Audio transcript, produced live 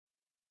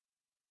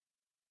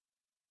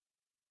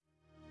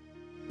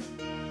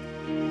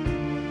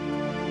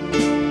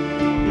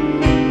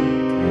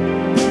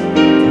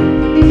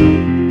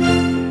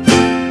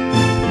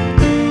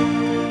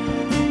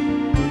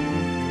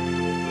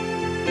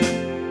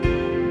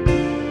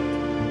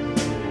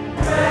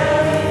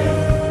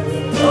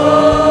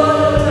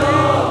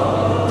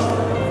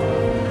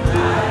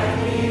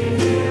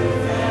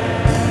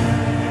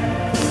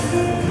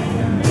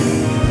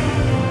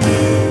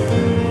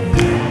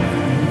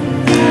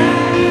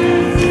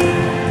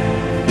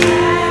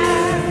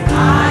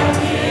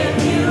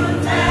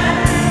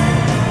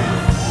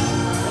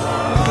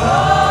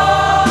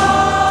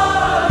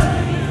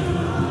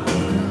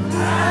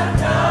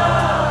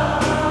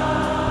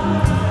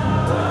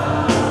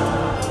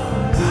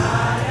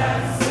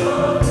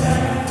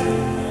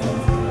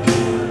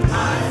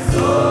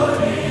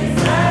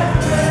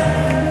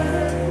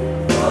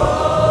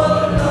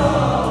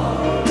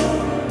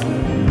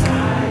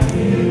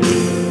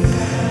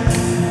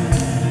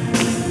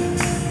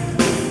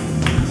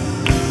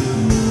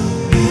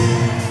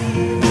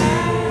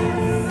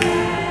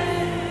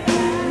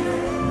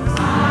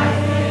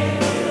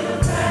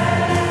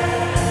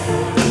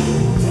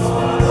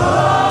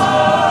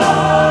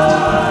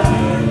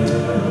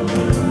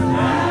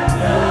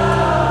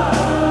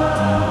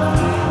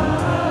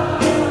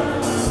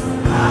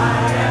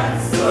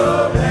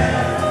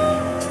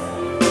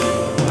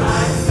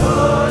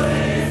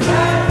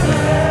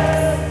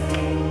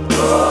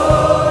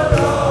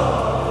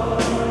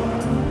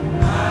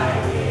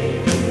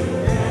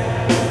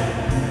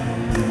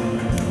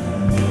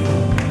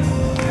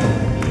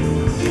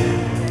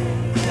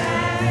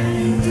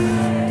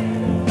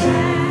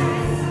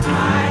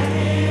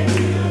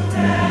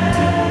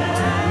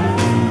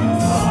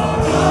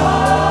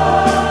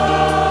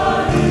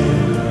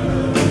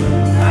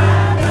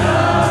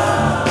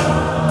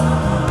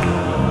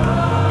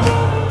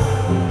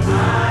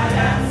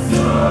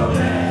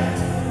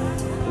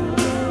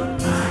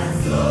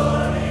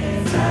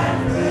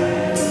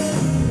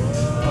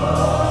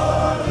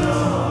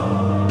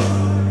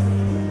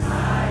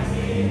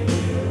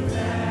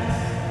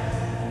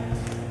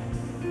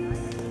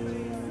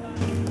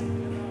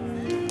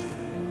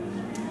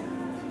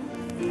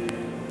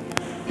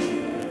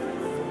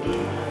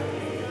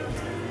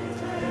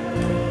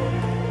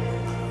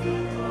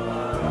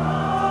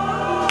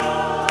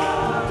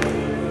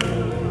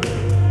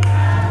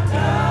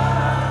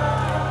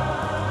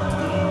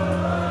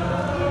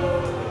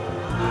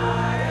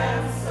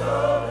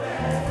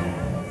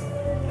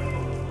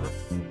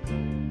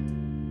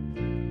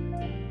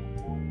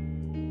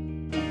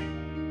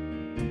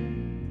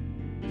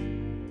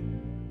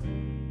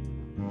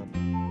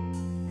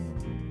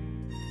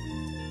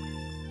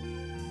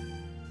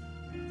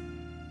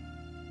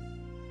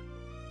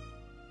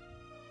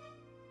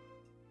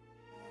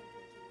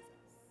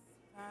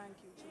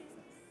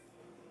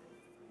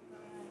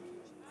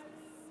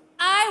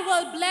I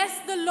will bless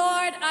the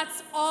Lord at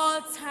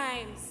all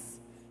times.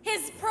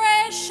 His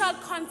praise shall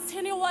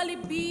continually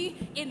be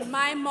in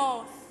my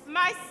mouth.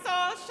 My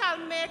soul shall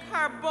make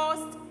her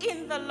boast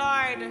in the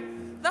Lord.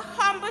 The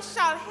humble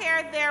shall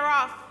hear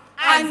thereof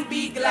and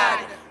be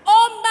glad.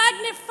 Oh,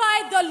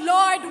 magnify the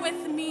Lord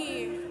with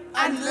me.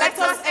 And let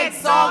us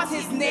exalt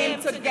his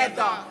name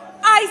together.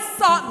 I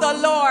sought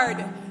the Lord,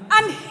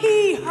 and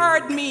he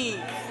heard me,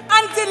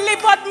 and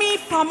delivered me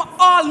from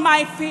all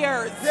my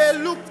fears. They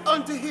looked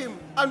unto him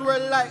and were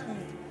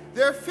lightened.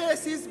 Their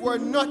faces were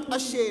not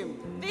ashamed.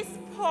 This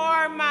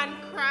poor man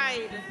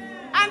cried,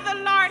 and the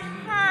Lord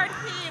heard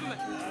him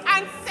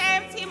and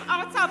saved him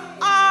out of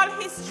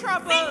all his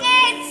troubles. The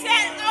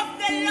angel of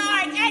the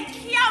Lord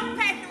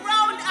encampeth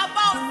round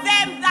about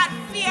them that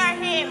fear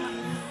him,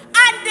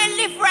 and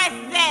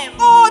delivereth them.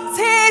 Oh,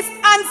 taste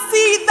and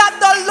see that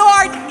the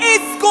Lord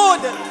is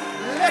good.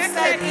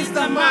 Blessed is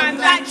the man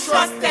that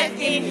trusteth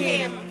in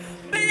him.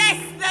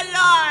 Bless the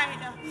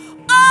Lord,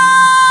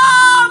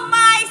 oh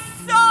my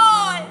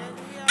soul,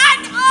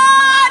 and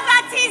all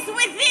that is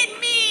within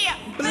me.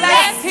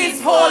 Bless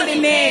his holy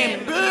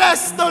name.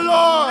 Bless the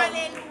Lord,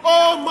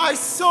 oh my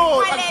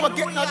soul, and Hallelujah.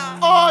 forget not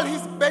all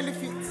his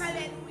benefits.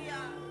 Hallelujah.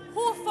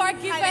 Who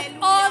forgiveth Hallelujah.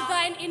 all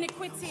thine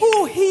iniquities.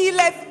 Who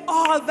healeth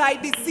all thy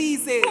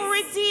diseases. Who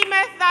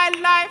redeemeth thy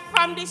life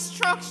from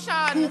destruction.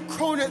 Who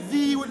crowneth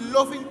thee with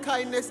loving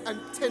kindness and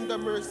tender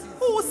mercies.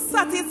 Who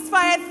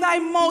satisfieth thy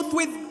mouth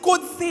with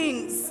good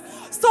things,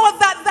 so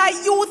that thy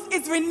youth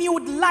is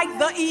renewed like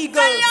the eagles.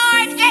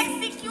 The Lord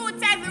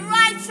executeth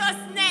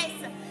righteousness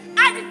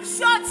and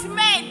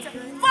judgment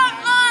for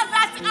all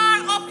that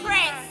are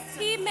oppressed.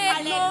 He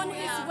made known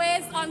his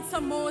ways unto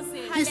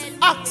Moses. His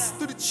acts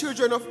to the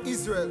children of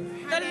Israel.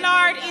 The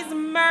Lord is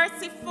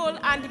merciful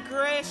and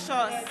gracious,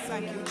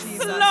 Thank you,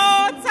 Jesus.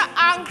 slow to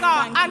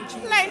anger and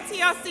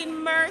plenteous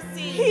in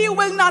mercy. He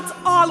will not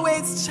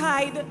always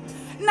chide,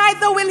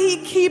 neither will he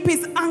keep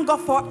his anger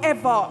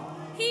forever.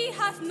 He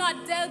hath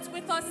not dealt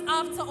with us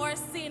after our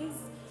sins,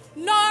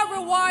 nor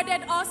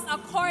rewarded us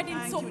according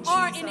Thank to you,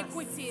 our Jesus.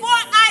 iniquities. For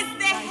as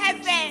the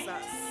heavens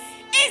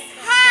is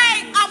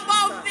high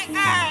above the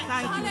earth,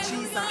 Thank you,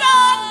 Jesus.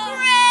 so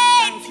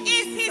great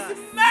is his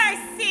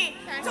mercy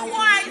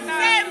towards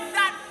them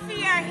that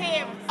fear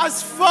him.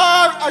 As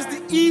far as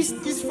the east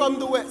is from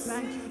the west,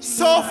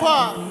 so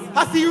far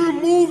hath he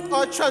removed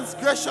our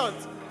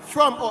transgressions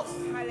from us.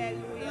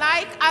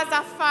 Like as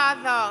a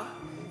father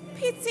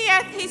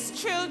pitieth his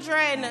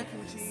children,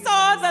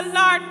 so the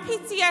Lord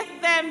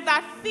pitieth them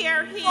that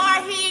fear him.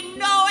 For he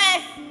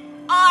knoweth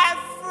our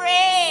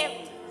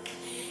frame.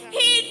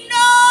 He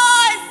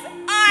knows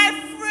our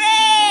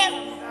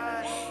frame.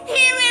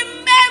 He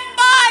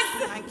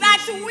remembers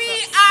that we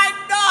are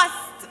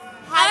dust.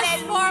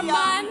 As for Hallelujah.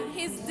 man,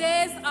 his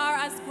days are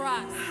as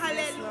grass.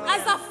 Hallelujah.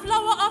 As a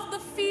flower of the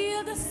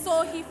field,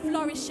 so he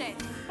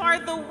flourisheth. For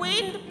the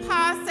wind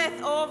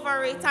passeth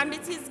over it, and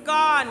it is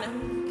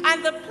gone,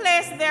 and the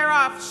place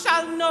thereof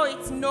shall know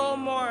it no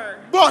more.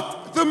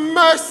 But the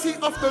mercy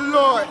of the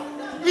Lord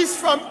is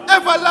from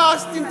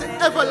everlasting to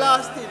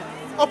everlasting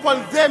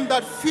upon them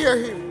that fear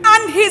him,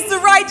 And his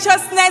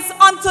righteousness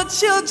unto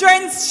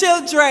children's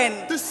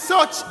children, to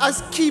such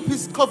as keep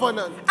his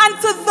covenant. and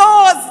to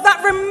those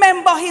that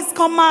remember his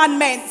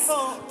commandments,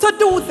 to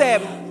do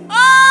them.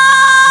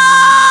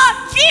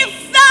 Oh, give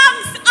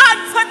thanks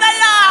unto the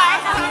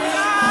Lord,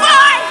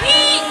 for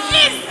he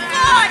is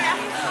good,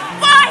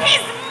 for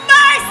his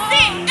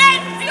mercy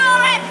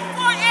endureth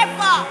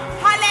forever.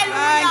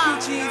 Hallelujah. Thank you,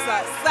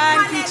 Jesus.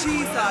 Thank you,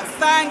 Jesus.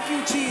 Thank you,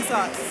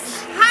 Jesus.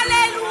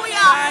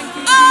 Hallelujah. Thank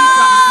you,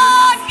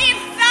 Oh, give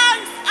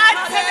thanks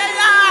unto the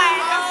Lord.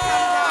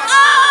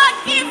 Oh,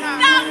 give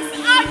thanks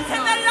unto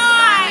the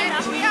Lord.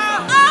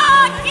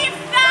 Oh, give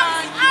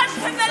thanks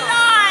unto the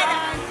Lord.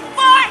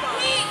 For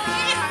he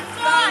is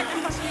good.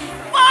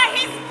 For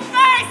his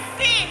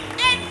mercy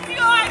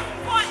endures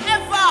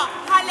forever.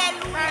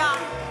 Hallelujah.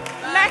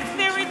 Let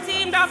the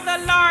redeemed of the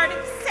Lord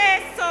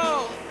say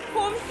so,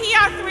 whom he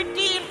hath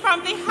redeemed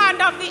from the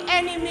hand of the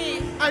enemy,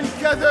 And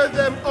gather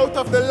them out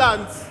of the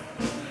lands,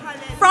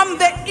 From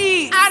the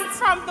east, and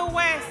from the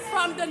west,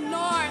 From the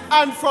north,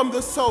 and from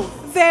the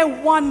south. they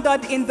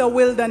wandered in the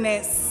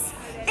wilderness,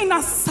 in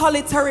a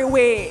solitary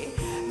way.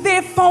 They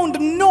found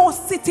no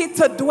city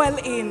to dwell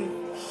in.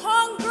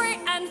 hungry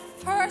and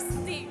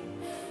thirsty,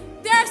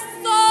 their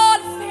soul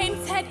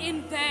fainted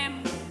in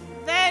them.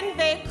 Then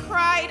they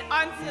cried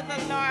unto the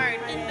Lord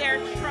in their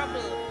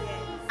trouble,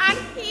 and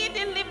he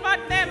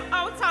delivered them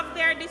out of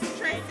their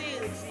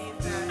distresses.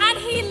 And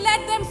he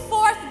led them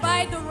forth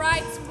by the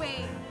right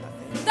way,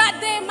 that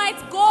they might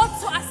go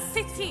to a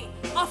city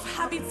of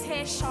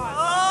habitation.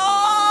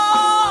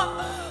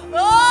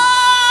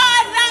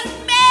 That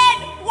men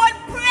would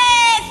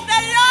praise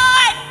the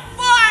Lord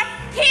for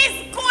his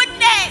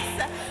goodness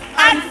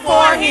And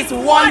for his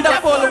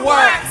wonderful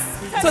works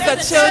to the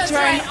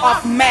children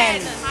of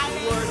men.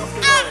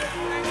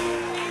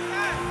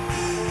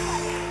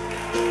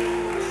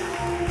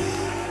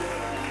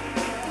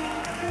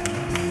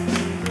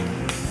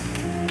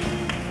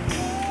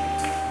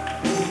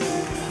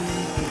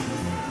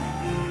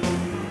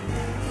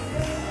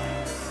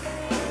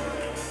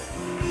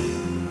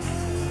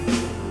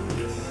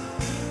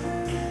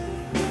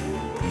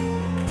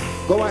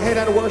 Go ahead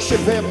and worship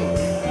him.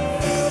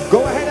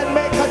 Go ahead and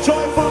make a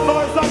joyful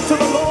noise unto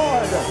the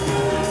Lord.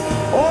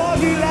 All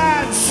ye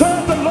lands,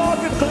 serve the Lord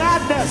with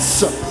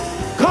gladness.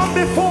 Come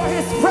before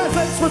his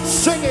presence with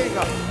singing.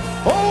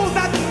 Oh,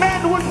 that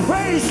men would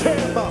praise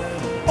him.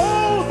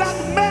 Oh, that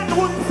men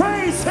would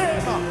praise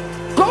him.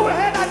 Go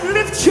ahead and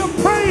lift your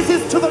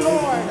praises to the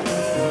Lord.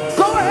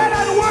 Go ahead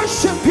and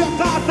worship your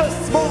God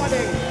this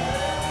morning.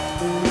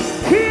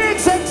 He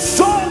is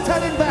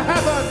exalted in the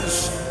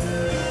heavens.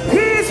 He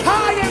is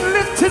high and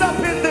lifted up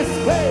in this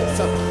place.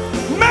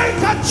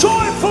 Make a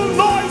joyful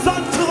noise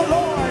unto the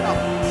Lord.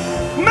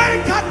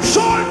 Make a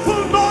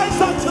joyful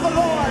noise unto the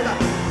Lord.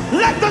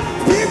 Let the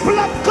people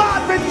of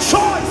God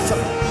rejoice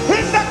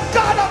in the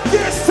God of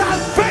their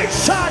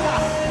salvation.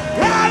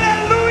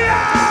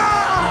 Hallelujah!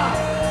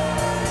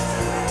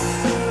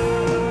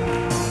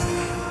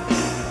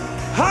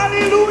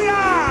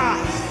 Hallelujah!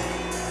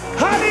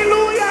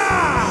 Hallelujah!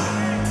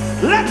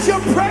 Let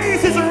your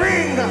praises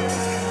ring.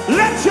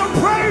 Let your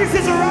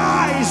praises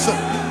rise.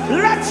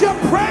 Let your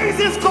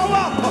praises go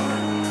up.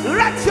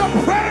 Let your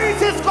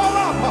praises go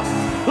up.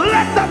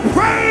 Let the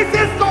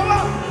praises go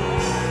up.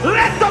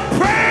 Let the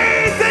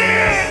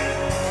praises.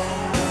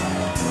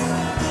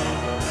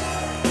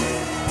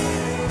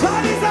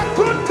 God is a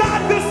good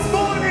God this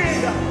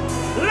morning.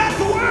 Let's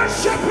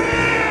worship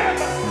him.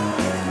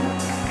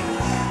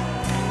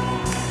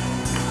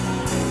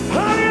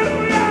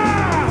 Hallelujah.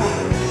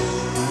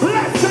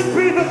 Blessed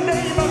be the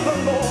name of the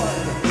Lord.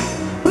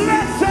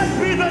 Blessed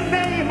be the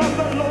name of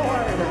the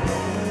Lord.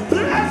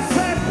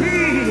 Blessed be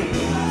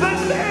the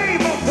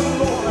name of the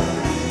Lord.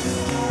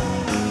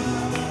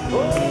 Oh,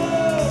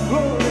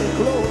 glory,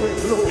 glory,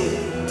 glory.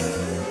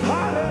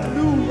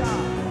 Hallelujah.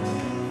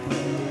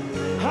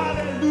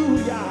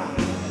 Hallelujah.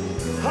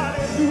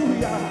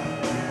 Hallelujah.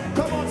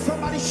 Come on,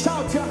 somebody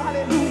shout your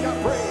hallelujah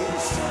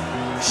praise.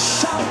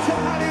 Shout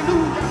your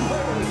hallelujah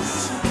praise.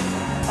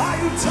 Are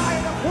you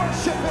tired of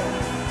worshiping?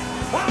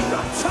 I'm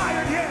not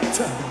tired yet.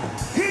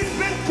 He's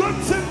been good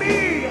to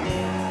me.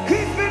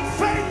 He's been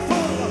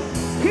faithful.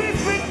 He's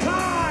been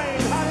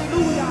kind.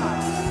 Hallelujah.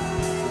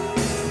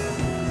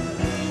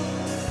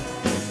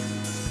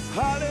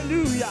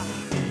 Hallelujah.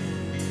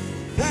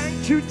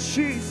 Thank you,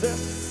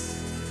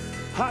 Jesus.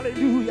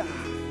 Hallelujah.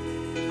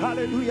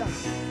 Hallelujah.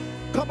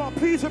 Come on,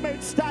 please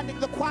remain standing.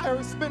 The choir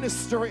is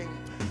ministering.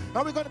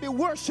 And we're going to be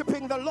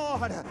worshiping the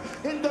Lord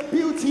in the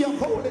beauty of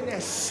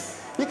holiness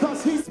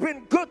because he's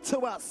been good to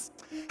us.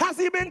 Has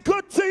he been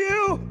good to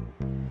you?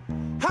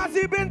 Has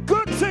he been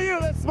good to you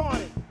this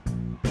morning?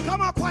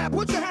 Come on, choir,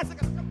 put your hands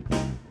together.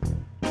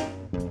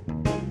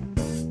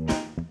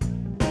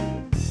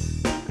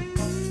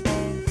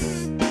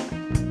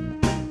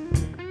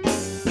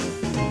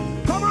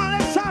 Come on,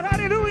 let's shout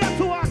hallelujah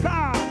to our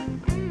God.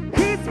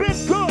 He's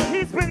been good.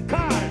 He's been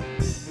kind.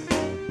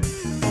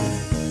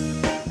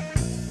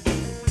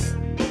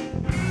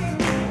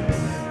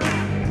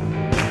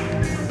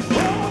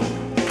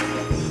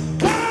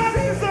 God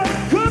is a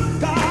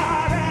good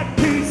God and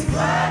he's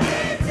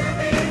worthy to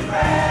be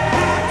praised.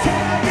 I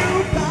tell you,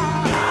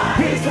 God,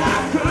 he's a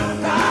good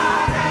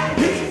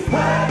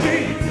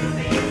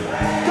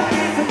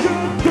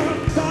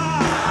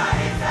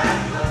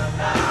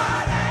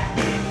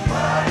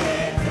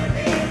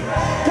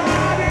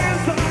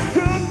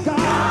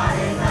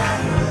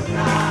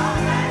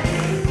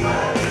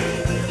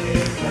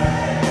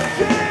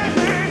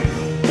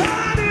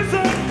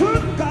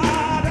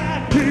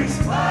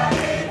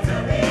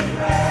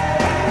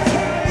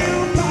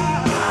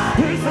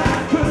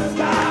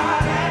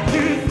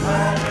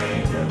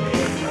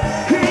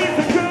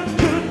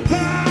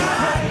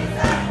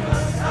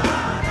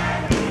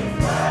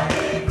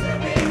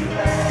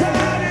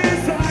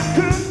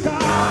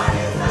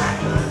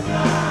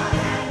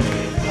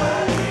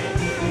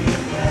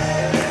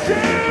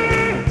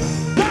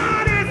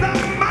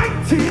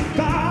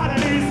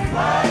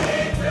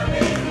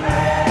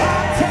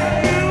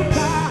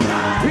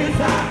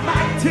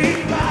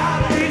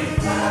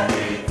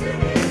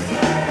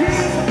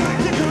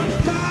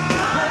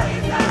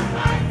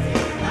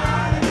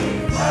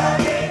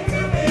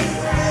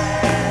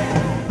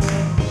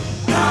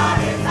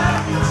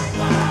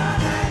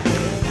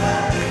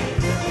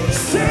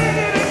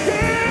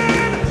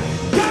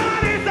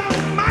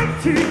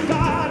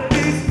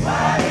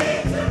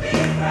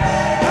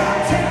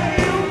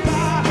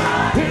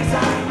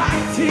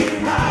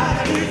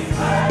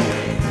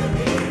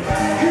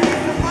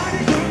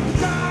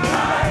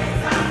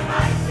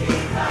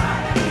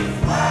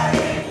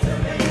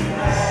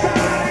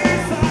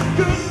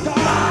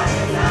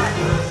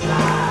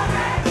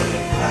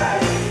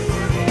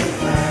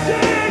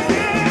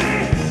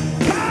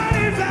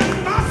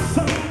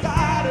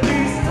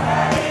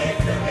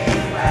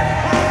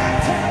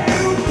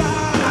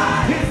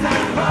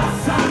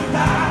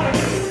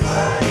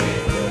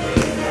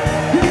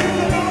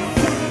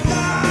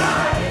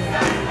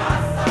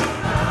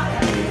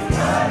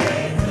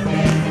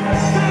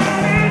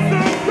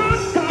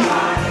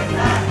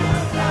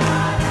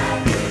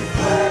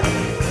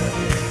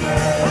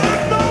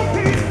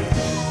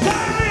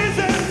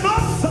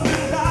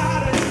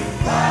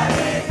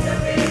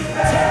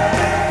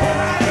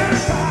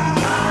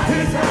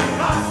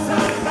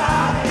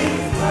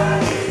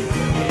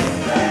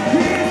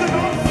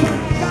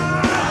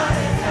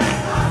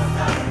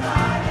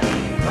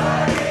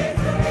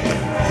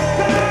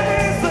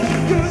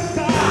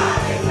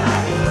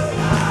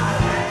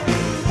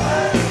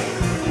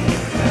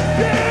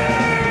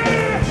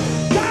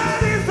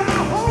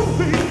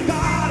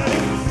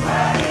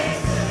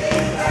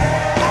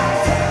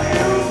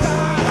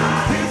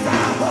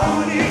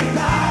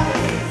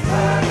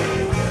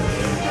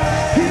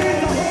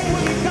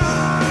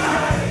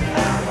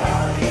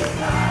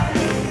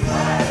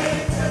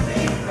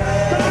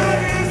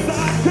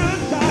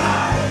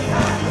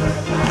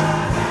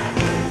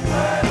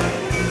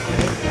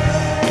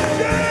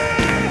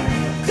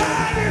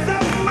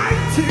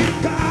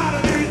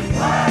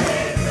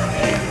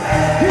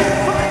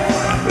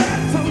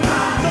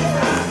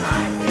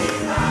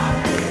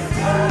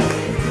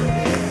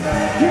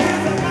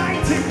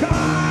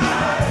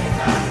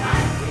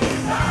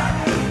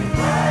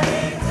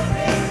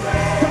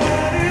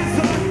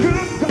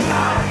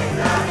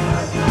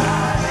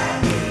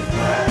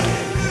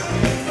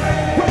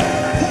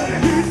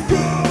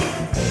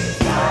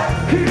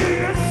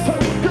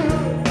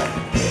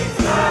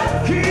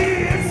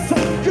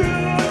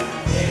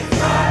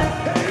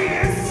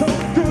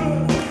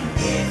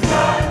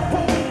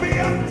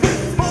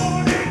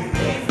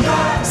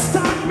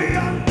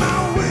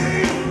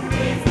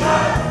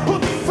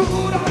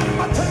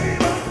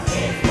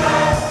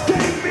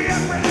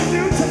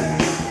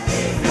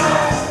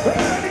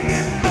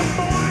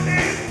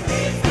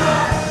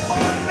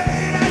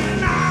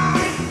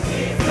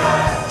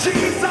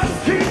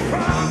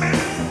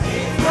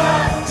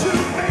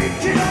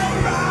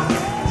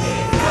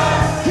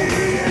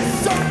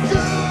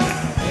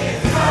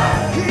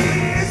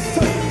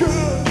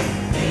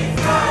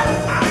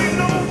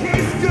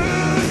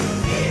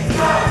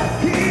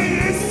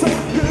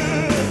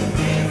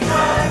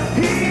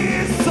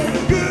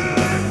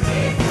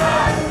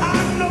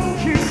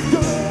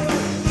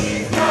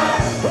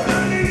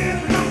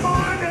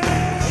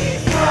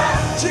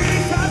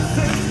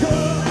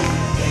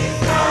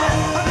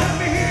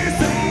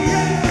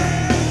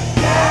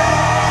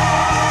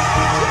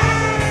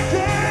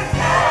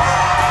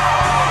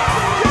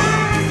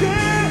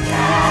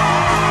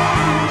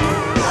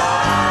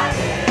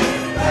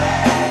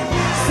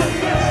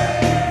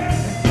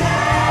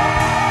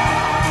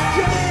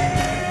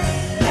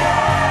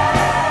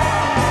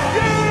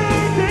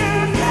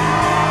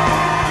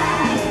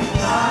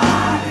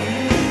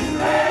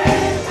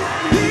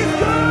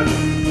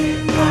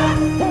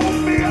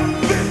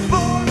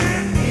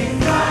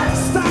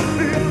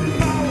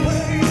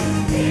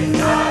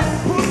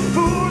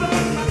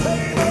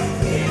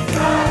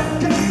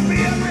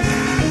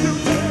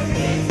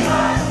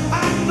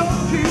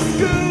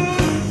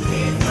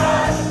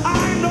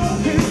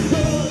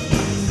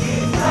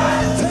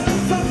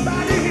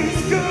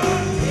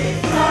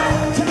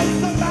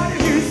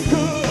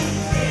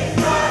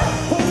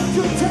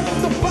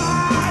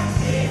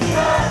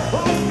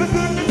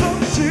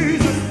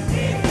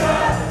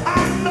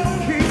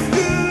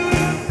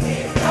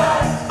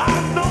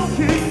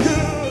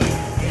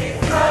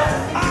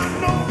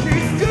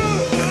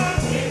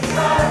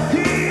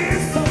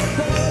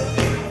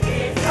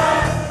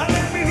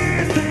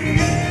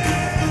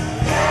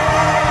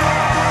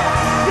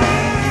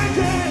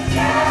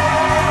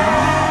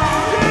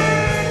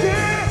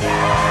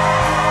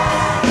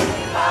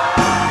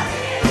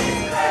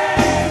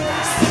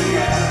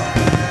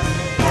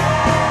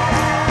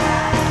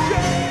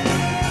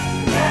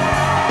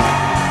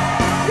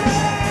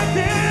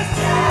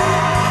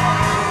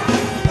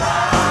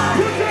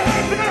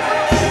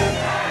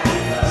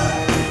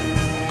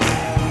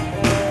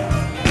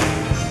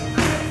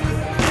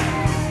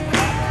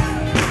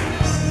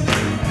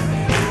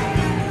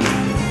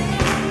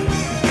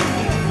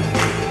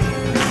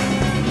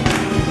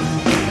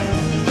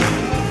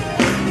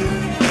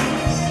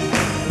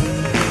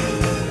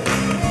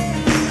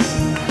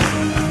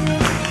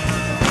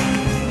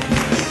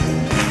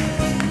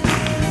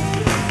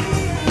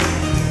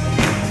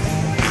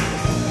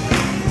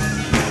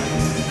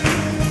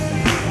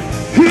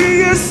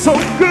so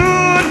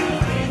good.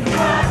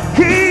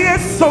 He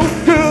is so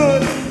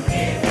good.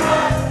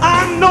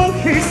 I know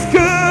he's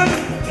good.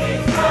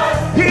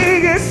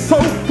 He is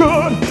so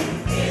good.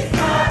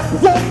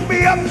 Woke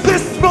me up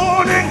this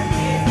morning,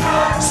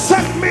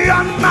 set me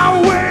on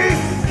my way,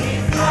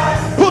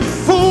 put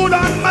food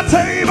on my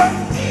table,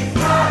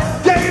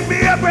 gave me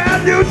a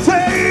brand new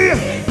day.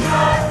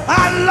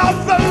 I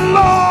love the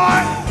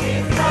Lord.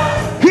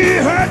 He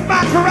heard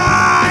my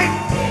cry.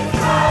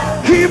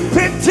 He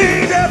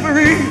pitied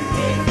every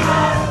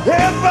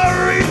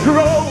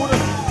groan.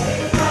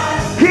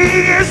 He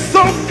is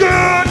so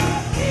good.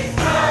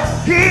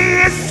 He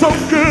is so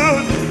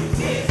good.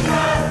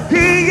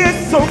 He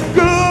is so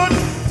good.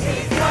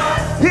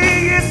 He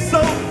is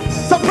so.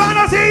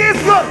 Sopranos, he is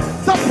good.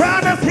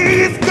 Sopranos, he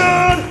is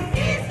good.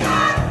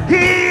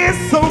 He is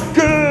so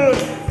good.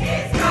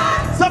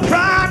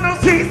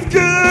 Sopranos, he's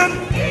good.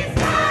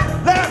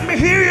 Let me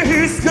hear you,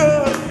 he's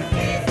good.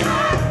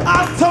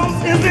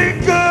 Altos, is he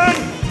good?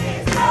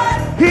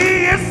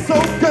 He is so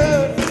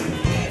good.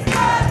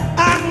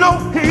 I know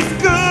he's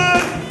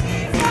good.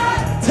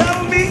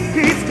 Tell me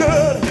he's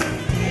good.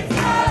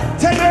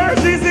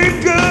 Tenors, is he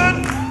good?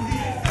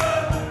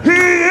 He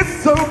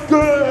is so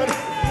good.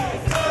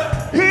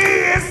 He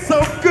is so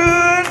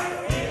good.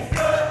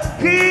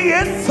 He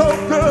is so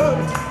good.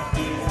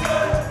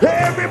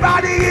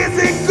 Everybody,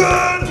 is he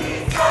good?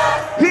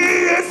 He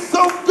is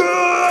so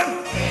good.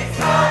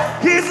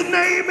 His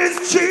name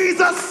is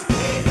Jesus.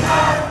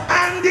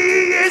 And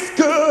he is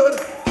good.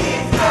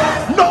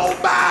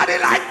 Nobody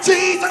like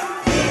Jesus.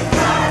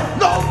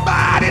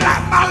 Nobody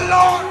like my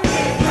Lord.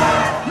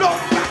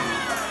 Nobody.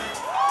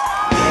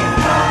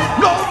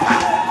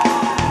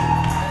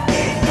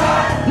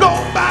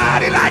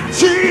 Nobody like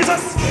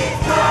Jesus.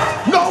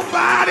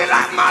 Nobody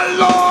like my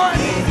Lord.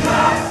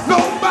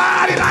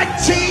 Nobody like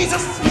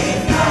Jesus.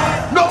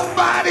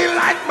 Nobody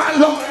like my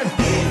Lord.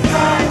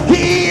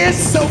 He is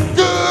so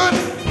good.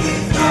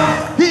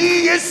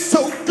 He is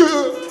so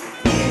good.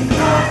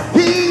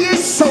 He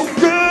is so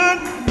good.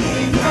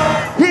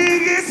 He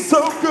is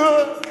so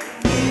good.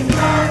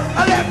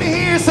 Let me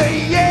hear you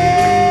say,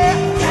 yeah.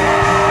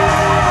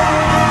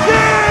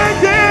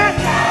 Yeah, yeah.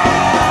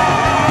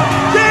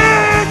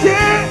 Yeah,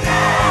 yeah.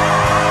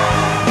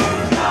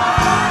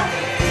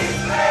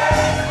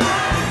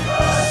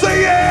 Say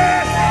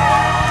yeah.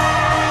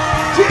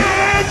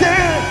 Yeah,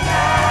 yeah.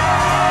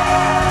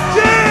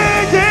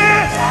 Yeah,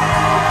 yeah.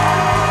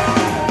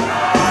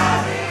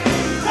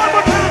 One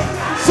more time.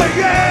 Say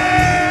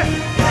yeah.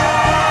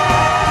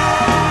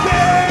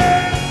 Yeah.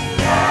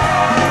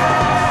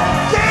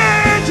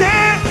 Yeah,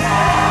 yeah.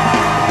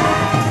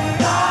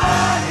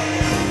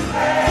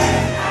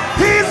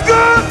 He's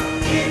good.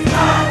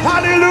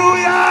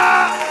 Hallelujah.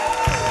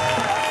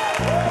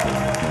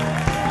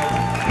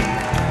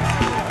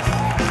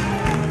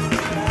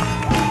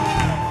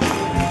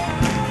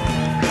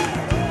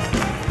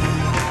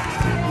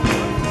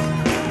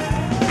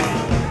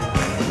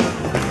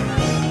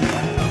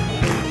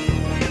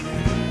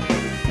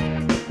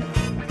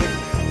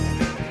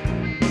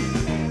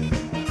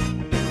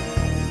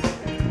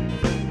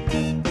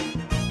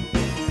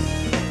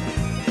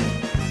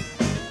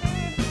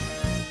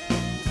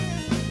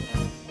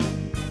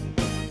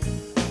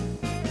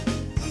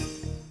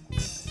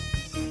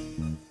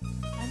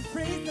 And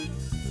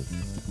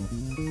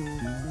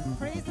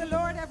praise the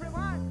Lord,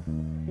 everyone.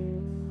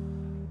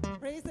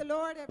 Praise the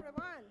Lord,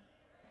 everyone.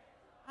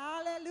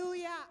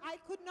 Hallelujah. I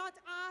could not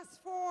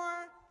ask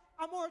for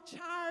a more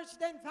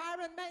charged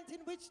environment in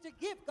which to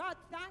give God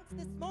thanks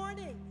this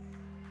morning.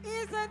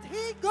 Isn't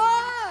he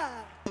good?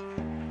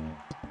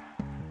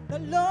 The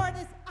Lord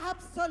is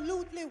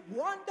absolutely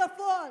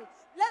wonderful.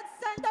 Let's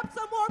send up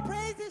some more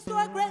praises to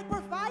our great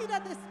provider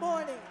this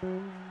morning.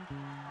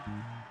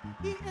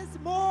 He is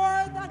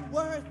more than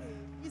worthy.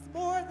 He's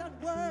more than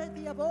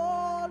worthy of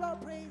all our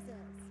praises.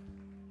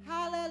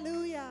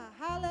 Hallelujah.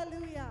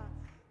 Hallelujah.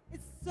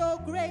 It's so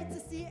great to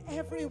see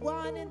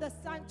everyone in the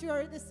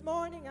sanctuary this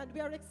morning, and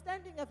we are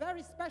extending a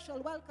very special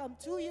welcome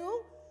to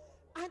you.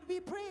 And we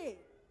pray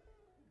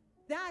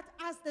that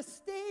as the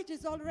stage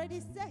is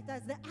already set,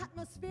 as the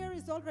atmosphere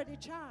is already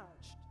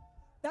charged,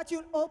 that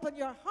you'll open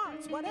your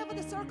hearts, whatever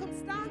the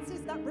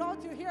circumstances that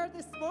brought you here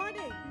this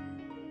morning.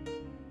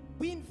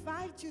 We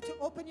invite you to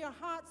open your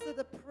hearts to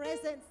the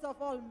presence of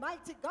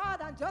Almighty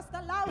God and just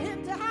allow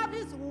him to have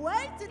his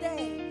way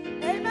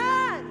today.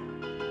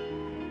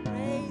 Amen.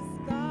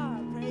 Praise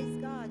God. Praise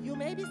God. You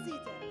may be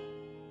seated.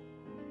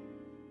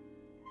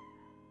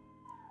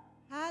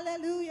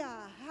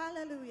 Hallelujah.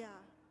 Hallelujah.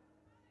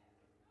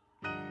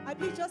 And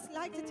we just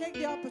like to take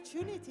the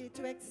opportunity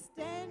to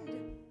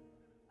extend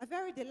a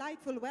very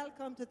delightful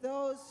welcome to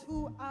those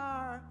who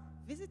are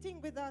visiting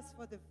with us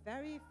for the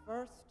very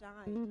first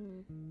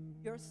time.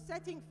 You're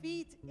setting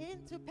feet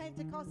into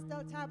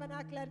Pentecostal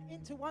Tabernacle and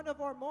into one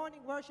of our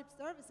morning worship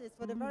services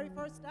for the very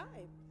first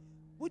time.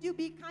 Would you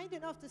be kind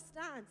enough to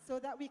stand so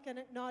that we can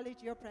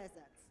acknowledge your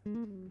presence?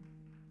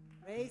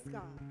 Praise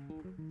God.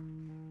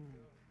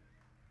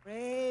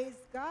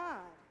 Praise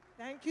God.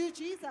 Thank you,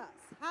 Jesus.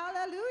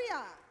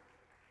 Hallelujah.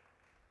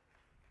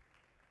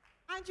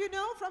 And you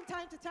know, from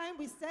time to time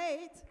we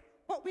say it,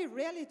 but we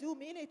really do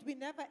mean it. We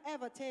never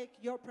ever take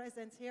your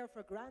presence here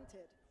for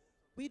granted.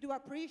 We do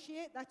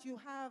appreciate that you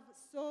have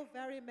so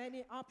very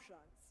many options.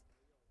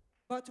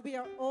 But we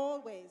are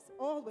always,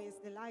 always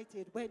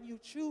delighted when you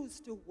choose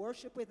to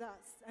worship with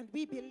us. And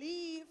we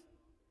believe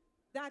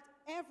that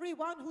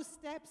everyone who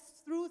steps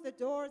through the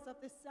doors of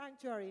this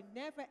sanctuary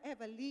never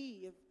ever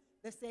leave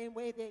the same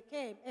way they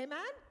came.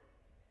 Amen?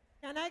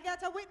 Can I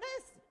get a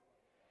witness?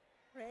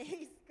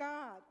 Praise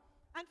God.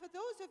 And for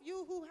those of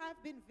you who have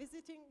been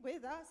visiting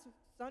with us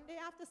Sunday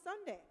after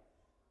Sunday,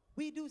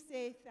 we do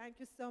say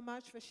thank you so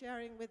much for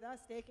sharing with us,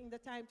 taking the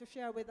time to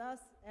share with us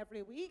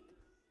every week.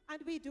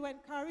 And we do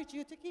encourage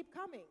you to keep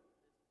coming.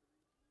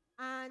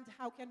 And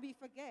how can we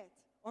forget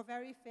our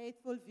very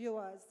faithful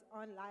viewers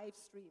on live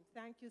stream?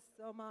 Thank you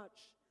so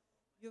much.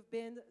 You've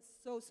been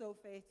so, so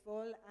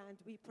faithful, and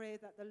we pray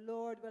that the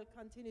Lord will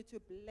continue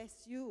to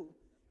bless you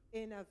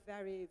in a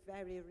very,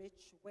 very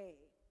rich way.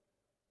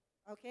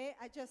 Okay,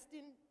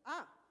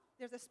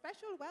 there's a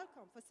special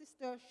welcome for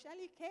Sister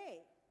Shelley Kay,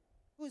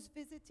 who's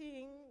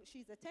visiting.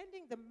 She's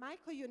attending the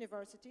Michael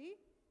University,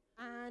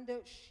 and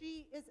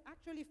she is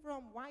actually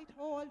from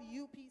Whitehall,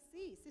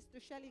 UPC. Sister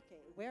Shelley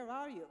Kay, where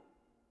are you?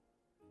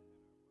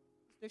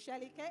 Sister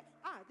Shelley Kay?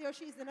 There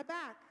she is in the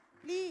back.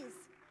 Please,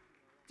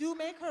 do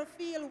make her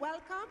feel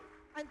welcome,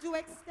 and do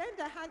extend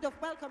a hand of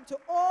welcome to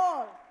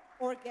all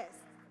our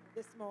guests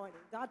this morning.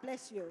 God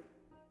bless you.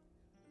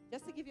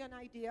 Just to give you an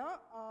idea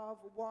of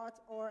what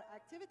our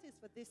activities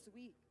for this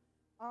week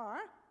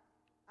are,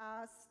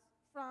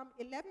 from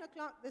 11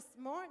 o'clock this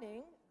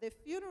morning, the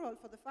funeral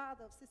for the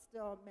father of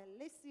Sister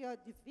Melissa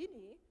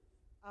Divini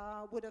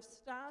would have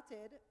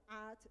started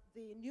at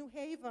the New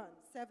Haven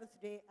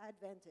Seventh-day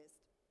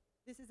Adventist.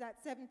 This is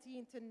at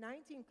 17 to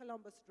 19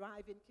 Columbus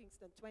Drive in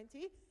Kingston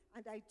 20,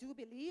 and I do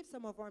believe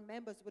some of our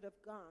members would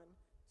have gone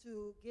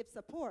to give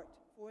support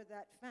for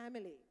that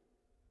family.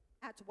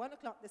 At 1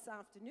 o'clock this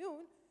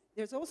afternoon,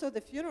 there's also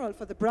the funeral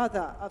for the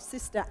brother of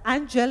Sister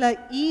Angela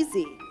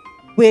Easy,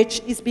 which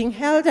is being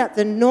held at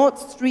the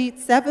North Street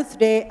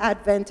Seventh-day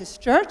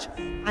Adventist Church.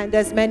 And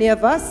as many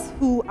of us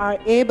who are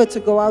able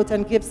to go out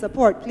and give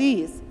support,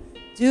 please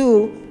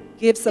do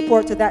give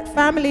support to that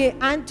family,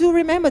 and do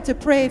remember to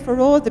pray for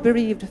all the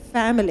bereaved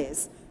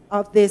families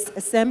of this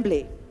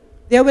assembly.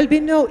 There will be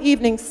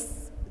evening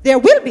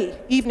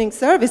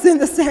service in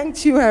the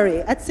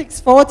sanctuary at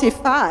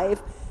 6:45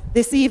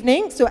 this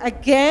evening. So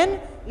again,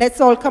 let's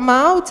all come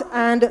out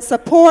and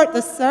support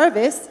the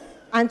service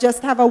and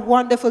just have a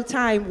wonderful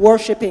time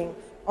worshiping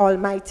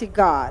Almighty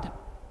God.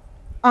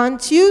 On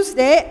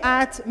Tuesday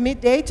at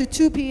midday to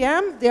 2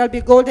 p.m., there'll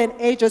be Golden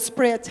Ages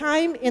prayer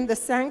time in the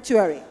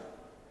sanctuary.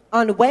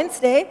 On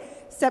Wednesday,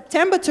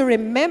 September to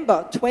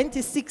Remember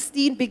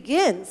 2016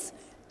 begins.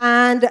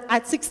 And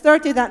at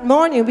 6:30 that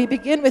morning, we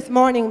begin with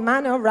morning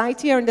manna right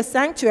here in the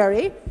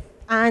sanctuary.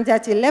 And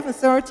at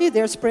 11:30,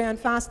 there's prayer and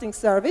fasting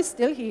service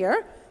still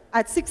here.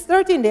 At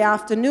 6:30 in the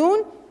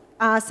afternoon,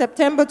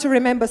 September to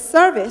Remember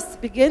service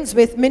begins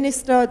with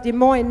Minister Des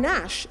Moines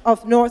Nash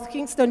of North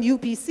Kingston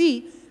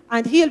UPC,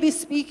 and he'll be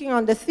speaking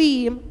on the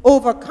theme,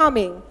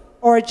 Overcoming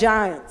Our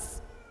Giants.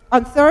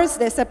 On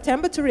Thursday,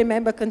 September to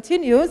Remember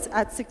continues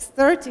at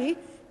 6:30,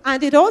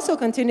 and it also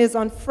continues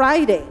on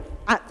Friday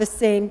at the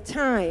same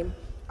time.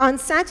 On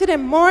Saturday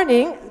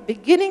morning,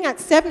 beginning at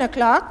 7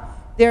 o'clock,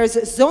 there's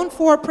a Zone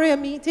 4 prayer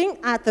meeting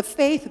at the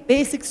Faith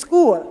Basic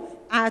School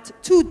at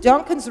 2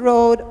 Duncans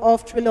Road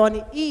of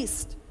Trelawney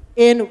East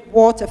in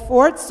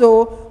Waterford. So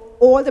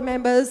all the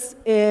members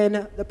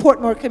in the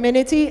Portmore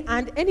community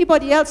and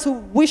anybody else who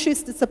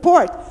wishes to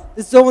support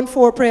the Zone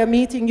 4 prayer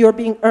meeting, you're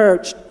being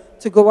urged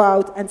to go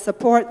out and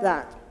support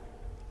that.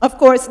 Of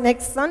course,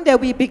 next Sunday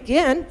we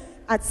begin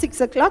at 6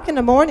 o'clock in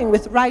the morning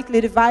with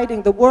Rightly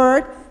Dividing the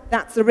Word.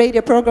 That's the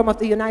radio program of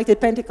the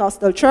United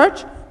Pentecostal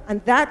Church,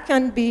 and that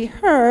can be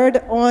heard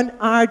on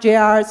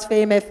RJR's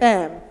Fame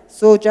FM.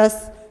 So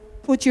just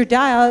put your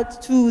dial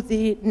to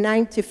the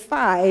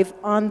 95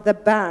 on the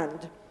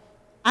band.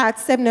 At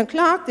 7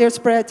 o'clock, there's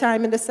prayer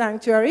time in the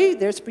sanctuary.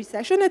 There's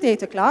pre-session at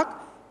 8 o'clock.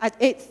 At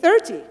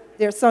 8:30,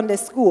 there's Sunday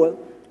school.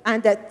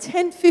 And at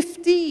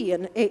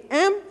 10:15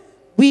 a.m.,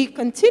 we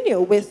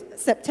continue with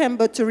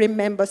September to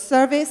Remember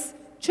service,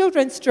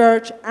 Children's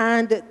Church,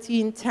 and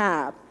Teen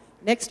Tab.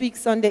 Next week,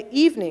 Sunday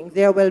evening,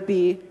 there will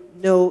be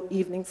no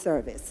evening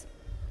service.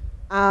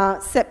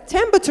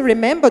 September to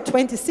Remember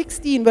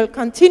 2016 will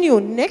continue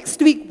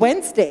next week,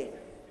 Wednesday.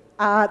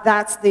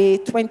 That's the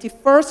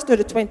 21st to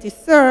the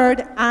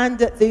 23rd and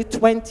the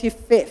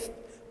 25th,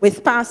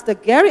 with Pastor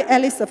Gary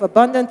Ellis of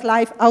Abundant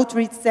Life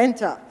Outreach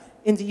Center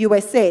in the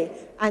USA.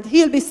 And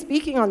he'll be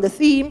speaking on the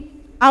theme,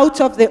 Out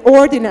of the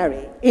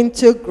Ordinary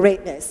into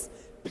Greatness.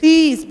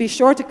 Please be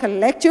sure to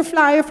collect your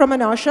flyer from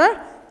an usher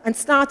and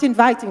start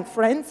inviting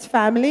friends,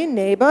 family,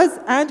 neighbors,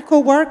 and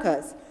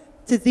co-workers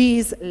to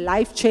these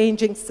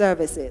life-changing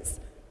services.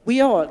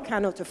 We all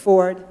cannot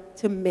afford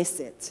to miss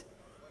it.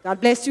 God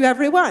bless you,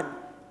 everyone,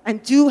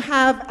 and do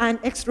have an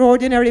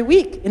extraordinary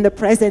week in the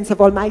presence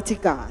of Almighty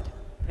God.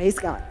 Praise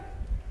God.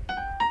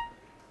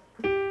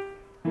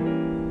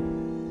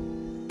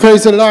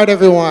 Praise the Lord,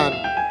 everyone.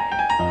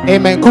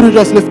 Amen. Could we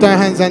just lift our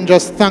hands and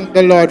just thank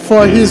the Lord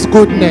for his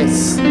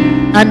goodness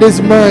and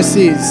his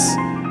mercies.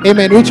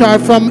 Amen. Which are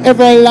from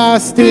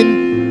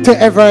everlasting to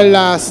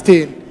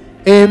everlasting.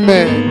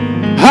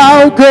 Amen.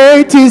 How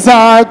great is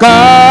our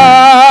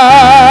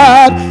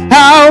God?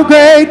 How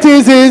great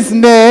is his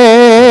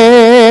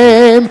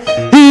name?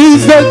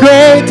 He's the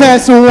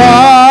greatest one,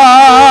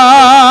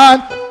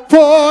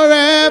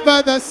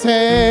 forever the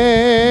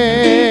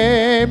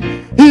same.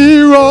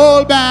 He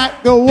rolled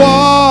back the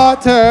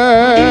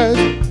waters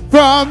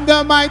from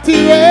the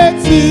mighty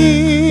Red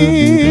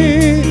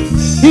Sea.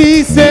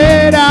 He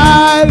said,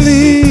 I'll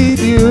lead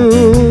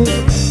you.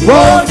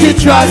 Won't you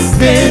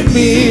trust in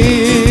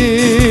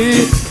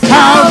me?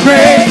 How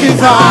great is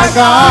our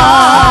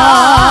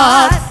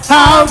God?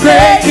 How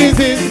great is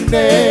his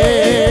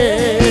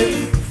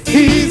name?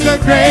 He's the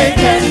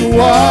greatest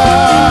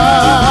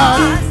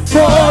one,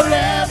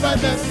 forever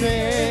the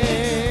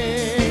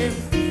same.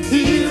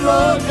 He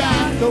rolled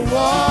down the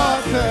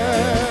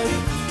waters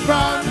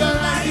from the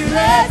mighty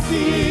Red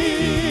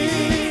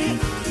Sea.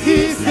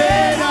 He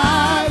said,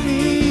 I'll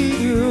lead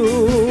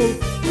you.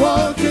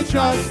 Won't you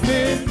trust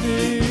in me?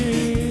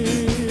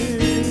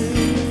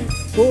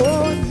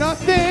 Oh,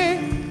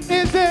 nothing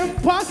is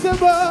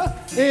impossible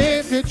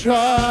if you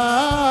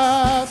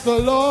trust the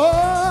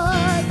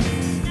Lord.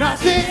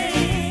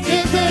 Nothing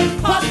is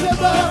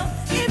impossible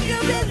If you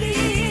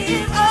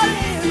believe all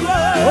his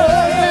word.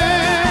 Oh,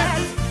 yeah.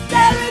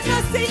 There is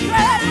no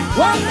secret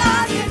what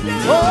God can do.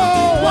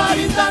 Oh, what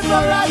is done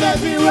for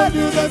others, he will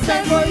do the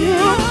same for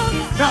you.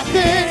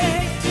 Nothing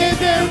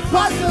is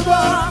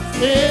impossible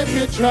if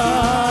you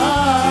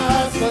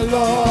trust the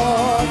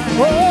Lord.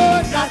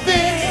 Oh,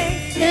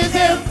 nothing is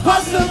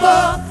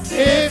impossible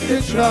if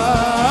you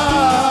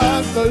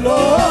trust the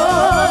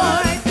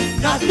Lord.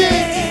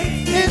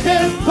 Nothing is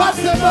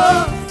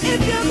impossible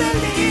If you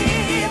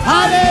believe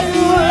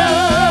Hallelujah.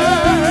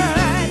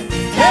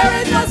 there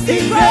is no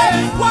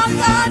secret what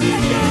God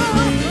can do.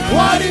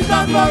 What is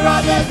done for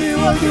others, he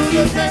will do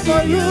the same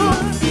for you.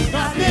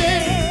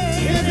 Nothing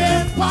is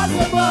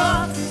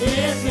impossible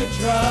if you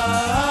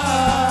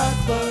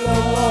trust the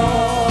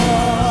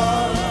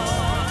Lord.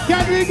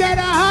 Can we get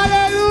a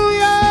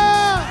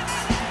hallelujah?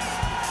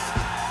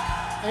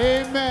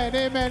 Amen,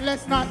 amen.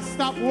 Let's not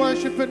stop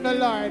worshiping the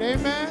Lord.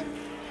 Amen.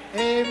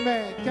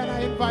 Amen. Can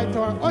I invite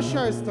our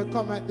ushers to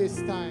come at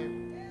this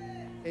time?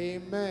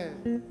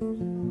 Amen.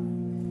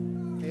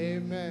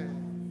 Amen.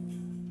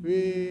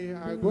 We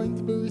are going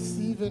to be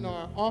receiving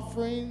our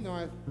offering,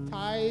 our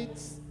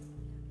tithes,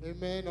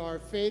 amen, our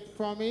faith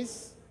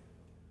promise.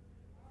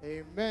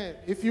 Amen.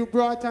 If you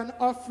brought an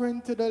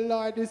offering to the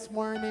Lord this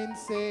morning,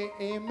 say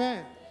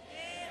amen.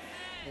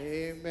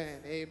 Amen,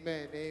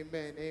 amen,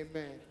 amen,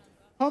 amen.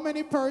 How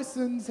many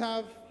persons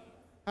have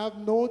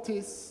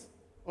noticed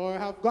or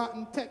have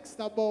gotten text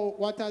about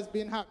what has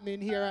been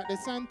happening here at the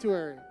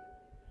sanctuary?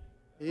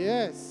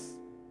 Yes.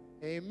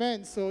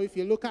 Amen. So if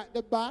you look at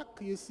the back,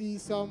 you see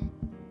some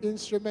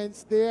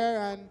instruments there,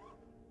 and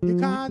you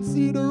can't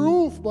see the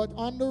roof, but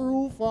on the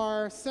roof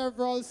are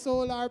several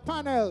solar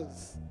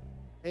panels.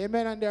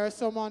 Amen. And there are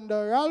some on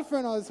the Ralph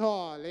Reynolds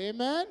Hall.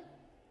 Amen.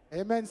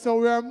 Amen. So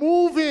we are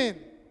moving.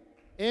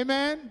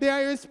 Amen.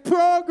 There is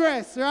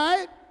progress,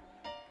 right?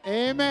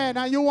 Amen.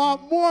 And you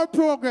want more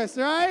progress,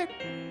 right?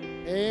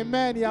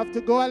 Amen. You have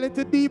to go a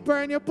little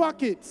deeper in your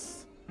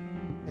pockets.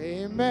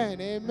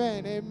 Amen.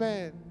 Amen.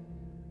 Amen.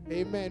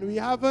 Amen. We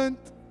haven't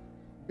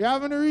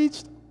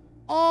reached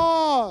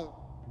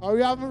all, or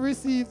we haven't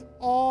received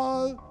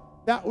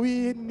all that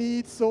we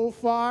need so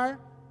far.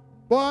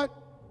 But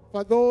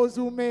for those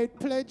who made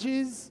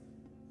pledges,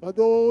 for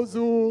those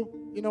who,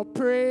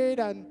 prayed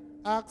and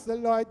asked the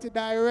Lord to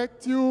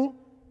direct you,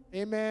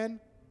 amen,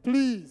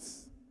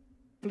 please,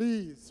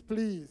 please,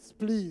 please,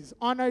 please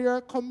honor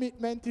your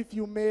commitment if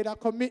you made a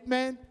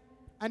commitment.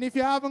 And if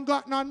you haven't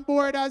gotten on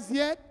board as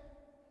yet,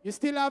 you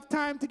still have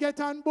time to get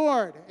on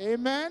board.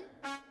 Amen?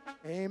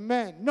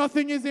 Amen.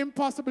 Nothing is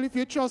impossible if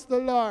you trust the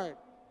Lord.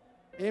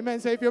 Amen.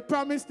 So if you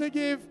promise to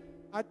give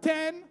a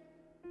 10,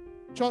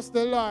 trust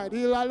the Lord.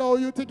 He'll allow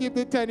you to give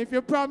the 10. If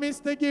you promise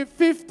to give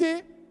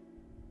 50,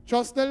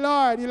 trust the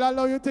Lord. He'll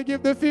allow you to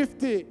give the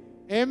 50.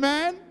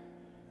 Amen?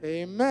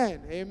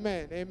 Amen.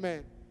 Amen.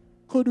 Amen.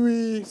 Could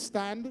we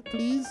stand,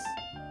 please?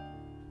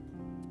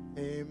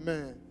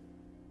 Amen.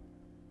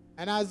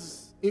 And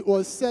as it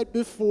was said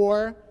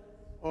before,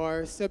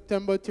 our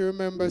September to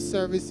Remember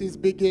services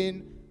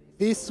begin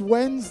this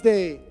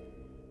Wednesday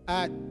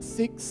at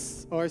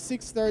 6 or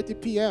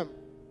 6:30 p.m.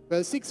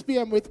 Well, 6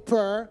 p.m. with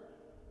prayer,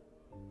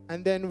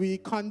 and then we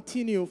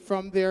continue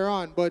from there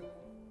on.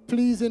 But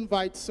please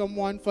invite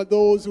someone. For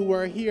those who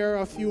were here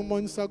a few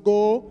months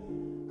ago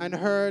and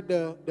heard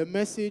the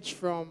message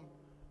from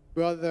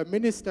Brother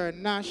Minister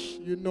Nash,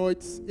 you know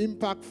it's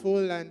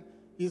impactful, and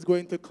he's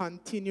going to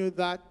continue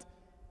that.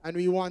 And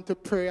we want to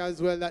pray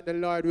as well that the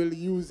Lord will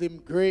use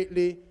him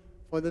greatly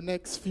for the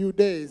next few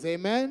days.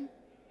 Amen?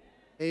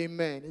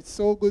 Amen. It's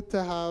so good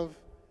to have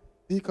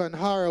Deacon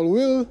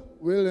Harold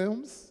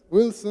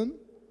Wilson,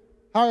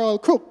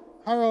 Harold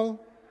Cook. Harold,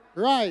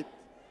 Right.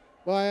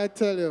 Boy, I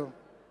tell you.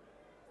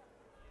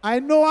 I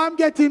know I'm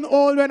getting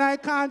old when I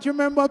can't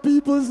remember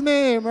people's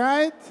name,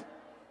 right?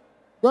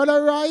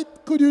 Brother Wright,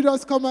 could you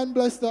just come and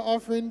bless the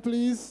offering,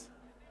 please?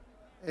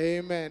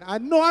 Amen. I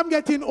know I'm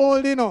getting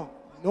old, you know.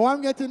 No,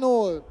 I'm getting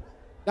old.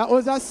 That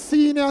was a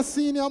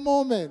senior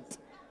moment.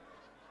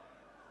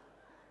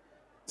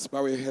 Let's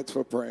bow your heads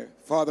for prayer.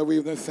 Father, we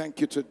want to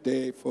thank you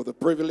today for the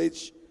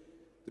privilege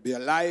to be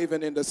alive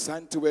and in the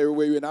sanctuary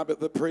where you inhabit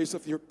the praise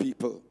of your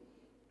people.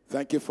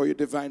 Thank you for your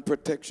divine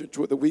protection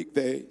through the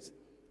weekdays.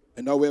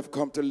 And now we have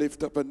come to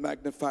lift up and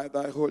magnify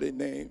thy holy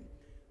name.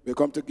 We have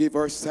come to give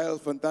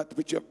ourselves and that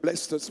which you have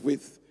blessed us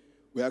with.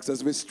 We ask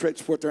as we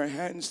stretch forth our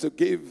hands to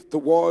give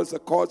towards the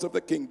cause of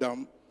the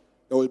kingdom,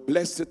 that will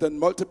bless it and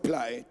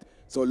multiply it.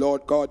 So,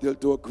 Lord God, you'll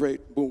do a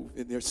great move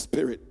in your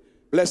spirit.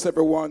 Bless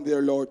everyone,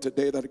 dear Lord,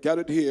 today that are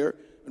gathered here.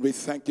 And we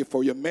thank you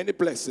for your many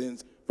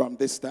blessings from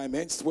this time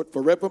henceforth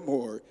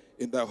forevermore.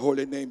 In the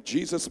holy name,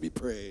 Jesus, we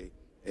pray.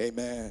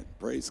 Amen.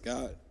 Praise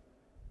God.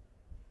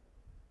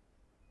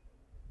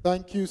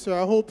 Thank you, sir.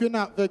 I hope you're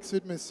not vexed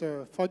with me,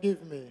 sir.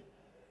 Forgive me.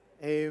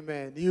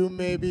 Amen. You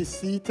may be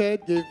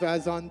seated. Give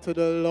as unto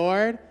the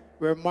Lord.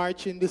 We're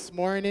marching this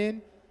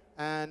morning,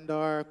 and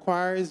our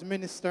choir is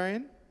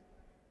ministering.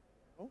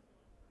 Oh.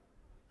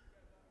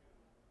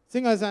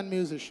 Singers and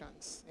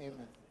musicians.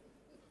 Amen.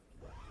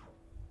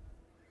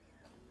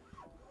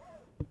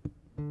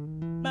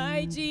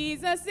 My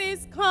Jesus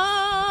is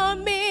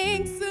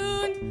coming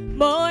soon,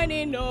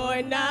 morning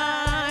or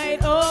night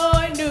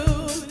or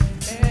noon,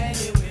 and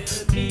he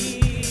will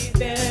be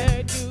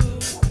there too.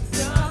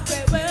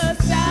 Trumpet will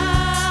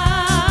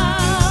sound,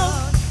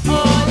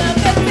 all of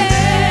the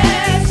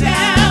dead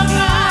shall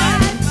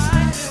rise,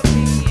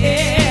 finally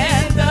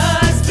in the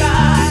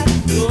sky,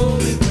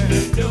 going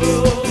where no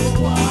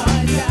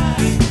one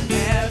died,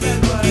 heaven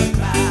will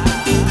bow.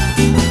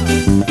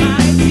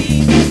 My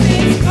Jesus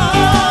is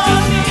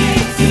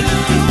coming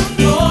soon,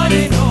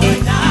 morning or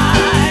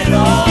night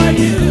or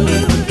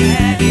noon,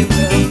 and he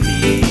will be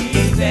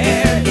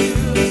there.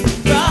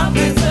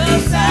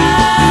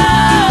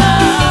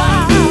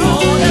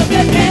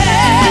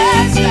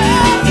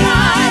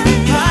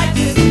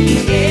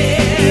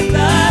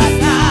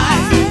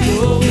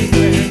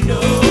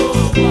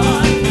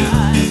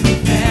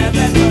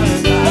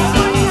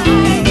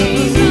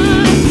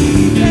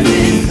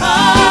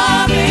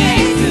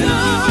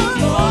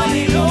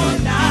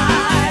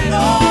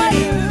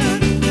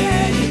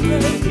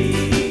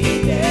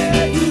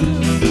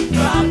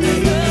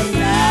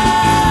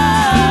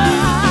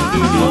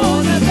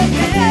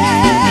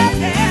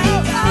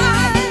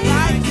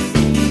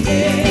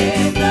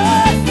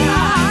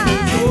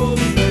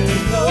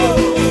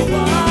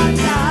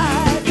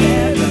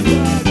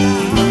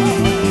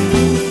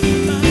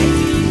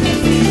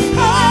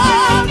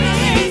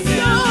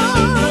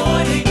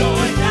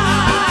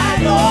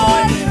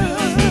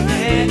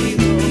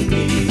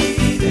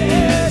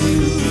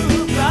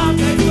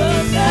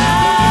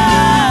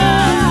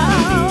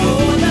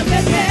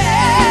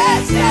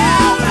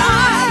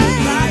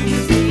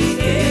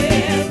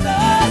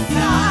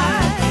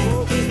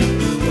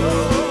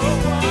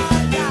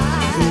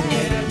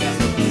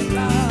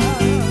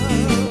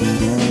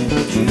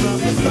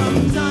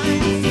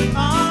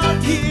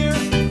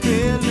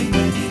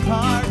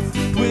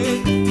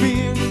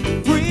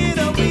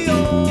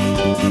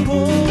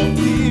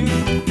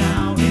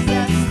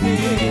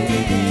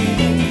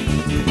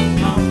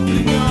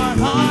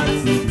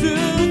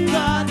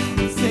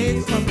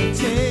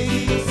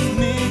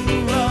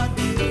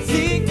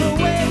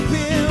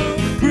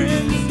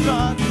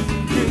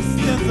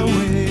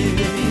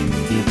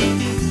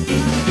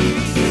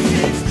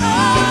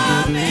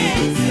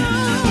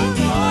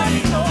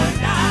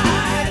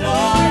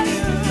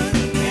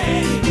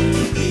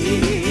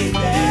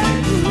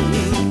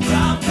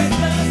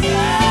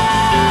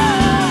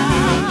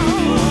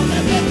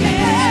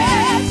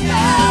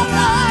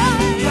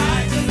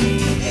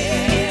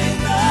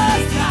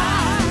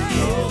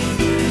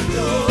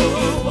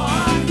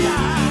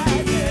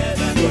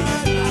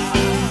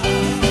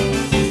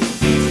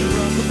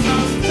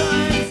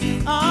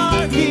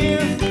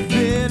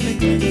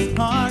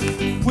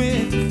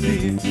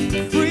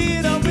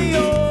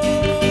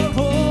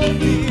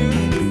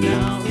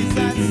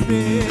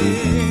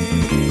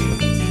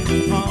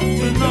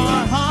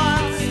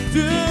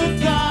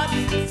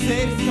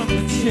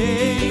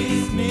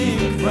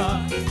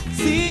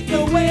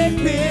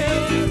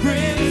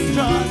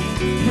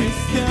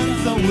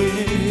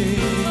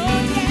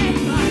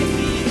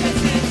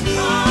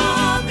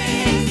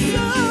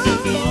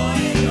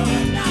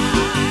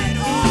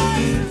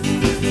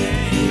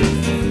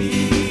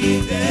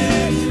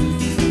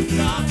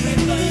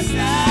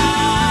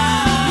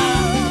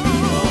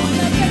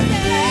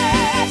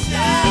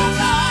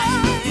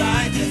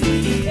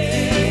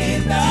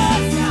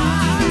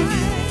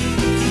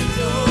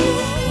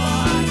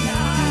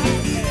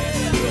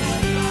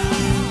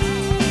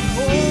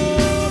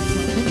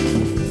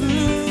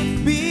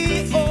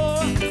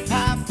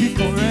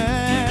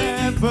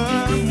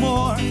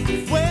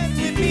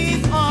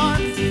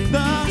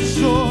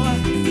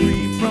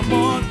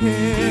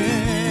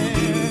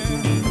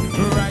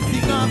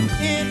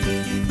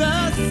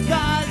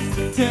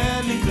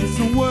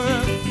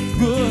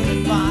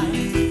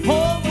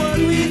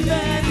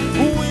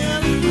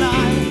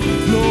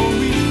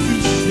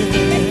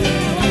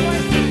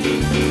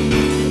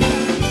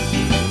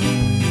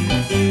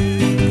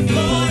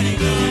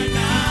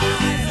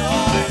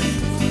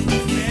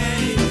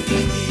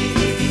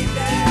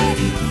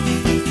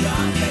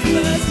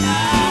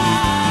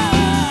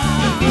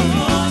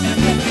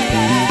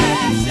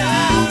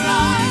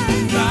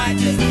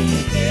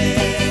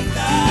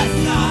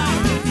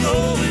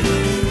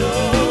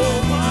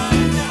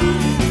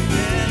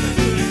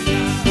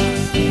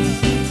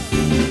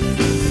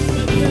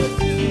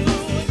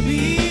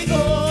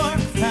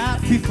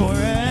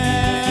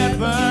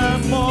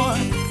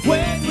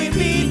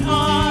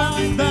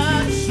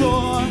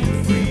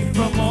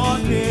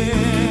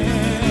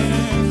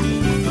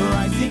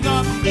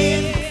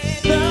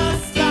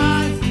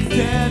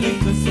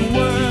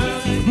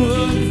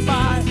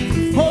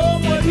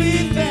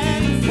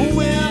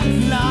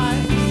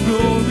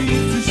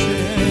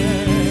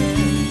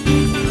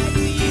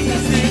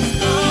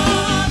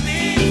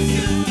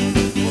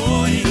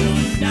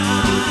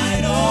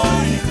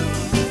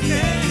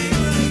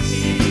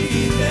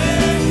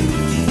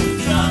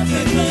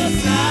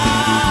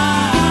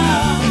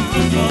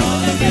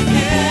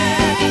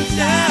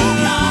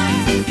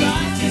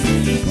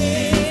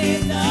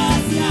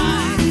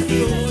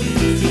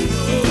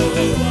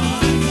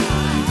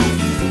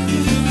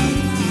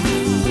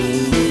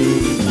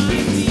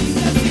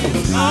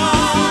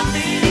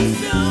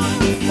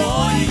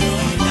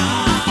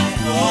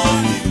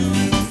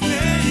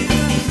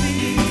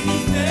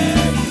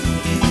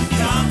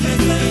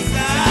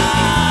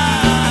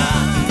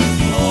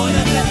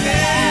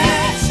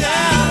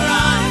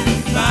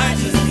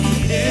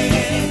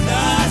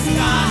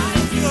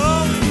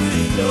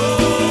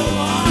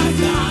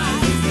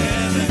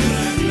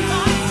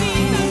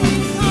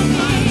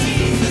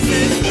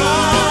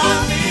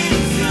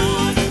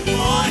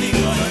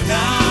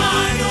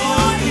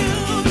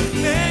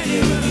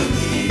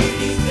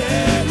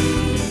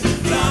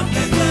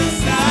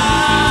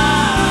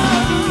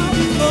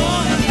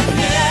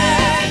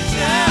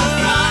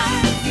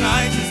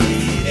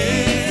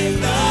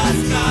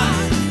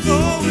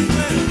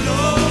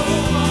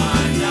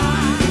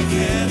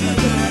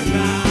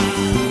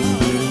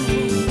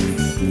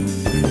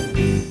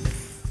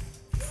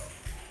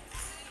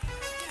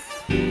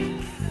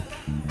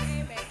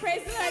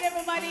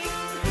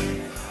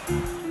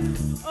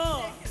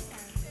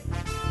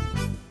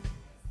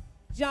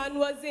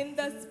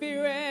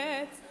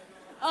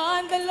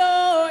 the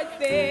Lord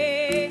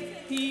day,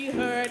 he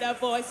heard a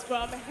voice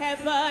from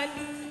heaven,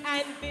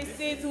 and this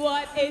is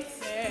what it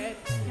said.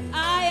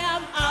 I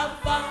am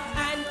Alpha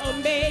and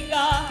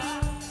Omega,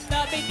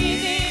 the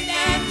beginning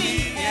and the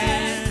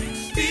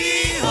end.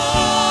 Behold,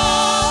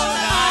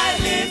 I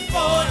live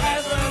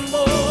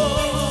forevermore.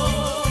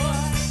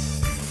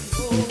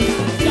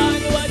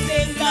 John was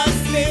in the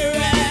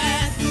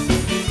Spirit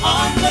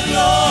on the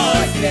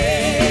Lord's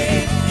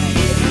day.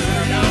 He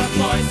heard a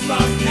voice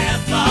from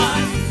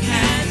heaven,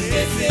 and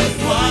this is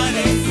what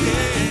it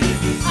said.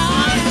 I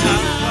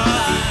am Alpha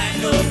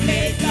and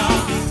Omega,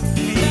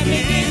 the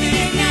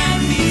beginning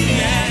and the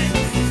end.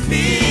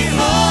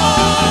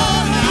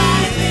 Behold, I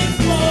live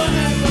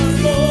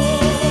forevermore.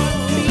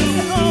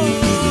 Behold,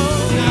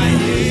 I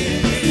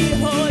live.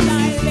 Behold,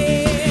 I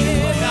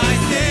live.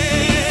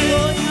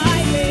 Behold, I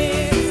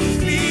live.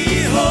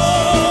 Behold,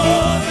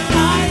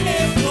 I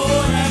live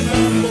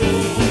forevermore.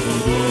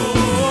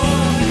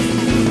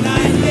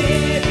 I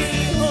live.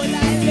 Behold,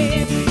 I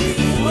live.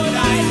 Behold,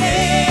 I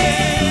live.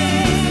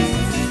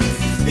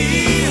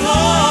 Behold,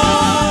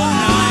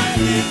 I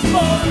live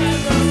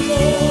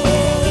forevermore.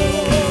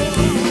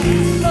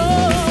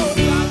 Oh,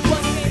 God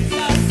was in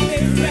the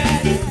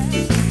Spirit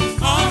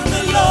on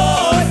the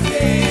Lord's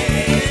day.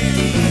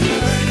 He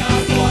heard a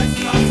voice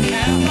from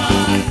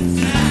heaven,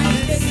 and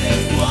this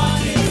is what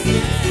it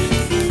said.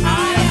 I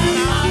am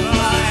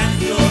Alpha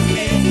and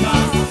Omega,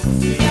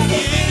 the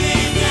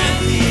beginning and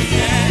the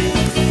end.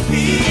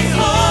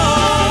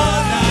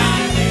 Behold, I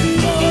live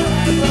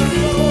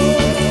forevermore.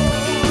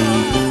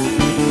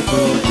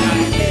 Behold, I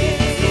live.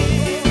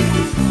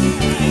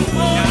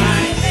 Behold,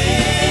 I live.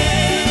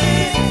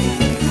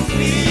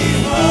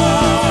 Behold,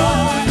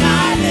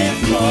 I live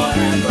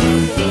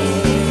forevermore.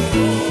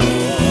 Behold,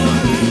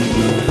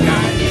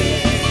 I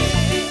live.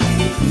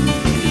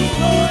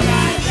 Behold,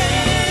 I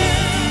live.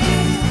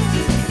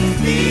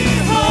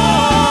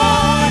 Behold,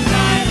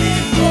 I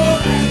live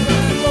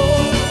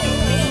forevermore.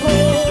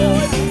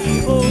 Behold,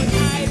 behold,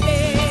 I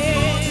live.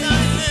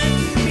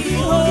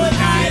 Behold,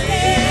 I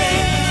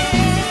live.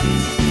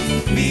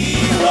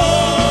 Behold,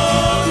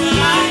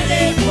 I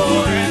live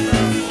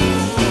forevermore.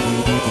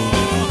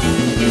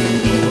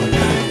 Behold,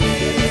 I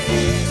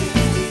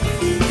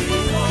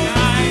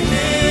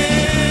live.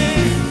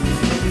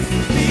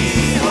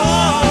 Behold,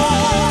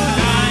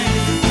 I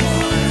live.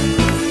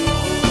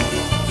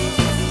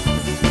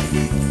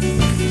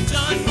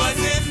 John was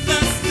in the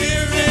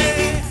Spirit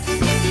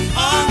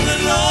on the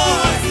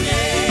Lord's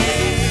day.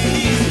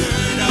 He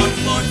heard a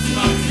voice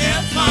from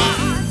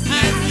heaven,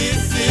 and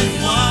this is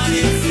what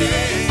it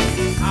said.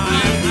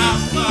 I'm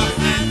Alpha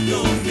and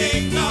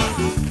Omega,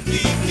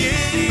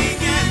 beginning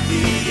and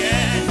the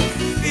end.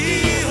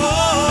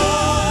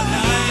 Behold,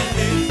 I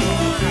live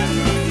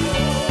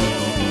forevermore.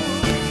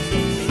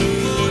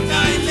 Behold, I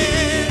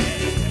live.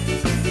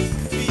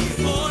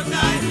 Behold, I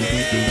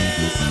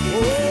live.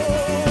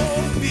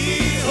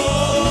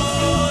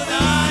 Behold,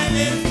 I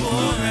live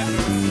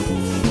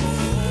forevermore.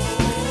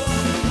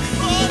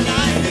 Behold,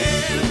 I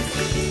live.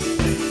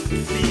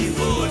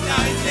 Behold,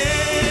 I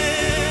live.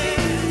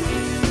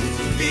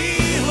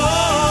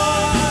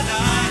 Behold,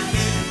 I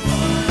live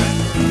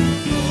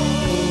forevermore.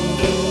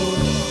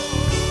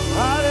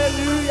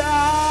 Hallelujah.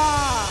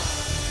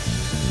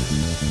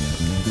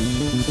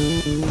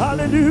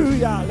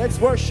 Hallelujah. Let's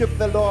worship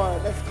the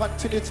Lord. Let's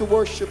continue to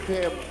worship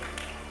him.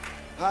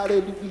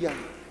 Hallelujah.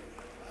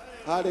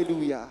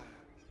 Hallelujah.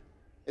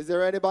 Is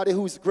there anybody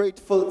who's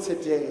grateful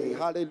today?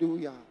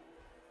 Hallelujah.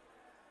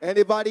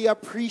 Anybody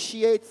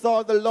appreciates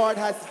all the Lord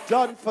has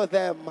done for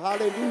them?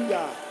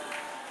 Hallelujah.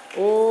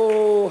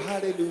 Oh,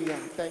 hallelujah.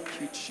 Thank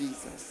you,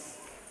 Jesus.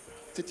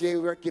 Today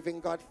we're giving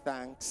God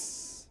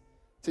thanks.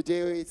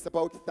 Today it's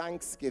about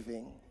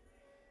thanksgiving.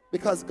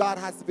 Because God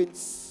has been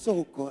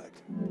so good.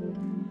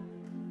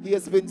 He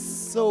has been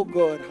so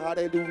good.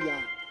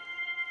 Hallelujah.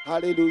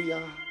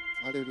 Hallelujah.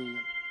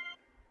 Hallelujah.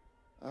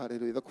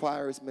 Hallelujah. The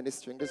choir is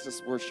ministering. Let's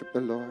just worship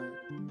the Lord.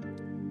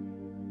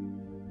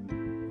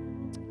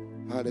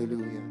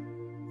 Hallelujah.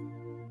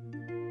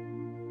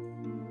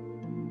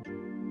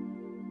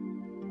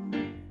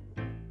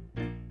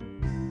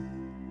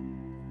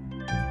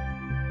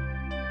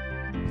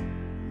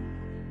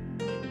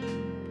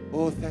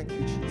 Oh, thank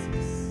you,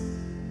 Jesus.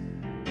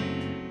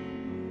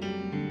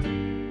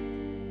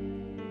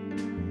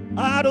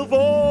 Out of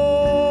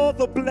all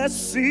the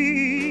blessings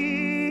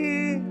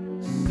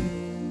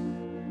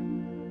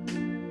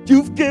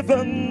you've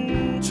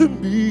given to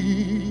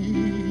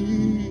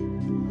me,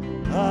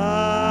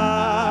 I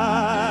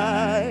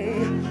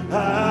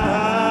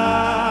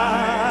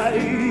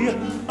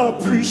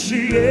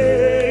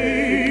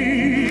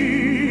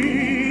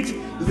appreciate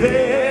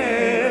them.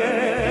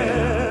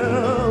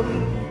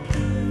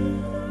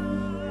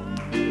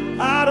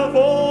 Out of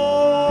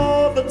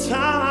all the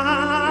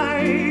times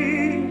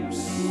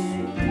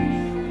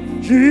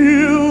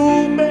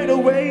you made a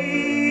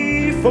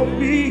way for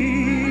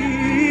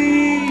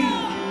me,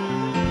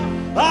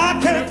 I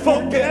can't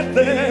forget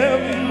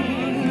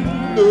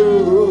them.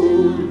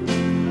 No.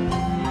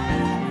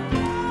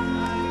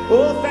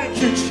 Oh, thank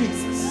you,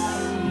 Jesus.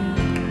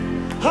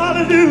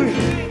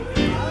 Hallelujah.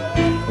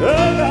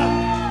 Oh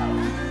God.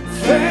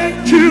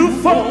 Thank you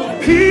for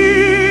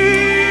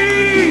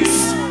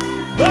peace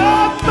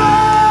of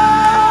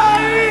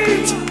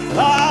mind.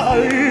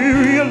 I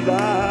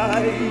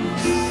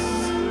realize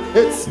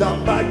it's not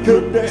my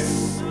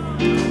goodness,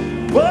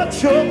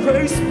 but your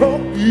grace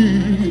brought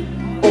me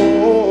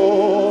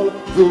all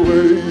the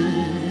way.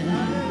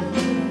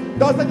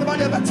 Does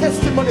anybody have a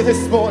testimony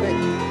this morning?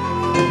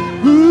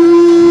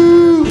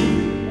 Ooh.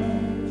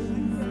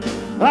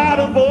 Out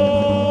of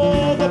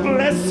all the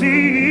blessings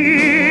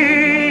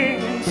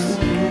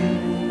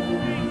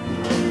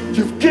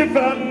you've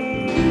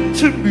given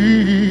to me,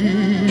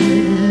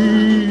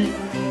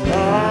 I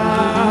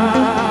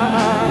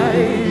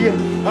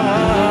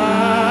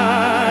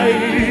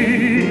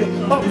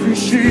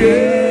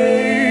appreciate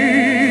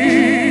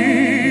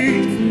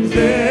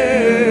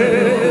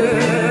them.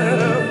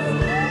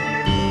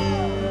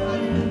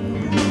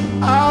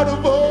 Out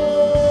of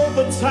all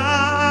the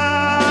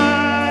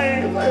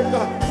time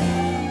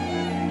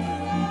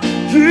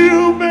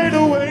you made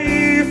a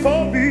way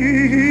for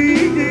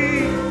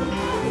me,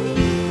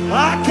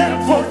 I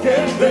can't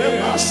forget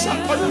them.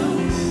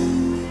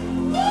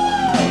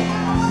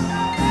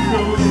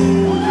 No.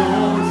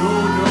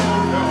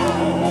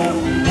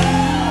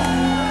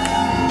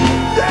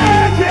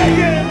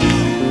 Yeah.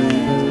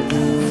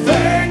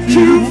 Thank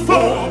you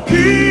for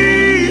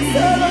peace.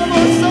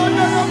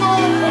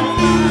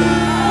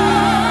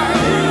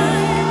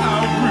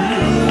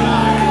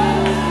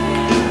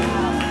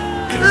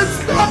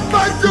 It's not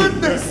my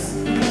goodness,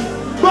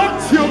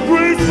 but your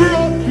grace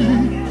brought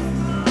me.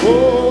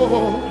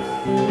 Oh.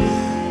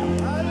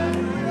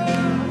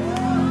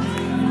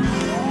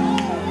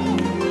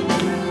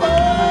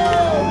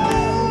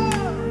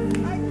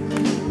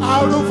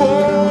 Out of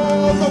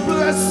all the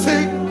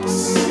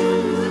blessings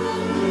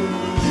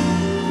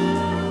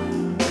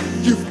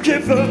you've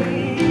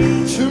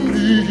given to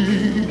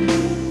me,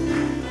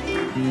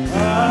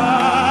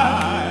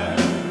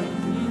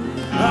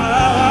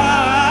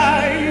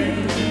 I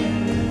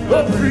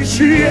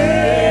appreciate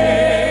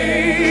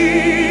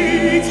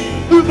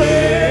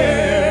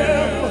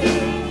them.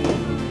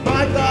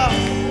 My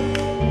God,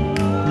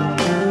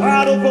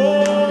 out of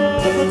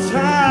all the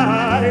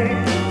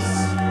times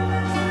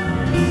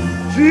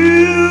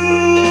you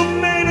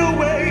made a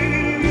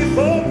way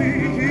for me,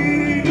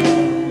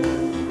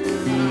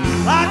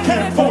 I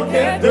can't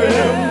forget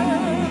them.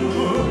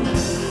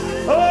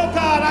 Oh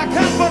God, I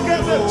can't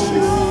forget them.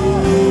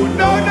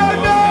 No.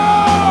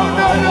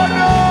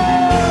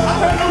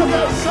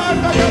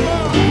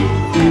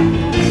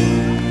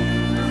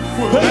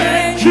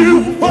 Thank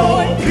you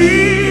for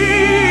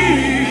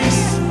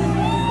peace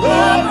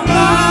of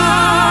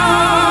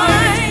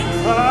mind.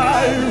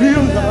 I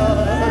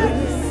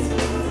realize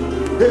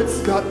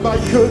it's not my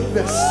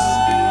goodness,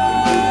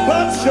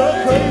 but your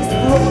grace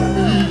brought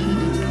me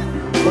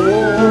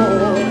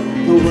all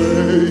the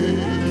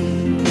way.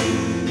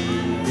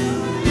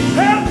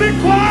 Help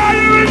me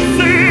choir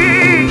and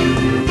sing.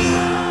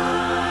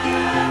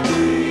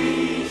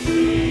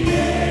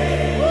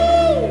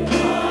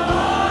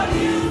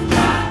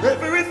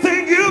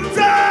 Everything you've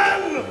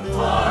done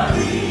for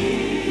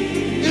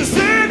me. Is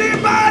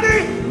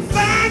anybody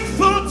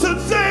thankful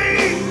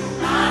today?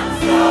 I'm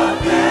so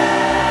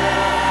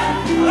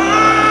thankful.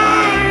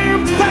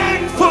 I'm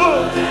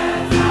thankful.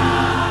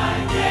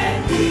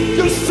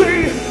 You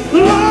see,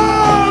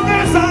 long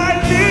as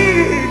I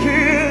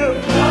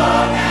live,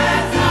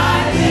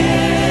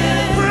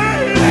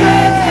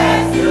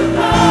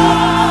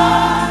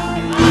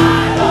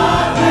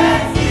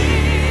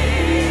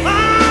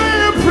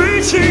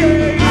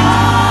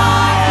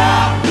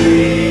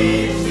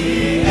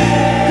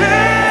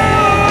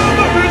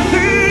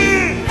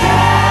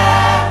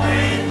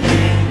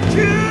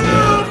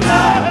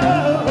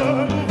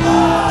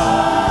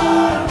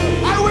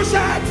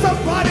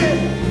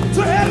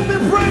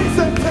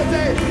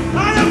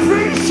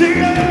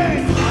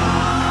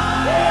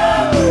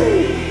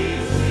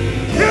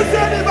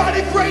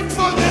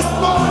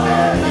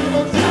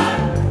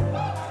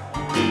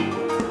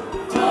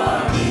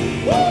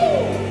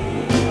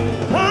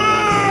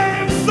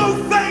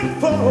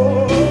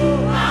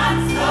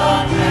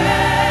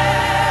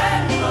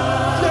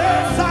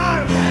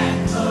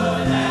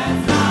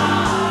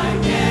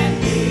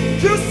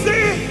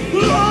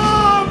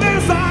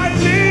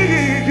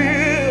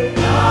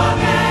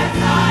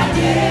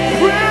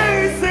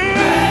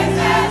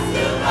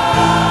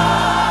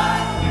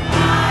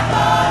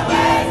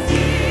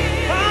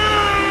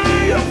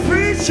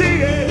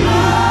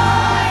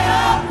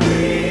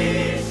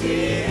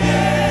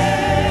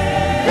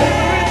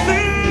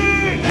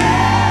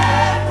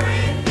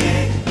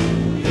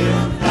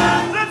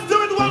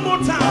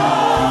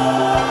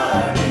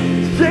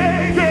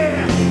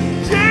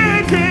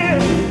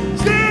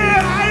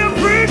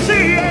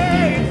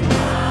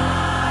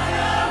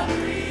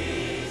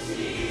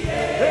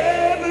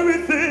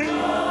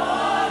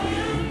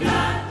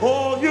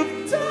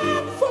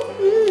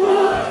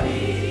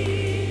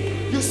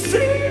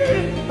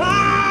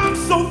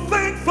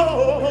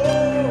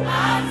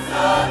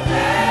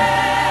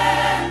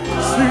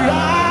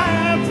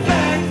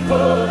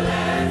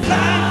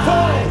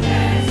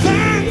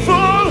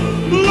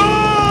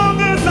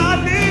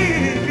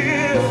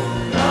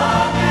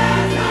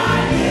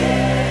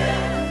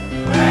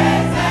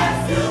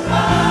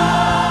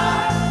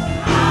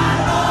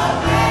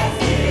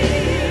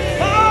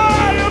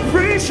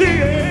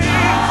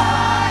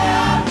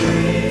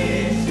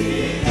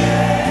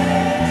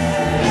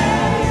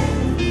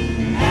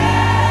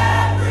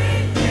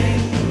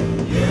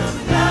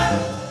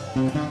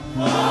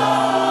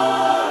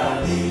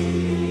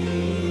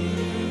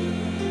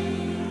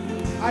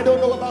 I don't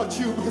know about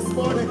you this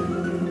morning,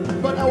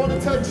 but I want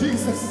to tell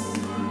Jesus,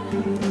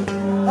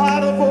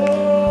 out of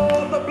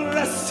all the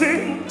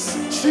blessings,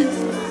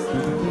 Jesus,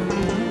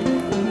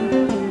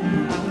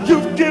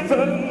 you've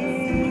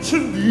given to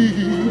me,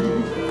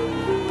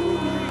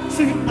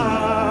 see,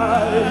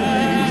 I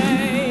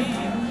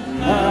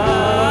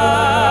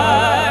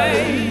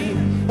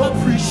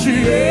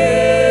appreciate.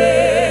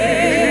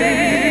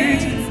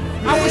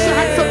 I wish I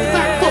had some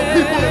thankful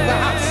people in the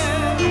house.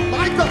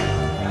 My God.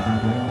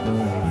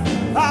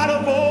 Out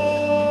of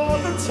all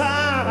the times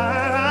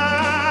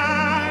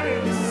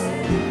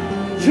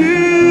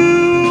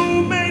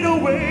you made a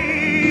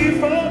way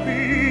for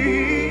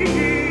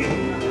me,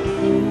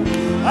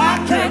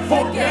 I can't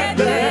forget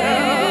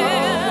them.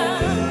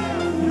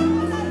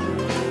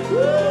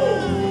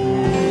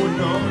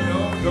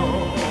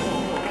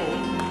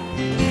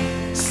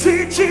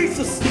 See,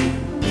 Jesus,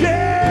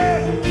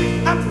 yeah,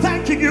 I'm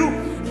thanking you.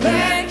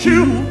 Thank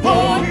you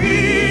for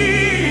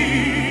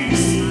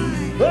peace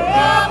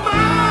of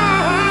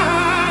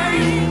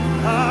mine.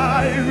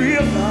 I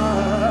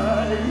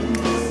realize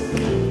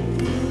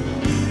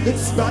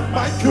it's not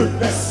my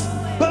goodness,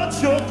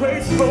 but your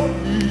grace for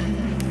me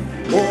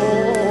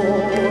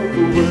all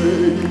the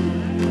way.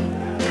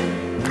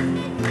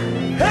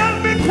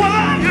 Help me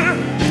choir,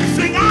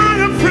 sing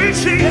I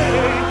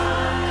appreciate.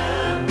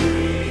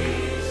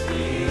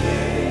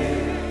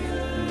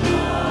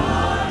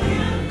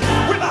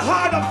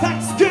 Heart of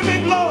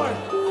thanksgiving, Lord.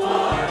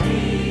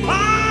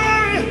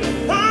 I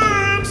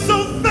am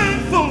so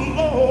thankful,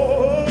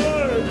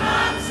 Lord.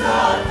 I'm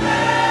so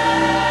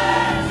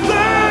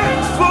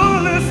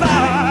thankful as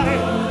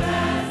I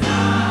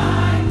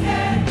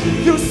can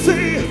be. You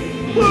see,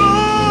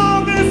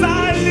 long as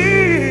I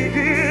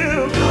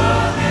live,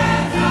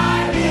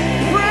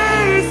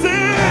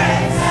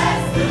 praises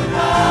to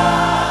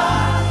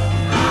God,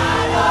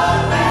 I'll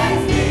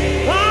always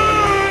give.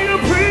 I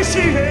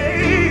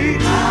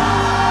appreciate.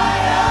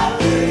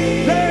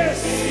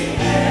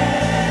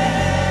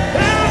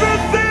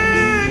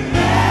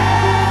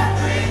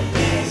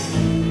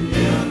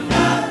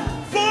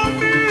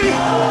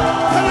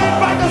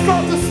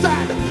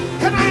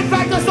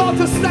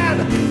 To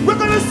stand, we're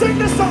gonna sing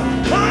this song.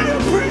 I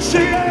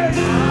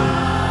appreciate.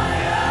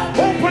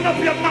 Open up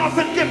your mouth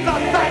and give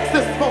God thanks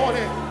this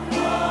morning.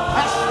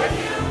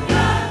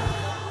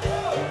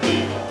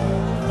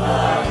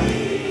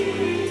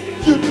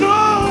 You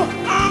know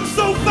I'm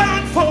so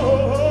thankful.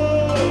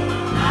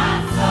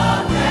 I'm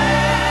so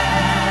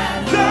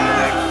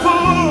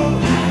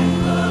thankful.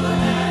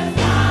 As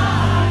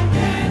I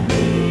can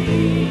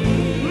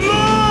be.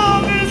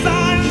 Long as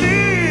I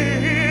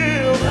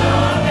live.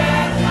 Long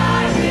as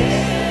I live.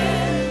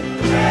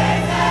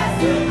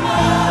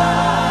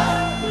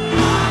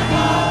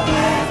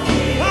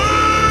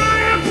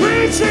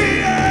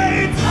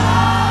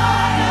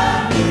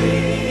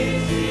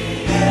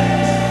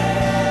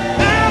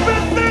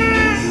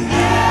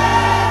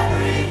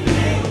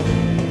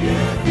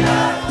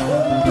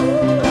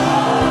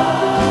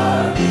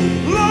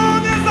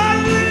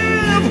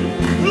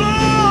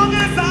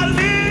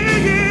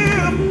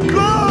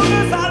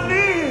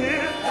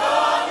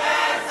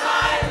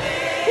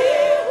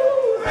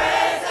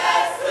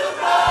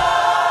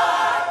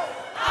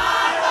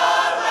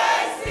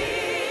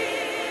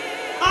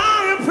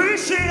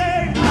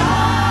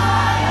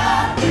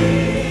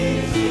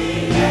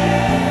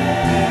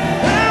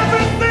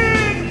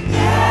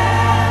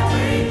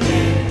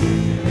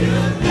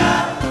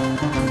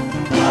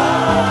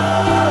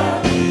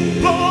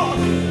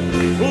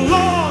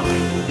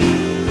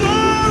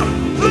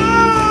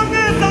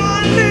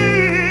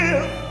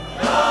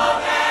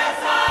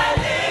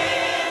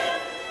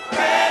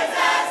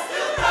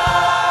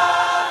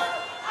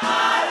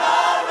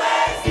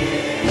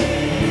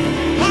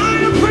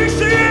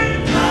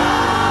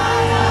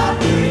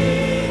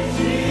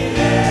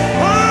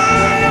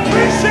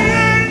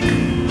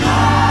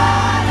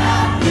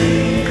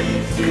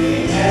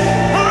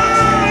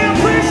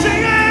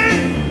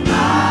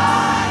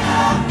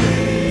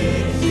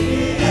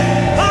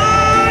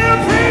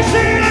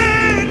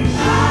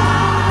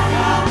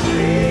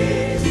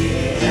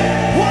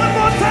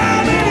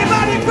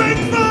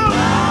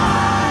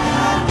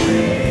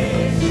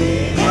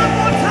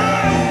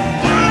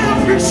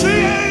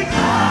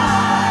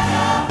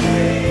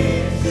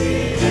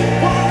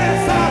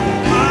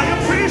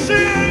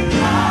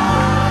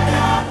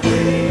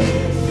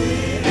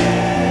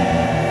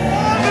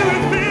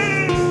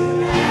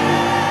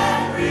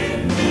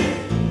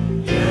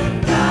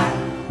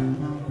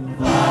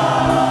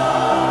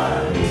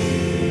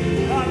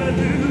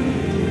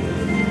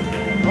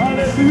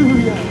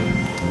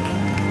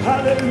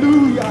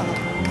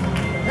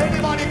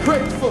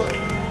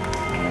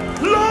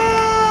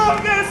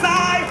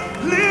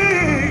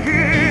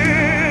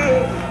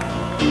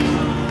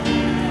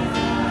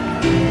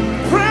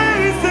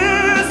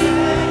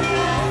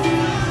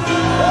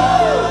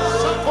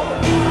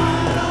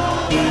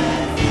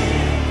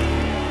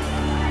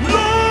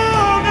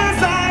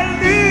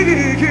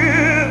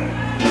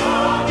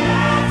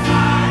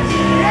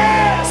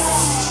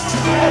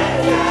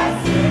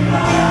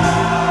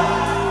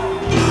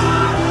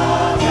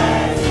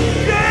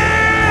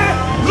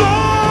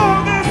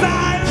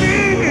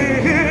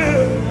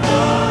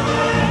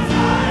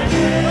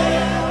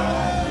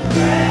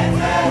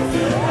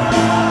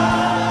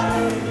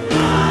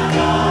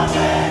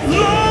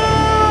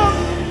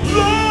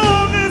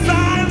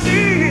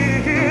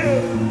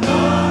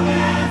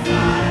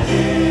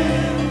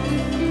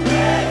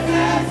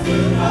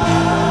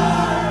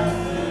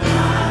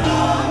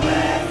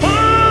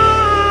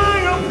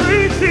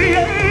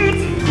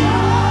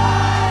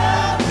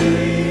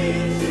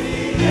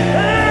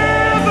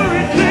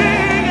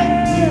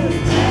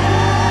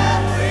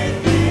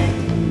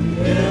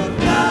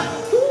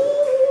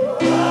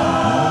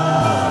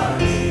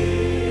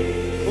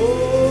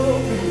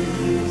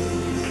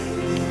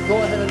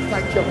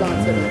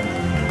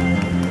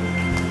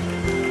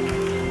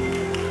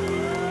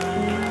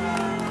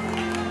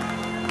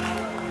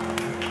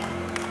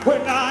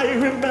 When I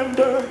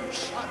remember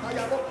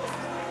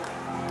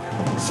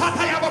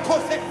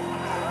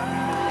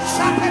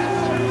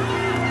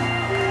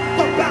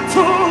the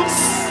battles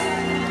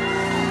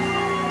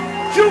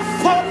you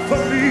fought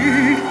for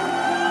me.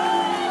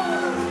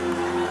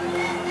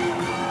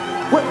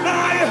 When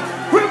I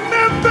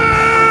remember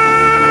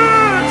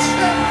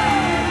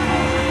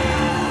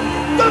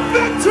the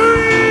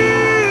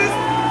victories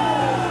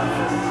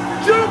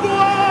you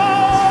won.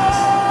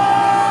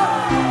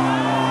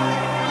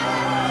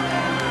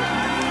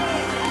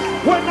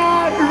 When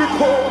I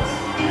recall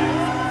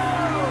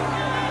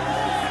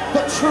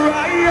the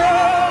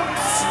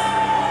triumphs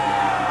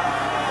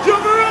you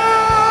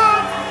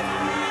brought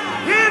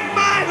in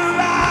my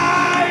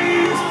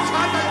life,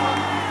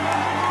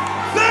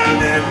 then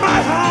in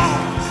my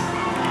heart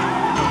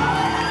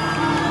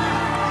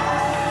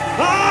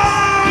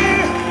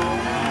I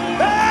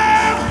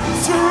am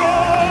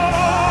strong.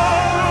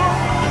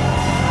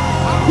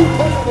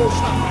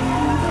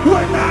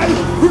 When I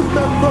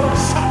remember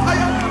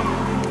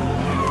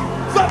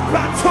the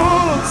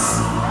battles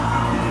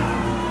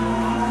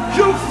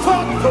you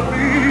fought for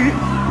me.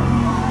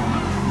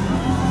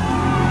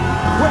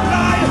 When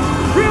I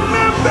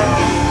remember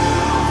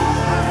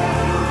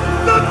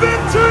the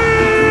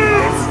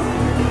victories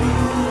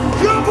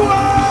you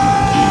won.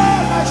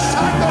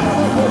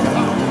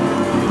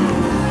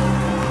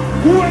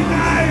 When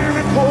I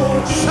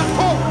recall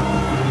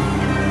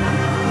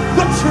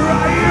the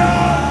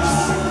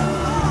triumphs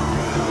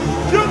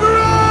you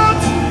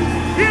brought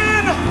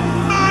in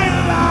my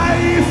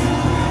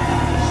life,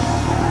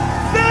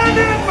 then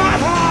in my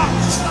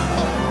heart,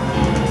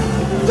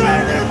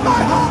 then in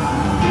my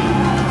heart,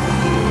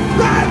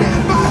 then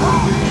in my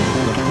heart.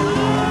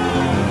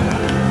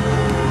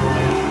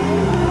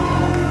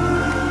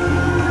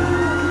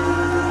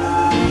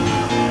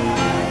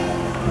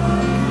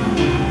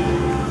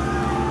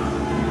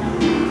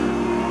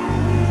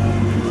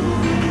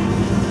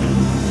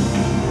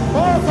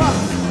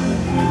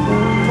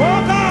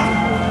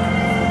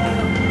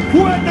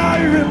 When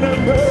I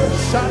remember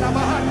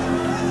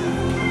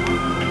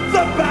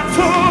the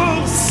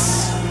battles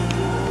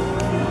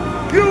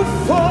you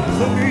fought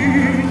for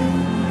me.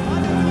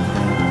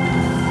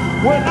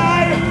 When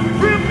I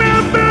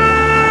remember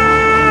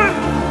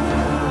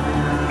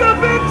the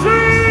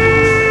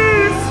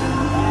victories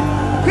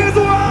His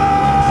won.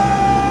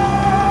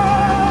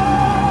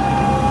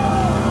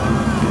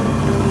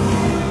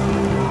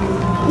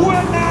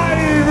 When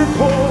I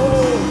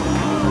recall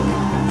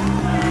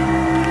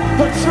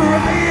the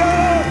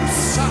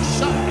triumphs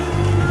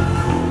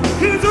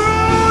He's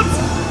wrought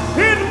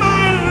in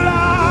my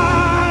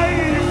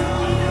life,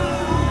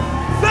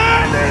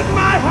 then in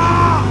my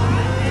heart,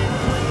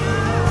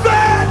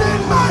 then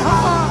in my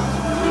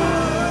heart,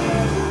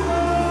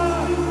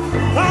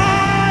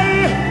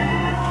 I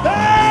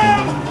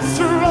am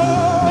strong.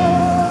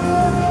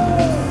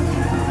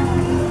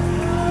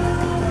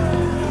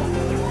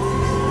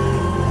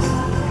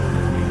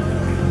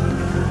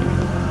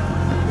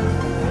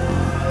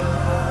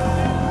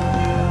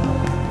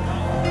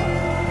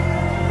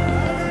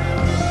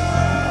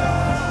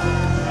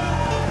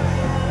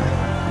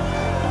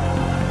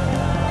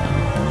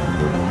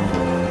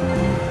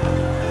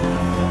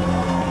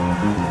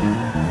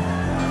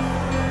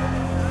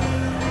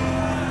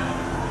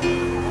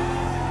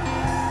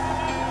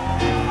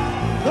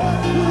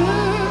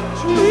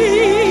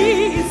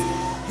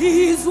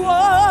 He's won.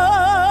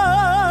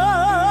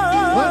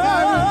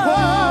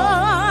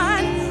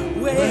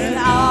 When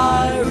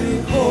I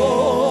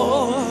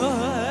recall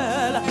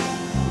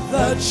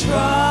the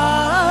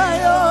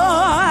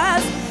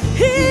trials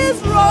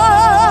He's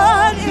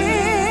run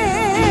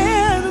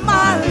in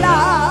my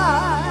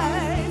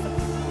life,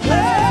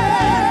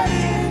 then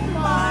in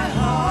my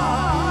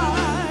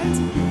heart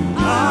I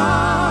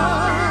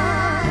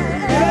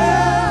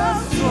am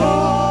strong.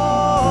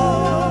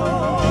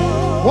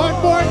 One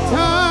more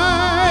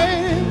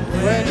time.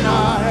 When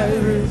I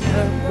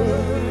remember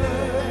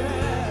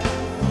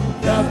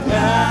the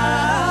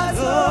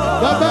battle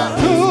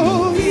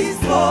He's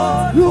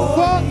fought you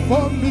fought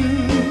for me.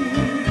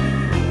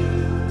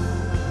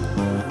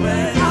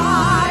 when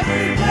I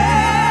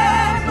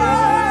remember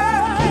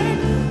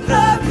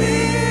the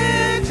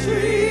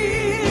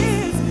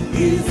victories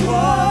He's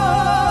won.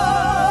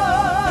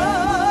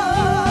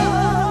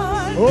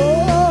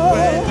 Oh,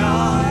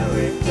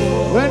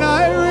 When I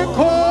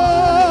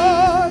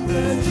recall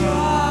the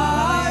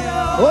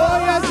triumph oh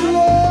yes,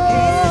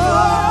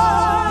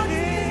 Lord,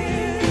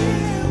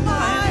 in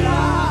my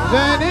life,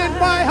 then in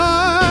my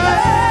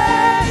heart,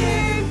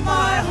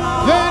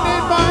 then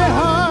in my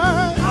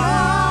heart, I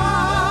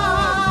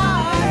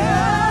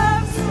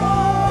am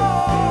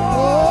strong.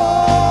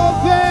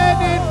 oh, then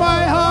in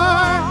my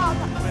heart,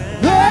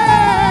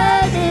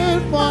 then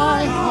in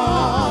my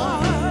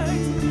heart,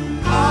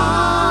 I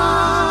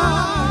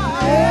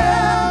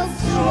am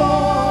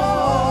strong.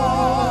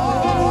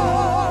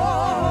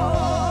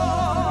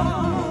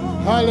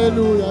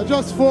 Hallelujah.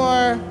 Just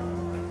for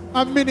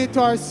a minute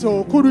or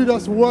so, could we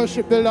just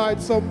worship the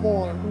Lord some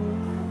more?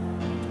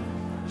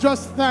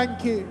 Just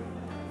thank Him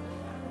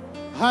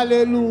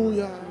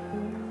Hallelujah.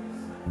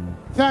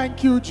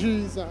 Thank you,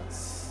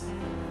 Jesus.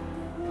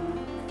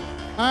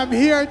 I'm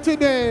here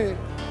today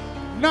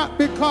not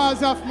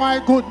because of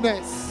my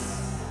goodness.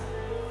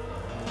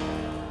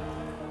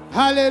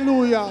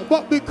 Hallelujah.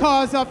 But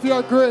because of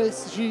your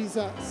grace,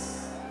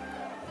 Jesus.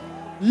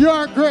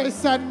 Your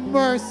grace and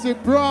mercy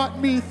brought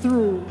me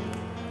through.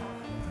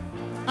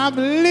 I'm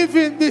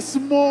living this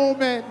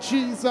moment,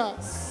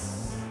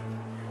 Jesus.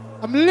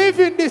 I'm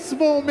living this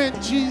moment,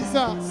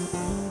 Jesus.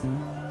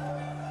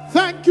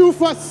 Thank you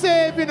for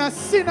saving a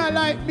sinner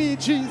like me,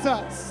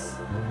 Jesus.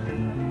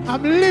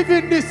 I'm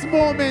living this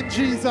moment,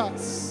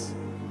 Jesus,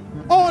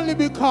 only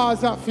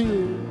because of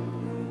you.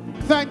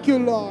 Thank you,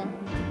 Lord.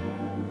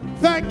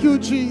 Thank you,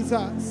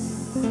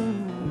 Jesus.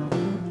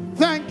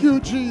 Thank you,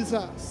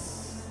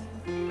 Jesus.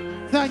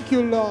 Thank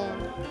you,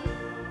 Lord.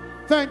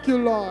 Thank you,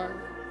 Lord.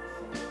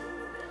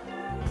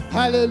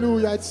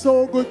 Hallelujah. It's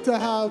so good to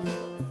have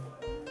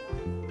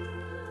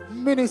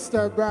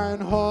Minister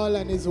Brian Hall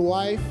and his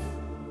wife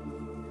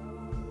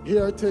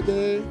here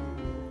today.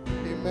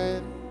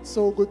 Amen.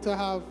 So good to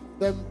have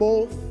them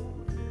both.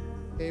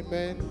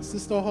 Amen.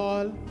 Sister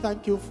Hall,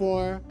 thank you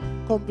for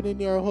accompanying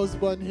your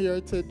husband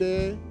here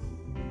today.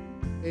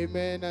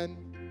 Amen.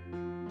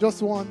 And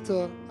just want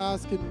to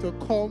ask him to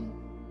come.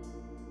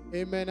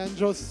 Amen. And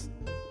just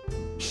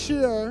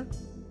share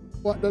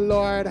what the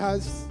Lord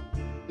has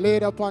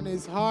laid upon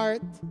his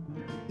heart.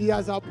 He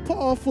has a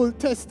powerful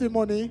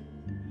testimony.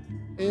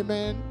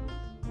 Amen.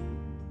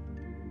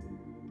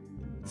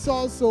 It's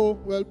also,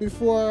 well,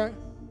 before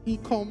he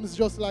comes,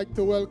 just like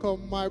to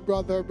welcome my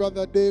brother,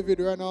 Brother David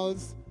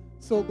Reynolds.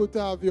 So good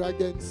to have you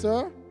again,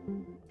 sir.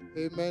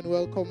 Amen.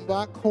 Welcome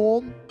back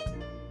home.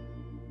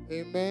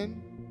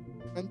 Amen.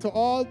 And to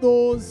all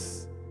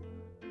those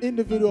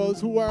individuals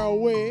who are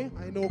away,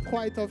 I know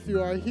quite a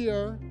few are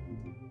here.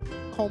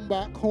 Come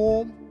back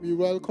home. We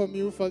welcome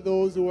you. For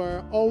those who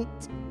are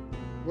out,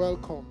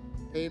 welcome.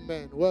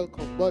 Amen.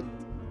 Welcome. But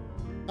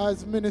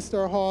as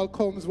Minister Hall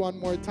comes one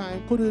more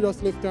time, could we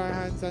just lift our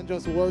hands and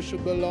just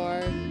worship the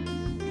Lord?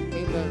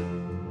 Amen.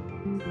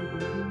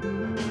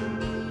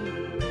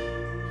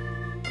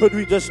 Could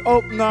we just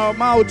open our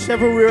mouths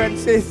everywhere and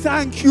say,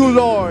 thank you,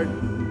 Lord.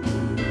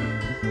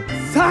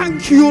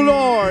 Thank you,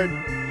 Lord.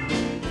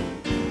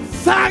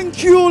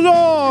 Thank you,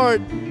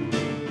 Lord.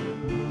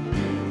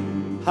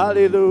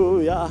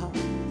 Hallelujah.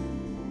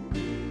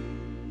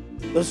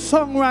 The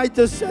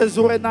songwriter says,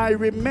 when I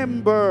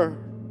remember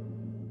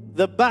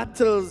the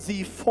battles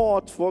he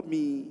fought for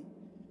me,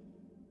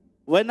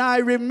 when I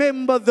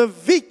remember the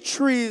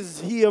victories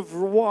he have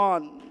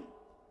won,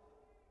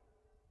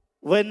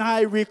 when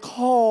I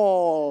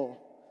recall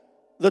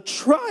the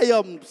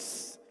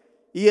triumphs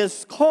he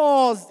has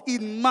caused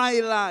in my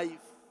life,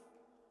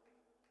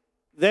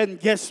 then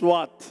guess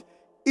what?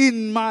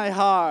 In my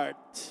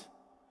heart,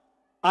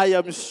 I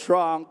am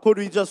strong. Could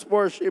we just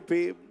worship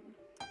him?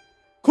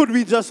 Could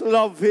we just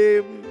love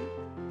him?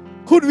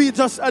 Could we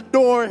just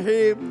adore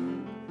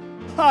him?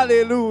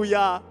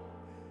 Hallelujah.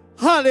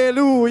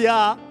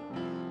 Hallelujah.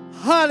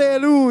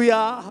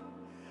 Hallelujah.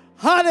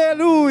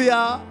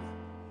 Hallelujah.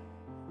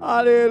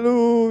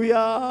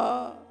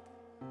 Hallelujah.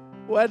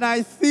 When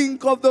I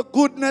think of the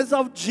goodness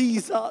of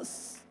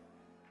Jesus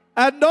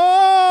and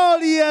all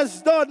he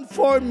has done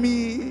for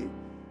me,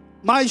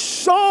 my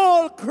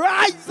soul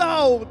cries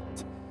out,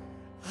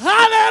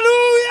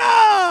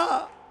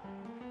 hallelujah!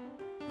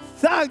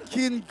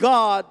 Thanking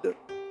God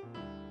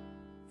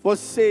for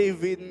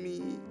saving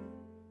me.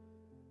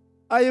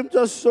 I am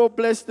just so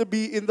blessed to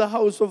be in the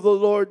house of the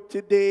Lord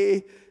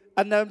today,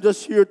 and I'm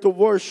just here to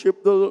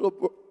worship the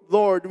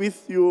Lord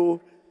with you.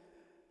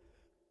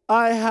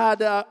 I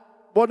had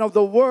one of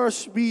the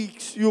worst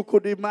weeks you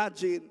could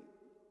imagine.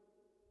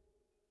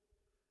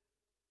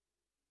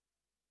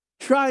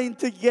 Trying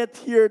to get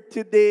here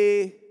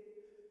today,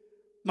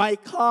 my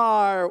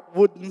car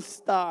wouldn't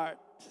start.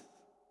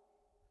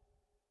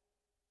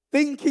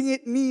 Thinking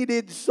it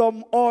needed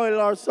some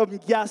oil or some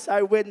gas,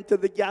 I went to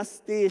the gas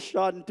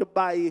station to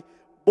buy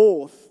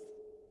both.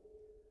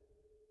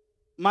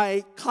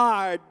 My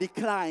car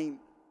declined.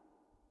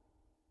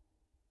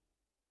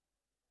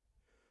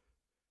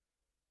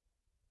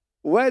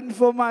 Went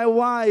for my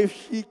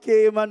wife, she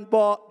came and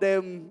bought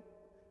them,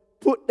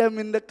 put them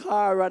in the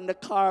car, and the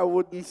car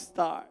wouldn't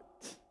start.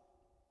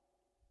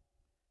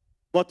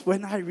 But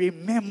when I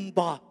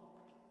remember,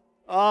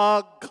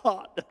 oh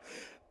God,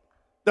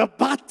 the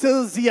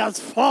battles he has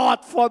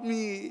fought for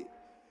me,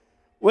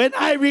 when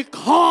I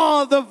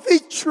recall the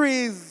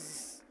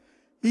victories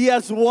he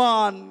has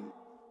won,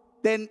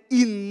 then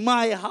in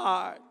my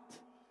heart,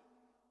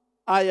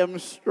 I am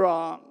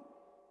strong.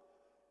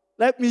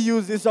 Let me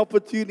use this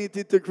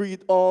opportunity to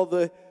greet all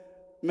the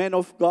men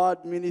of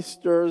God,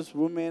 ministers,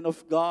 women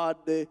of God,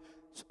 the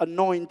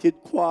anointed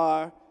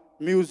choir,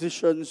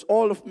 musicians,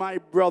 all of my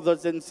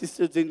brothers and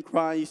sisters in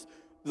Christ,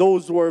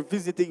 those who are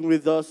visiting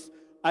with us.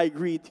 I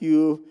greet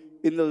you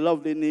in the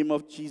lovely name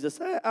of Jesus.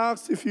 I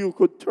ask if you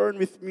could turn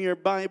with me your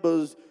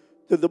Bibles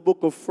to the book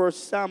of 1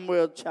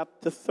 Samuel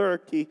chapter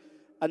 30,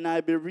 and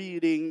I'll be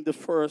reading the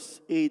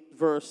first 8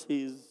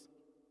 verses.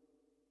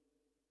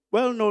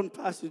 well-known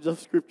passage of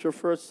Scripture,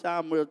 1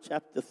 Samuel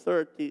chapter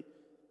 30.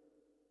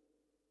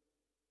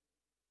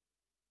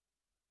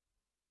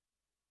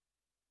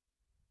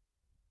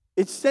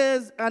 It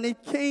says, and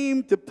it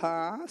came to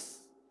pass,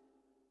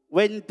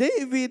 when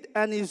David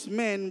and his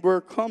men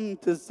were come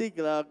to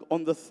Ziklag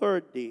on the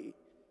third day,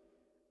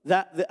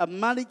 that the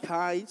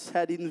Amalekites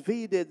had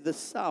invaded the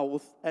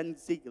south and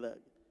Ziklag,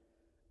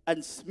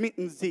 and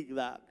smitten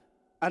Ziklag,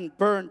 and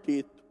burnt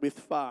it with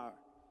fire,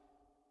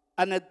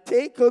 and had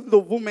taken the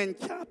women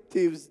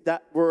captives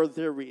that were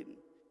therein.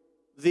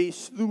 They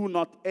slew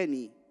not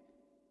any,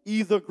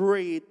 either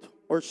great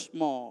or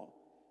small,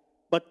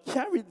 but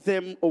carried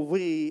them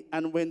away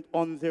and went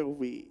on their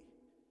way.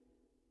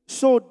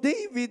 So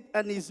David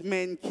and his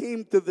men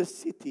came to the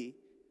city,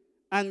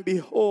 and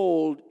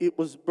behold, it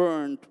was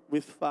burnt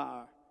with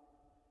fire.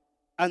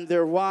 And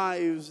their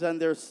wives and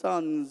their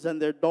sons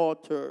and their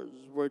daughters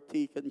were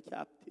taken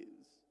captives.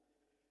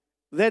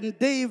 Then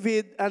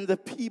David and the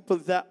people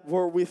that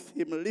were with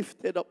him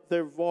lifted up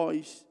their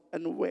voice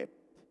and wept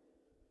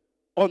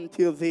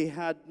until they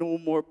had no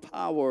more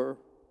power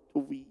to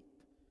weep.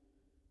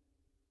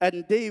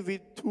 And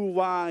David's 2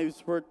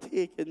 wives were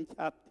taken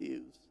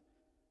captives,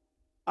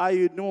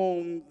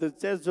 Ahinoam the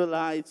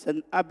Jezreelites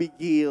and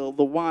Abigail,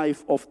 the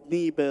wife of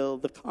Nabal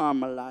the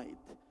Carmelite.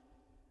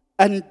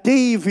 And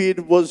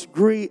David was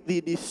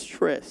greatly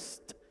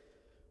distressed,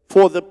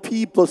 for the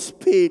people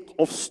spake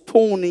of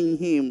stoning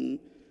him,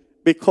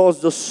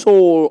 because the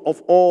soul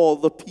of all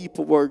the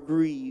people were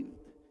grieved,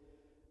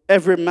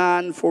 every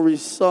man for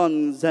his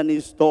sons and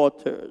his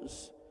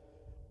daughters.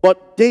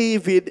 But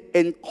David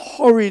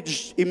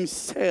encouraged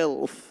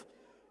himself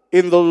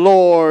in the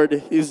Lord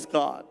his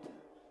God.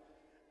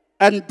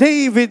 And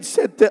David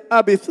said to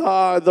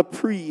Abiathar the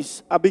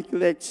priest,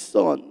 Abimelech's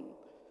son,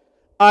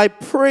 I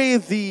pray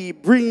thee,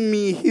 bring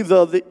me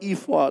hither the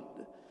ephod.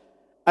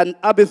 And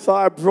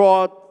Abiathar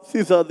brought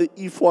thither the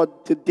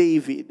ephod to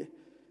David.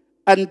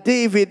 And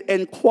David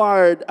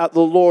inquired at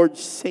the Lord,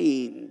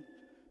 saying,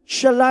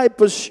 shall I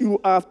pursue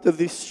after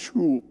this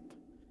troop?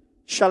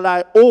 Shall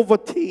I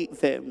overtake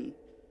them?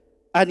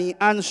 And he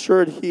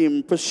answered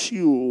him,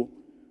 pursue,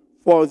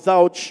 for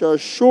thou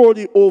shalt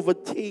surely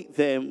overtake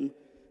them,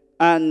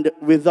 and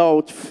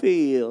without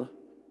fail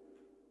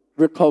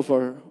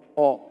recover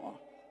all.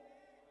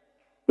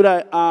 Could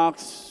I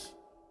ask?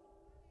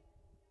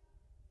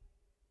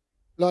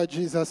 Lord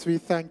Jesus, we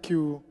thank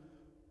you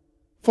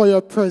for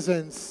your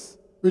presence,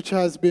 which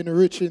has been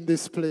rich in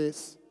this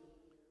place.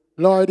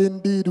 Lord,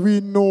 indeed,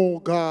 we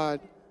know, God,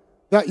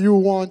 that you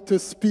want to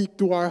speak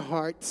to our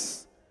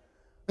hearts.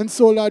 And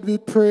so, Lord, we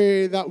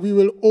pray that we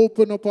will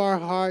open up our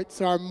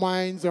hearts, our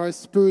minds, our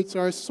spirits,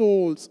 our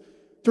souls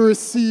to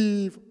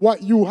receive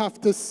what you have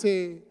to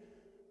say.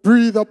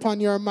 Breathe upon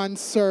your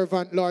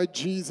manservant, Lord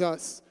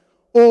Jesus.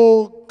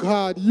 Oh,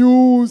 God,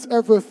 use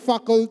every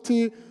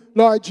faculty,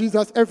 Lord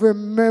Jesus, every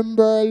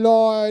member,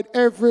 Lord,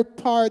 every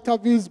part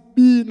of his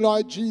being,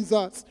 Lord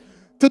Jesus,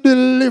 to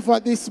deliver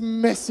this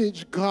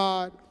message,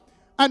 God.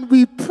 And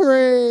we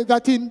pray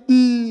that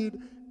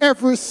indeed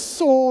every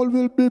soul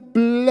will be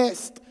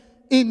blessed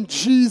in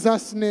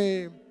Jesus'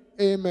 name.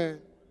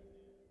 Amen.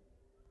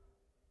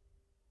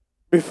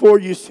 Before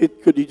you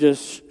sit, could you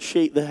just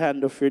shake the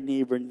hand of your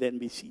neighbor and then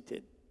be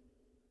seated?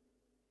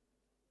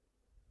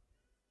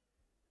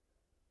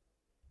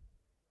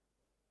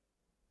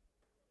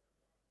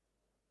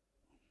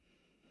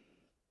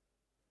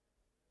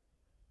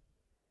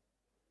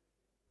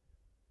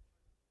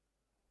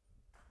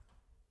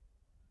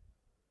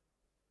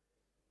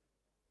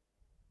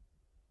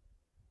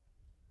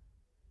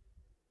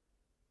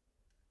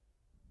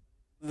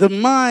 The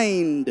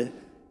mind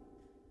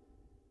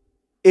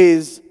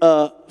is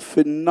a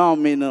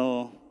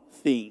phenomenal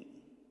thing.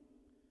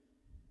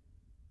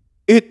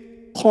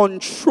 It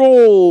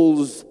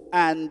controls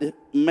and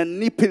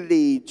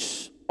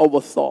manipulates our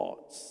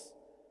thoughts.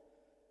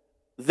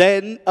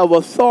 Then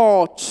our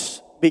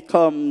thoughts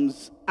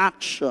becomes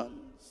actions.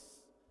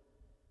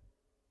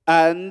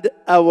 And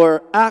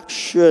our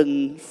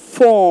action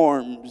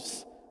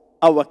forms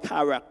our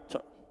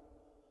character.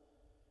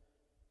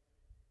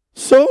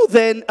 So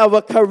then,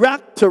 our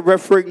character,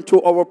 referring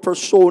to our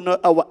persona,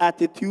 our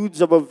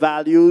attitudes, our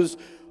values,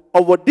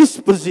 our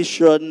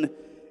disposition,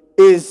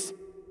 is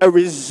a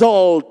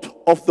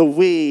result of the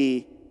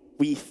way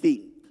we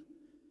think.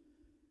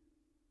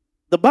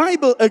 The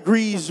Bible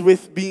agrees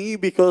with me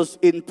because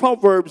in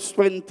Proverbs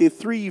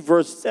 23,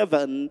 verse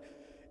 7,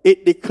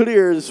 it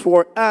declares,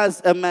 for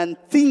as a man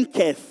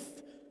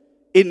thinketh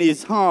in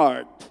his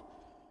heart,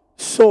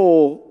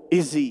 so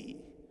is he.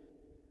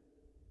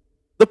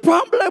 The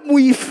problem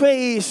we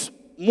face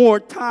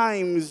more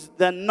times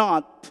than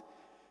not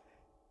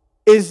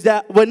is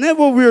that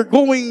whenever we're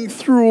going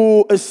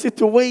through a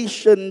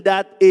situation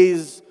that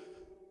is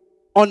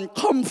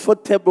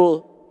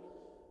uncomfortable,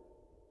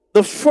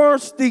 the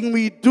first thing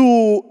we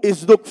do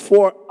is look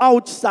for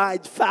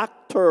outside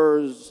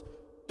factors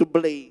to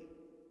blame.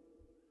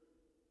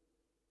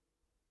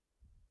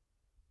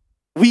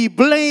 We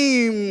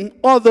blame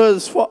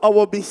others for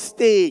our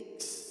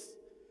mistakes.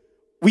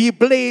 We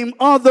blame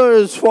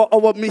others for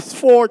our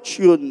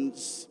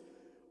misfortunes.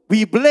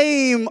 We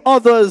blame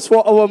others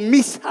for our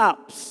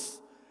mishaps,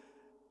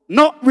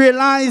 not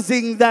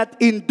realizing that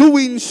in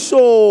doing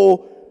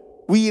so,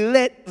 we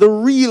let the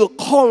real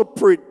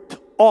culprit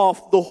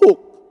off the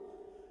hook.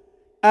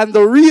 And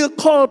the real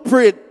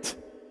culprit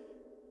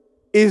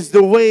is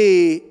the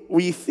way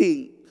we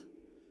think.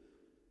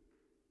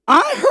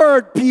 I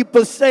heard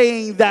people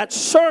saying that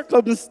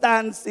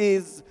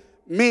circumstances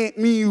make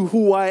me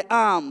who I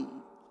am.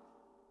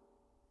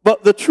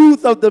 But the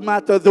truth of the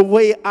matter, the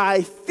way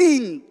I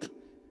think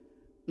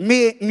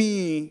make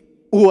me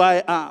who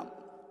I am.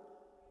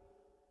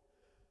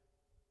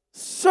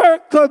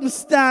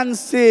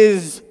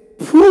 Circumstances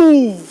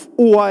prove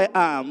who I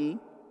am,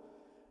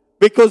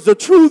 because the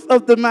truth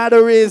of the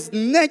matter is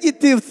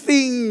negative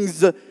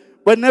things,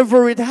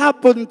 whenever it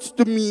happens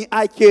to me,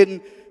 I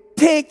can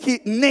take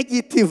it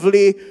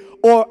negatively,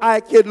 or I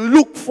can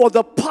look for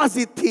the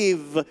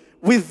positive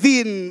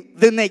within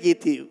the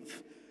negative.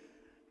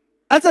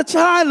 As a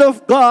child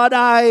of God,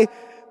 I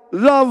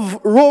love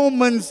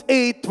Romans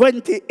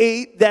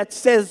 8:28 that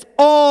says,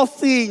 all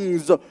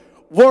things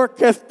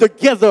worketh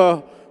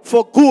together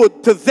for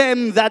good to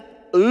them that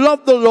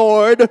love the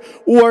Lord,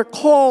 who are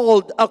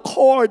called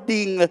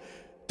according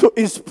to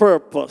his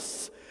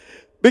purpose.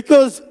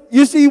 Because,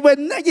 you see,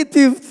 when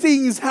negative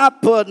things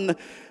happen,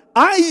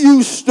 I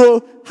used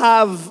to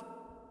have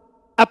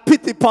a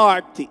pity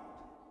party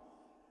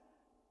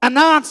and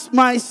ask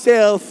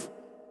myself,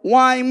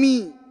 why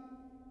me?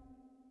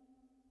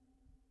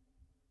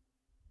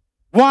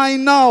 Why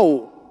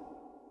now?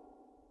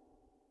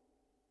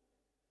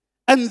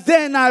 And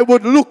then I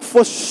would look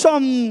for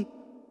somebody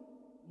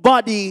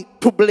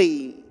to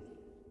blame.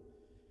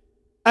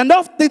 And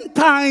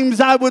oftentimes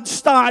I would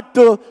start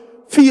to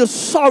feel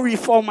sorry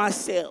for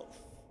myself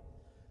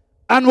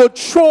and would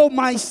throw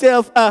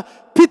myself a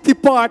pity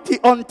party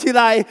until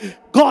I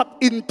got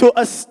into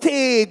a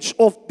stage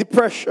of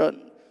depression.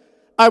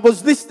 I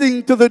was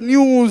listening to the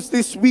news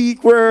this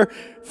week where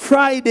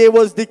Friday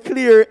was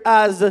declared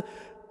as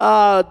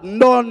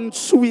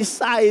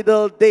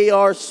non-suicidal day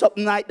or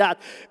something like that,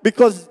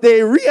 because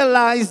they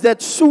realize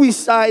that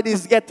suicide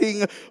is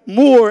getting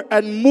more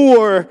and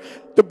more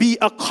to be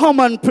a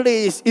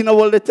commonplace in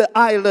our little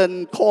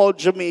island called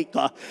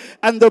Jamaica.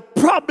 And the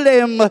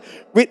problem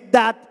with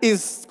that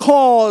is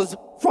caused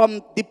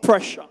from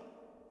depression.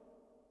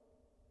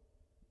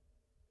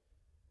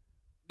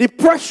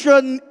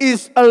 Depression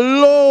is a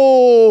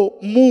low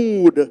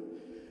mood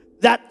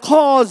that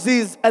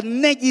causes a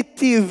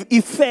negative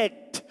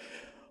effect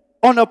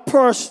on a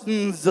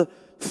person's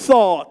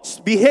thoughts,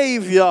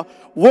 behavior,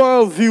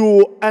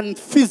 worldview, and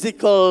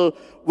physical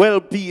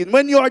well-being.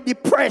 When you are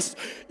depressed,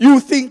 you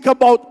think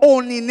about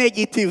only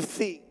negative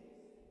things.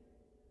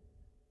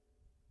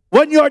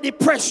 When you're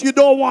depressed, you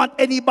don't want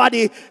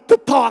anybody to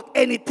talk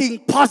anything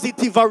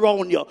positive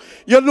around you.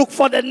 You look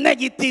for the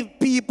negative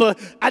people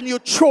and you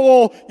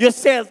throw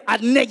yourself a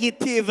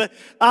negative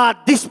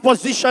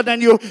disposition,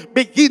 and you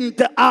begin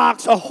to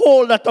ask a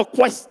whole lot of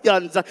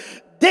questions.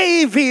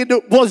 David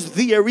was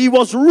there. He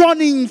was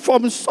running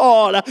from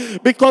Saul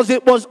because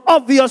it was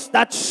obvious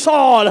that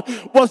Saul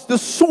was the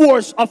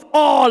source of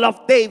all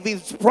of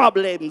David's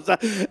problems.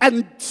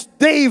 And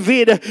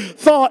David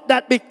thought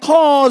that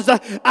because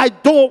I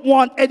don't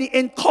want any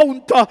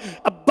encounter,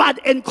 a bad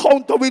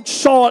encounter with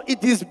Saul,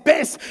 it is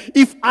best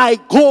if I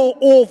go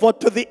over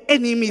to the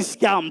enemy's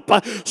camp.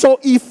 So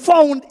he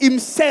found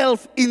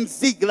himself in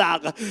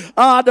Ziklag.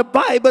 The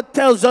Bible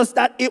tells us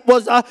that it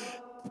was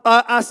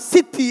a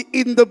city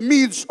in the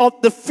midst of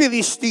the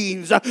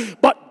Philistines.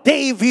 But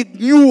David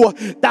knew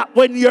that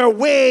when your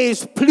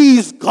ways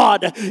please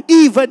God,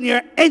 even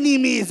your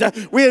enemies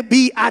will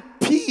be at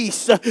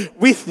peace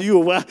with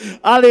you.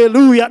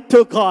 Hallelujah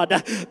to God.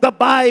 The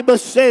Bible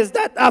says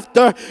that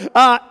after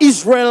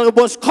Israel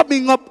was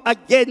coming up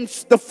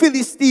against the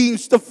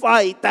Philistines to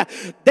fight,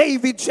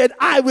 David said,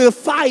 I will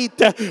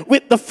fight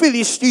with the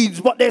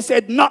Philistines. But they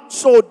said, not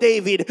so,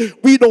 David.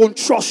 We don't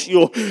trust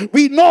you.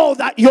 We know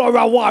that you're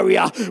a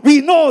warrior.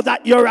 We know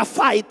that you're a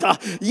fighter.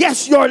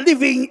 Yes, you're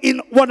living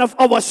in one of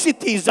our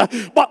cities.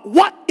 But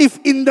what if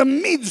in the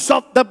midst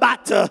of the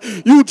battle,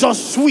 you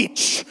just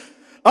switch?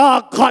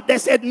 Oh God, they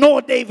said,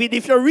 no, David,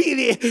 if you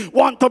really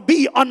want to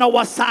be on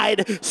our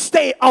side,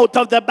 stay out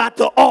of the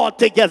battle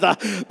altogether.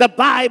 The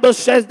Bible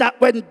says that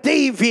when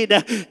David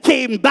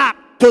came back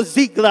to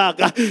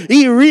Ziklag,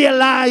 he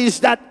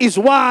realized that his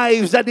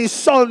wives and his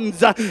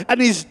sons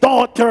and his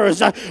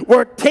daughters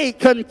were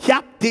taken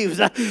captives.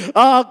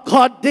 Oh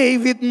God,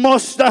 David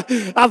must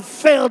have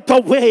felt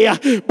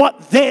away.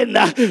 But then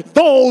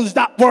those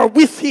that were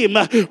with him,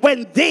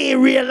 when they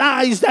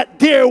realized that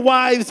their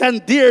wives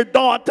and their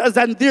daughters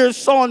and their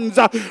sons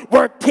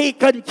were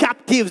taken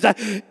captives,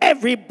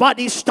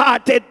 everybody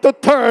started to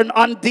turn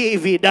on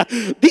David.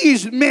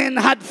 These men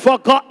had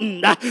forgotten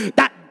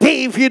that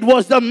David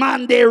was the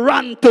man they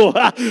ran to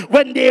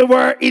when they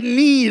were in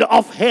need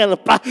of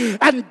help.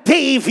 And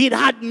David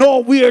had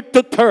nowhere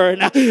to turn.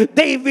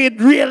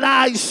 David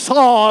realized,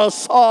 Saul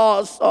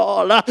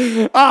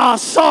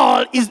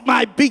is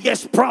my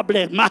biggest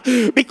problem.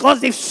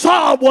 Because if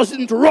Saul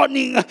wasn't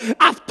running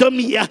after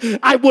me,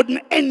 I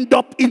wouldn't end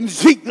up in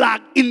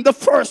Ziklag in the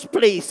first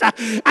place.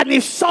 And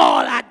if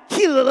Saul had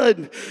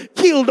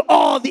killed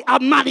all the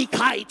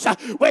Amalekites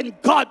when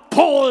God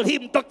told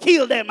him to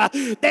kill them,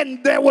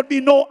 then there would be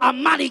no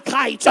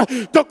Amalekites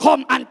to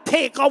come and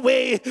take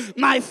away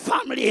my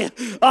family.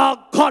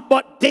 Oh God,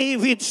 but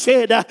David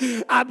said,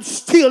 I'm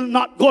still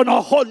not going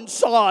to hunt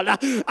Saul.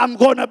 I'm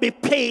going to be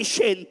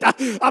patient.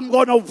 I'm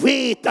going to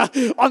wait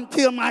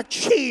until my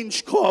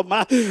change come.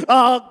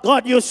 Oh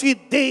God, you see,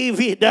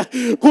 David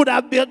could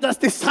have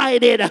just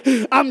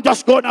decided, I'm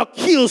just going to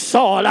kill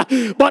Saul.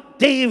 But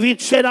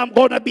David said, I'm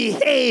going to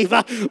behave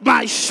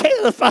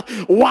myself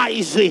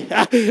wisely.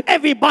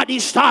 Everybody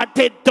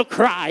started to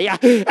cry,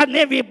 and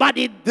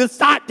everybody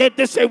started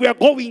to say, we're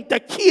going to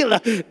kill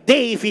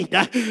David.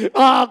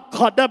 Oh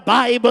God, the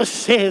Bible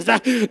says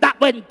that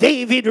when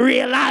David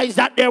realized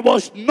that there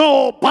was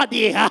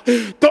nobody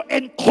to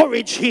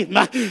encourage him,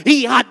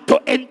 he had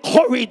to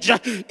encourage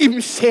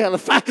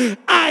himself.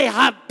 I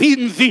have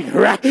been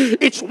there.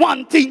 It's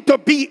one thing to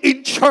be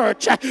in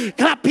church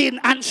clapping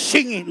and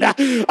singing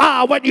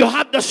when you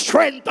have the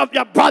strength of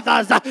your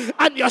brothers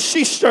and your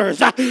sisters,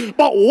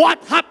 but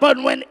what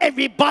happened when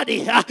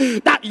everybody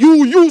that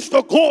you used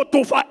to go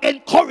to for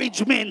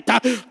encouragement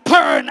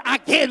turn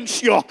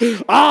against you?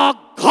 Oh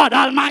God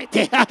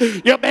Almighty,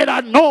 you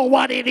better know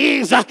what it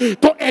is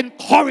to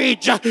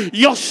encourage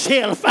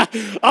yourself.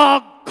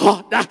 Oh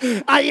God,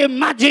 I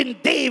imagine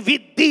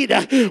David did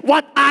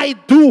what I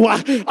do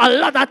a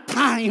lot of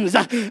times.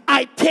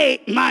 I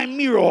take my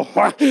mirror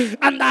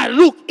and I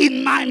look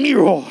in my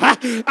mirror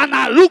and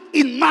I look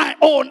in my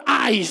own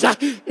eyes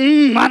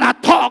and I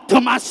talk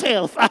to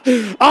myself.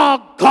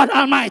 Oh God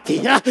Almighty,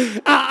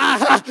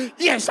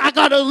 yes, I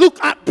gotta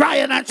look at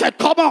Brian and say,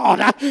 come on,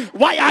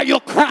 why are you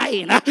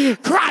crying?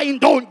 Crying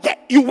don't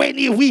get you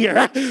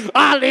anywhere.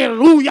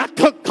 Hallelujah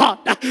to God.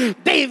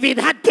 David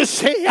had to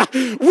say,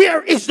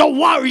 where is the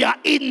warrior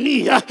in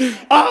me?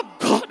 Oh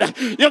God,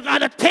 you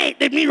gotta take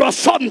the mirror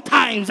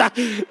sometimes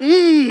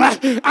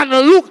and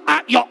look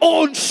at your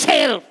own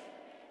self.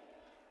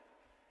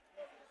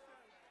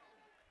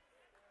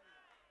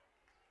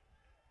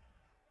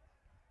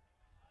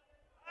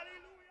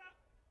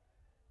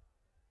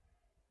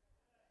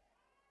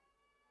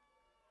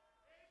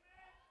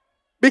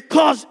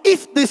 Because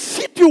if the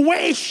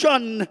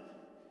situation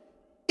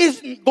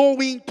isn't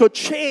going to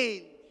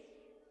change,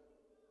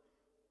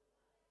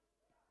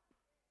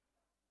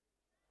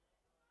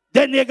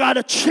 then you got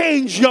to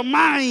change your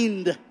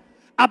mind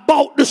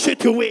about the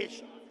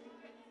situation.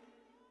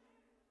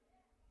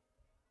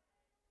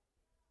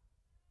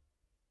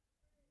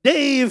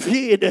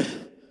 David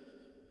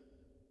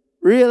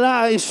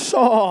realized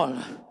Saul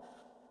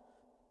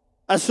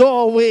has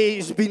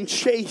always been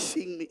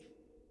chasing me.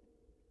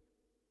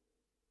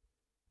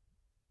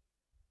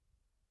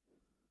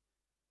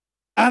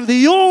 And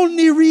the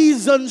only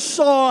reason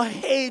Saul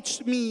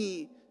hates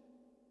me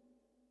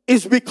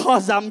is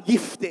because I'm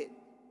gifted.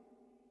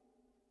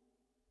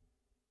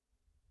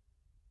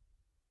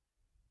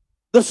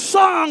 The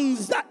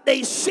songs that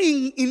they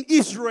sing in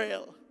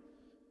Israel,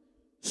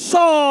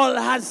 Saul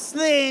has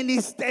slain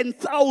his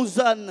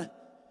 10,000,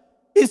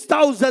 his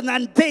 1,000,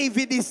 and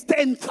David is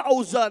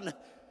 10,000,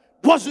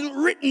 wasn't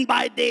written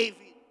by David.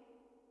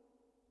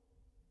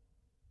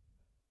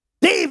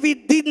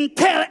 David didn't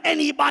tell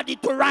anybody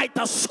to write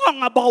a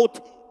song about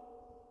it.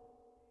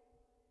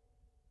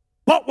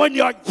 But when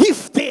you're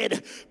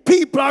gifted,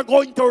 people are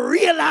going to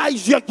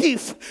realize your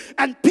gift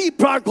and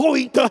people are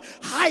going to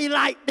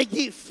highlight the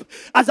gift.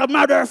 As a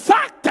matter of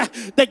fact,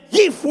 the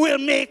gift will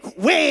make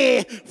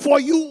way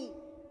for you.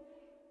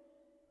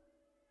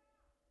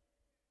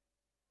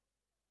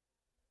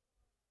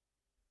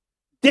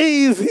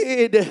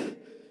 David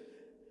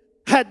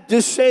had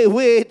to say,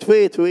 wait.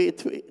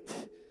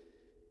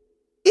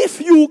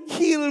 If you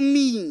kill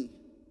me,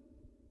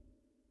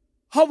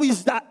 how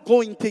is that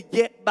going to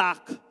get back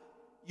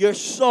your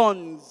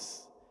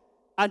sons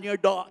and your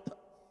daughter?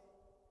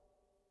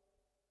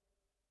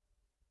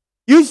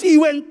 You see,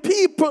 when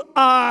people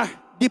are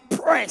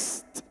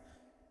depressed,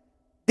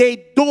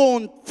 they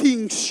don't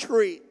think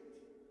straight.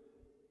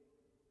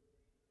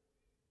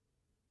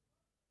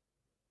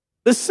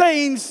 The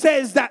saying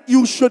says that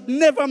you should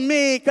never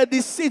make a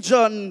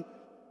decision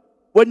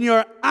when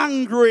you're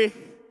angry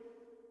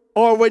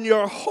or when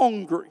you're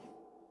hungry,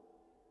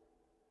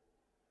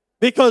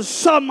 because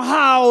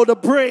somehow the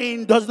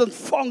brain doesn't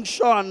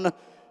function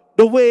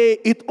the way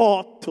it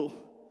ought to.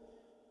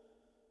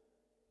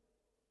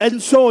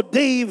 And so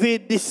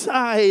David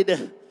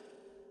decided,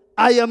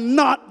 I am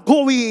not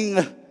going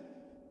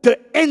to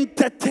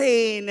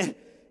entertain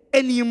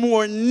any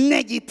more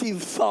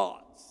negative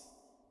thoughts.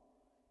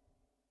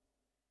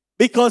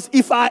 Because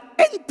if I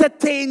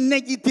entertain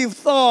negative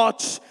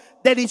thoughts,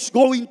 then it's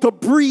going to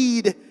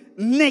breed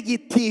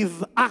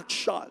negative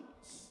actions.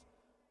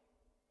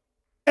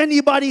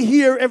 Anybody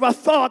here ever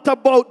thought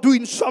about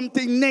doing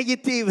something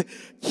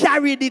negative,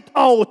 carried it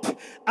out,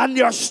 and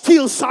you're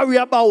still sorry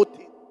about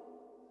it?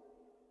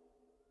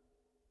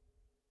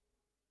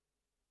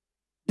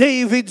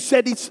 David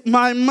said, it's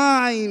my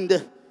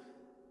mind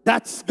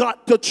that's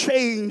got to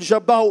change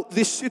about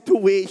this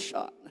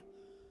situation.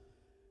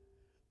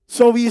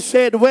 So he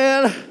said,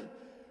 well,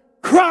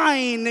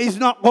 crying is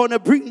not going to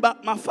bring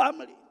back my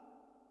family.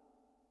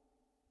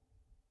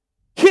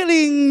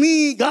 Killing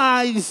me,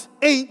 guys,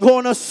 ain't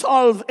going to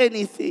solve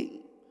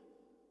anything.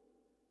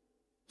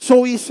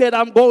 So he said,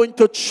 I'm going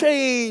to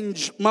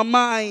change my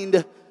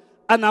mind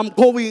and I'm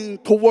going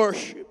to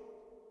worship.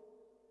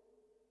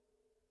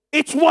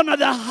 It's one of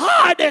the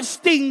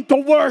hardest things to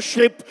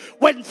worship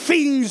when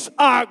things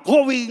are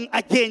going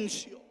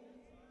against you.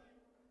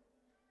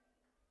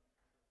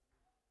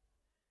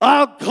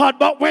 Oh God,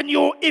 but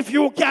if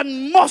you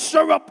can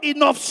muster up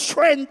enough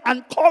strength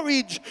and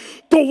courage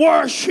to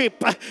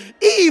worship,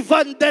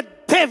 even the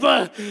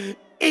devil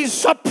is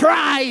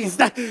surprised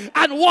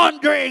and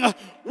wondering,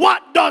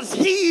 what does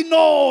he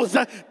knows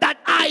that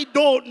I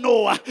don't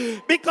know?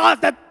 Because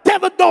the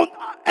devil don't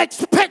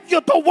expect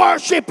you to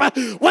worship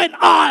when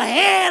all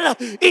hell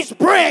is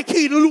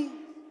breaking loose.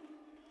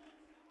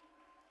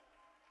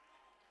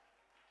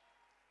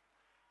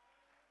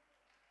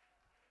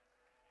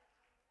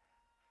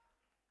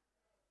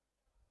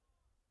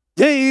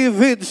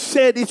 David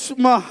said, it's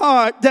my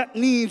heart that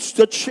needs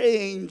to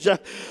change.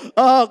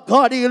 Oh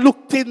God, he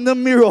looked in the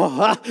mirror.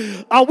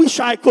 I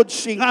wish I could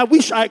sing. I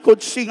wish I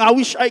could sing. I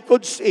wish I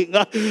could sing.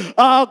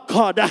 Oh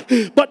God.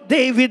 But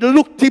David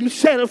looked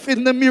himself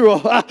in the mirror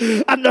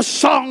and the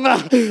song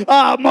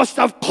must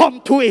have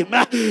come to him.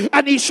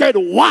 And he said,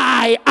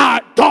 why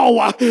art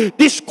thou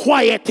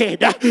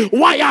disquieted?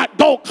 Why art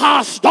thou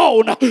cast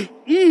down?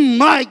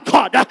 My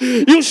God,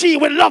 you see,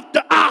 we love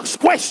to ask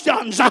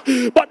questions,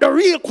 but the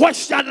real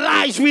question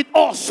lies with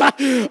us.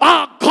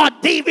 Oh God,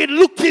 David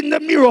looked in the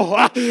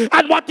mirror,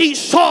 and what he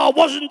saw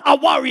wasn't a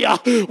warrior.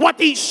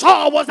 What he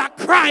saw was a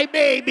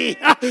crybaby.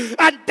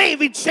 And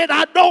David said,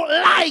 I don't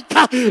like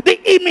the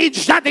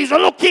image that is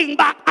looking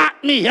back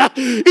at me.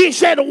 He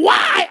said,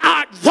 why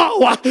art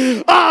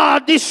thou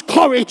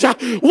discouraged?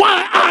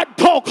 Why art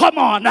thou, come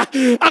on,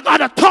 I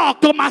gotta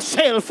talk to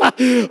myself.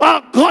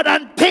 Oh God,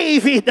 and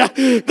David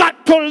got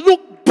to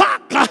look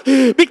back,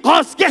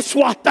 because guess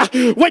what?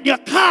 When you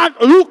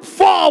can't look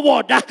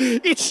forward,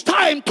 it's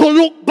time to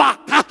look back.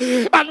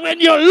 And when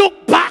you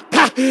look back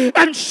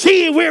and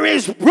see where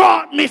he's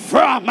brought me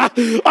from,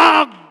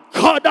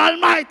 God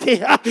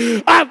Almighty,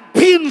 I've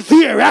been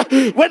there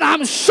when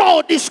I'm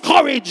so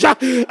discouraged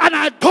and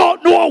I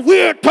don't know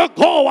where to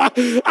go.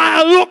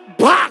 I look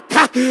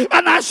back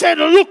and I said,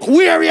 look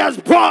where he has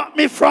brought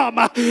me from.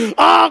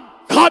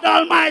 God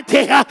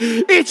Almighty,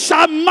 it's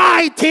a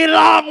mighty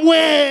long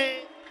way.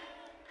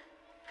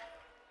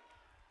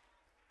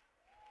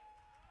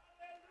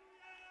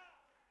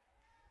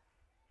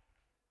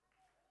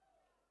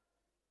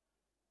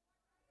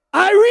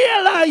 I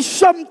realized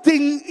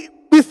something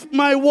with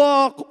my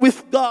walk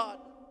with God.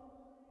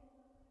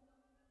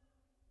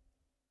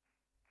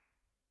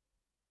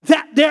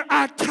 That there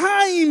are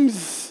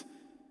times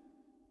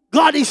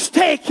God is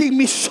taking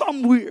me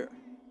somewhere.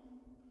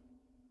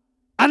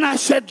 And I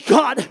said,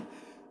 God,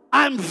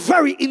 I'm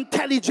very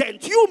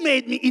intelligent. You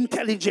made me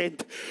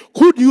intelligent.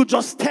 Could you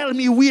just tell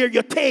me where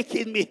you're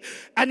taking me?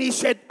 And he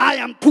said, I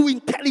am too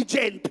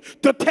intelligent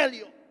to tell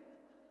you.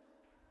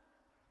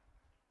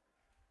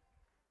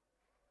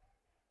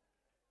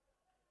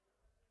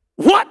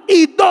 What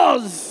he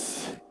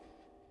does,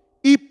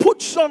 he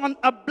puts on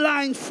a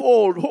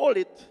blindfold. Hold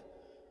it.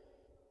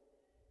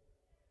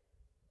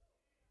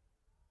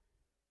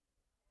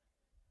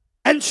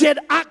 And said,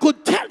 I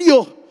could tell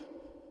you,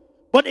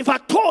 but if I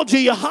told you,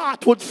 your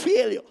heart would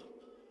fail you.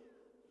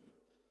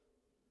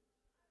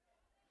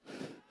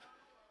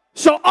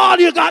 So all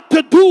you got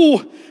to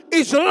do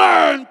is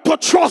learn to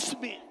trust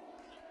me.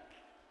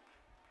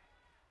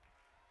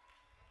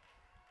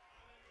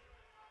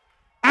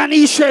 And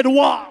he said,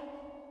 wow.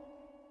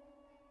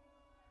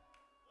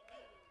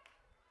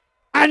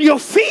 And you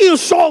feel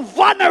so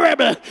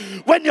vulnerable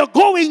when you're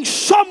going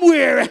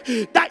somewhere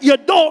that you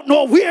don't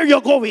know where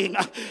you're going.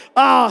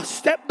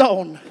 Step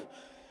down.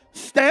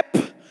 Step.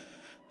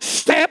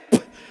 Step.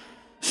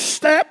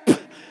 Step.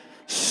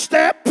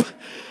 Step.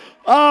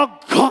 Oh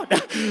God,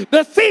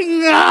 the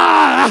thing,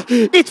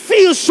 it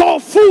feels so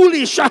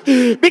foolish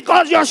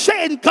because you're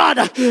saying,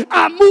 God,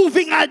 I'm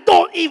moving, I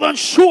don't even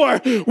sure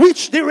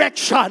which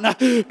direction.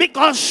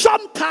 Because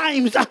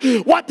sometimes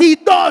what he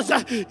does,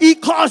 he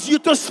causes you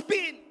to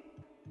spin.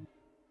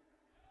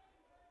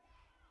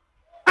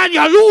 And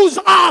you lose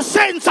all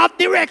sense of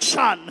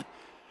direction.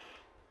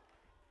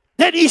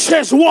 Then he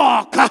says,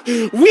 walk.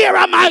 Where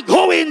am I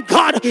going,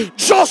 God?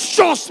 Just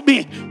trust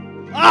me.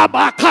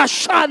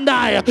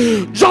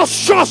 Abakashandai.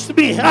 Just trust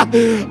me.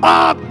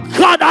 Oh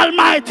God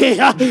Almighty.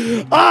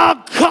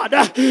 Oh God.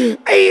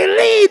 He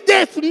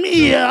leadeth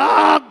me.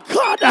 Oh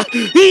God.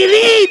 He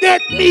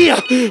leadeth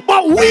me.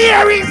 But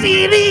where is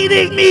he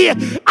leading me?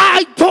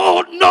 I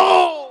don't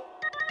know.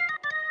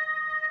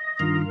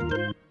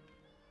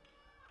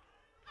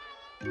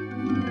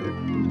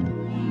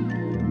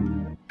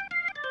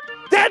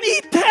 Then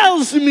he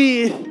tells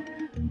me,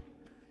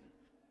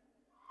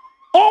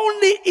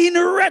 only in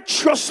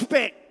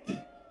retrospect,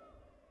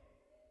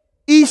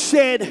 he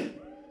said,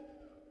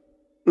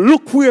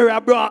 look where I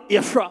brought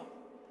you from.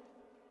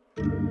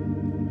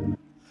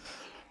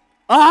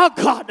 Oh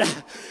God.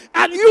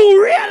 And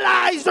you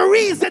realize the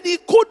reason he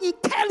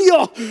couldn't tell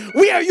you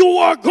where you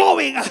were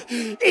going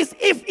is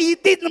if he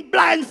didn't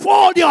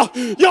blindfold you,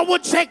 you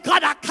would say,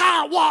 God, I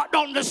can't walk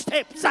down the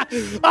steps.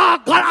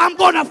 Oh God, I'm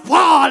gonna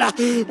fall.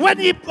 When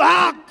he,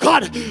 oh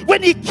God,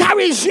 when he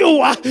carries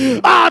you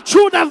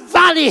through the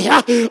valley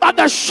of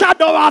the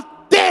shadow of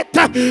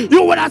death,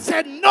 you would have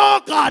said,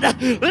 no God,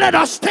 let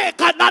us take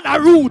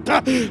another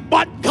route.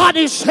 But God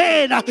is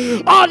saying,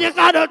 all you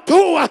gotta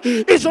do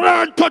is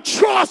learn to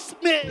trust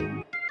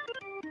me.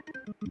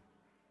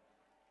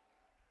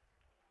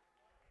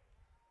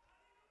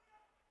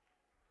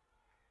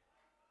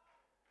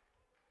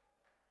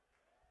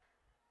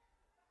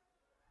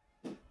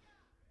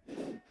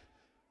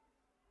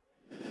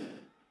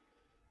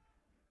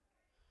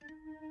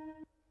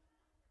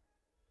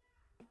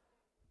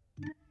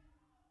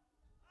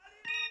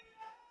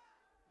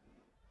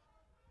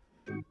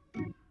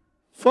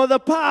 For the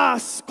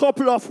past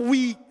couple of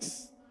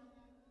weeks,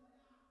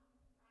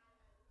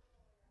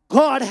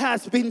 God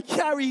has been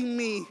carrying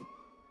me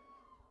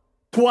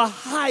to a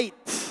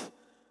height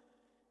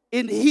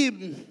in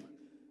Him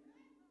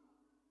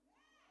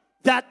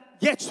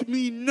that gets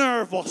me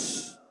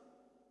nervous.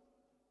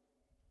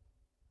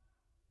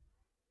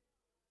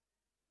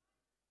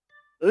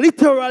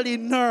 Literally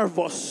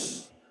nervous.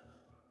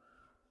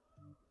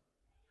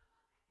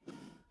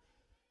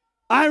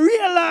 I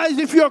realize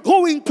if you're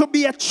going to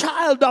be a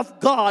child of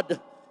God,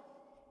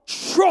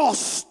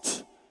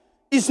 trust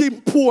is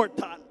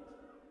important.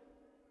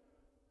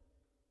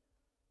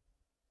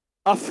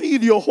 I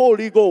feel your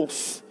Holy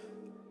Ghost.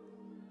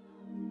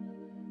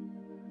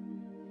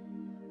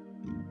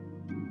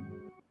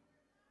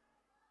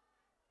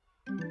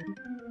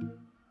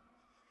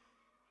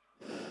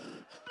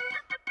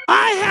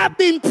 I have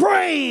been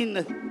praying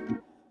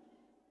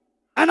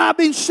and I've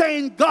been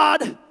saying,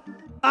 God,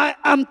 I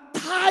am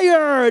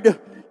tired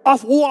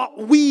of what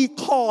we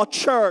call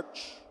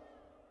church.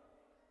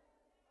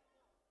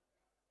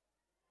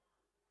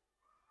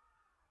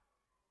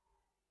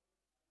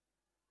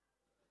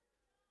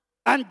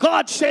 And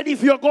God said,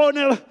 if you're going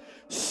to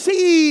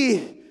see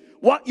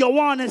what you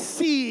want to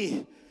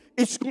see,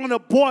 it's going to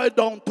boil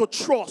down to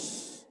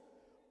trust.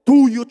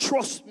 Do you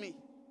trust me?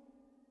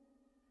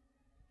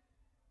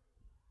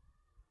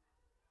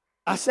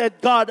 I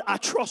said, God, I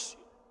trust you.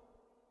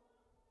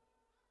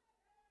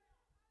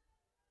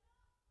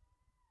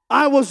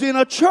 I was in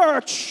a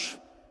church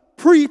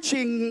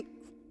preaching,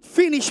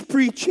 finished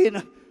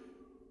preaching,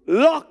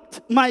 locked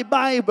my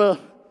Bible,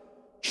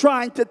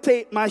 trying to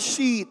take my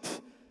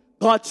seat.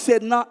 God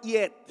said, not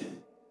yet.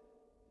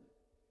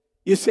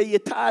 You say you're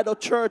tired of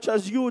church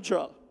as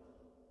usual.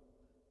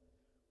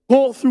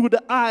 Go through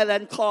the aisle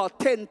and call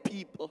 10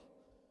 people.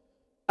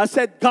 I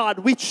said, God,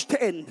 which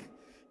 10?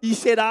 He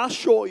said, I'll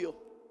show you.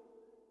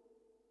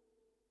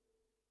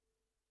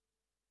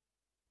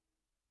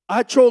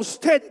 I chose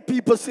 10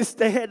 people,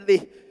 Sister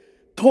Headley,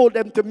 told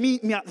them to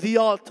meet me at the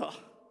altar.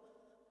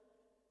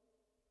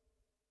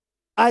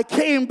 I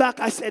came back,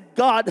 I said,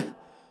 God,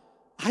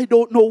 I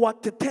don't know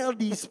what to tell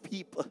these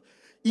people.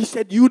 He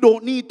said, you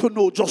don't need to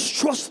know, just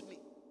trust me.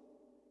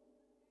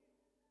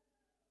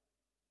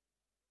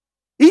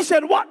 He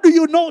said, what do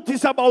you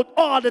notice about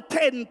all the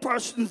 10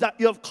 persons that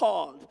you have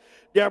called?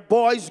 They're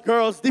boys,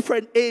 girls,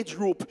 different age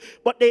group,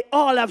 but they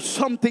all have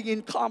something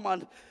in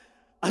common.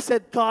 I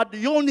said, God,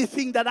 the only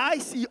thing that I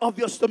see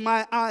obvious to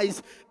my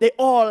eyes, they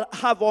all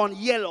have on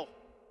yellow.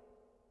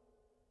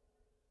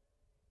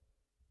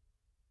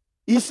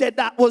 He said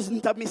that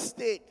wasn't a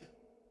mistake.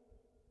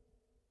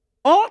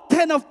 All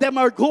 10 of them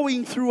are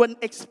going through an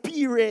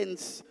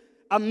experience,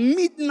 a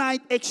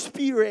midnight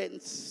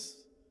experience,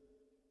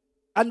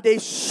 and they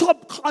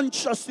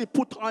subconsciously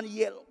put on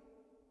yellow,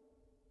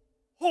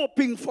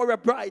 hoping for a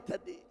brighter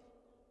day.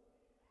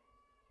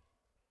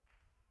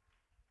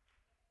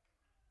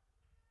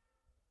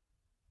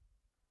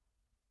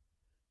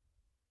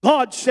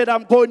 God said,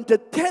 I'm going to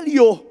tell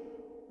you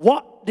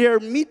what their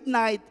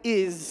midnight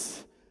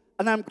is,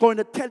 and I'm going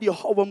to tell you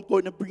how I'm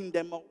going to bring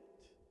them out.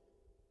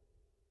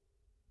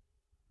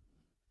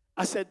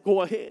 I said,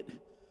 go ahead.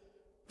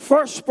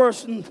 First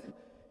person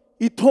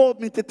he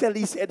told me to tell,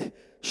 he said,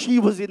 she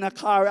was in a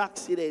car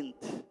accident.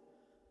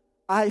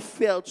 I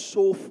felt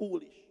so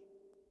foolish.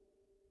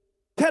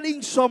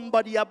 Telling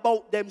somebody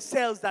about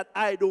themselves that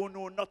I don't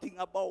know nothing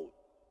about.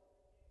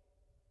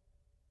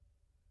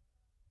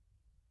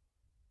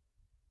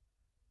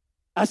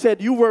 I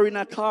said, you were in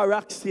a car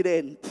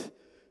accident.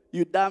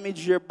 You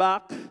damaged your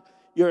back,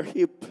 your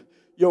hip.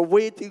 You're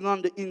waiting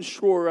on the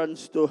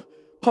insurance to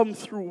come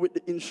through with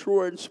the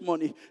insurance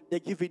money. They're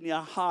giving you a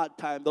hard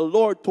time. The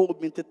Lord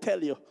told me to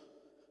tell you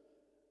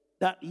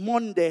that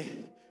Monday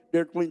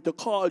they're going to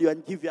call you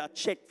and give you a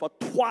check for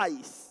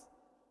twice.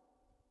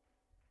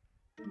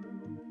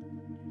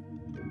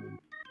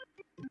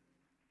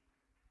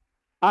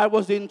 I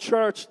was in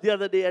church the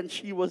other day and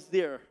she was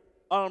there.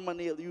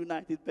 Almanale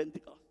United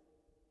Pentecost.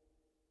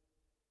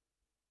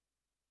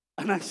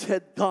 And I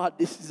said, God,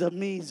 this is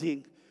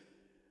amazing.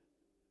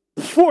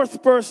 The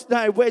fourth person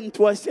I went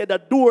to, I said, a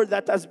door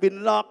that has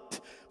been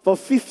locked for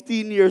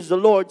 15 years, the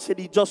Lord said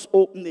he just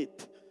opened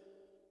it.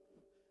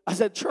 I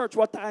said, church,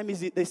 what time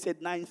is it? They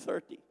said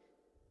 9:30.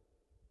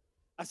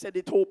 I said,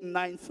 it opened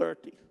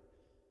 9:30.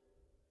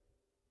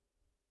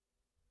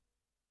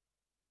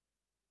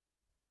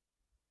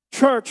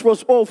 Church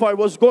was over. I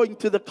was going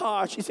to the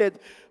car. She said,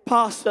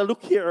 Pastor,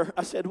 look here.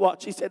 I said,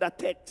 what? She said, a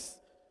text.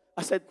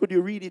 I said, could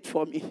you read it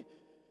for me?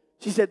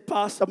 She said,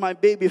 Pastor, my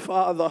baby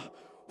father,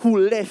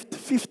 who left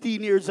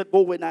 15 years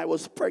ago when I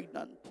was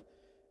pregnant,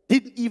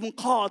 didn't even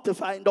call to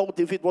find out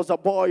if it was a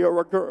boy or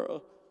a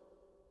girl.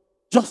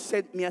 Just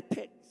sent me a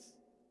text.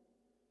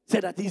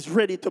 Said that he's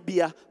ready to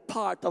be a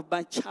part of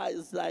my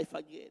child's life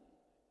again.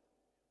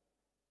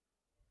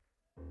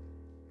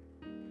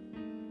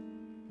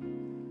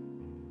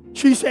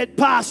 She said,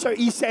 Pastor,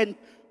 he sent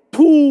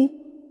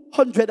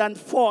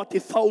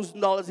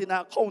 $240,000 in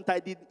her account. I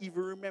didn't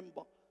even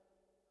remember.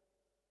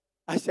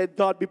 I said,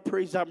 God be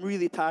praised, I'm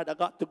really tired. I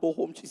got to go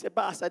home. She said,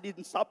 Pastor, I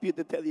didn't stop you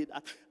to tell you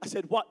that. I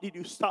said, what did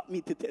you stop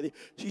me to tell you?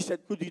 She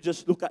said, could you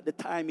just look at the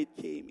time it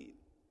came in?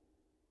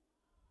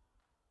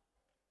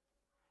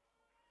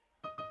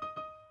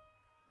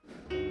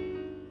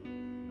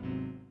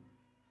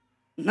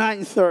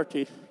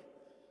 $9:30.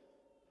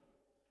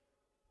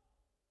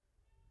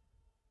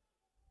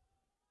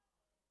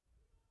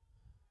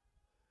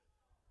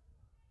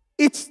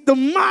 It's the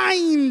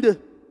mind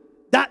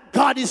that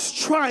God is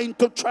trying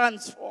to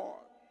transform.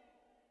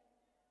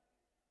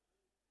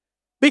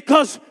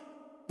 Because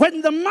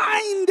when the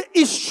mind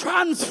is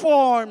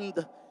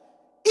transformed,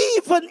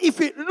 even if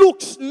it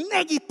looks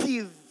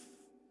negative,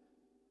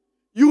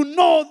 you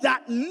know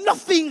that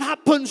nothing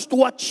happens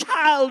to a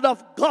child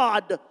of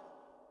God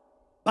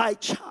by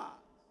chance.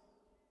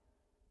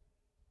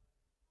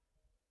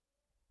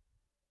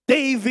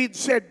 David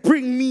said,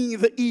 bring me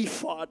the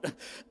ephod.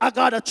 I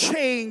got to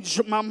change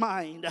my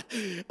mind.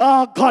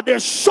 Oh God,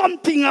 there's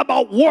something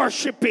about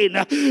worshiping.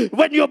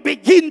 When you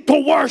begin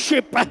to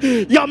worship,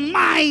 your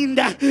mind,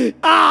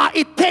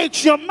 it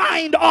takes your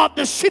mind off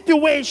the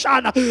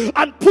situation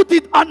and put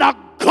it on a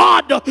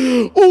God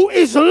who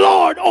is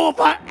Lord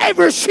over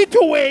every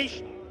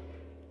situation.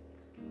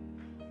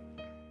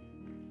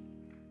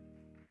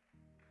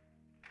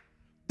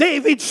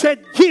 David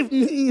said, give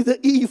me the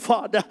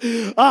ephod.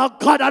 Oh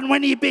God, and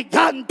when he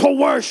began to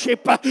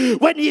worship,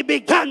 when he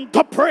began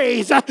to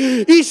praise,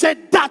 he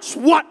said, that's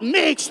what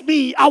makes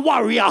me a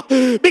warrior,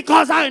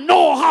 because I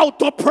know how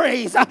to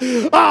praise.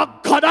 Oh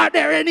God, are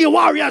there any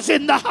warriors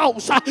in the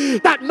house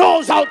that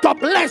knows how to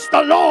bless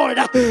the Lord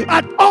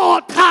at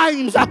all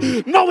times,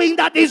 knowing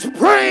that his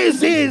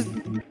praise is...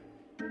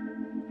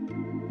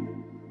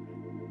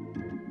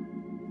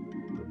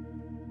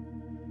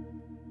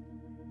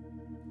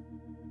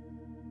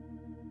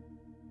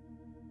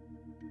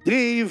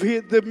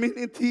 David, the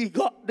minute he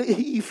got the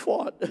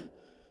ephod,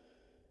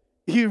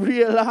 he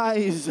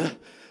realized,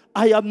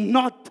 I am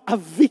not a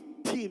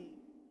victim.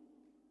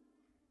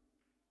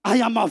 I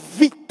am a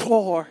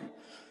victor.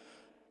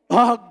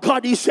 Oh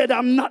God, he said,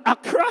 I'm not a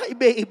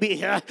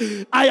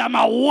crybaby. I am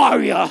a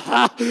warrior.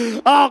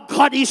 Oh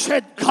God, he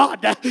said,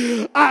 God,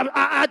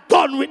 I'm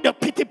done with the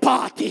pity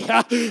party.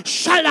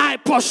 Shall I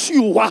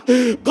pursue?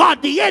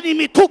 God, the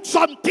enemy took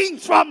some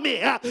things from me,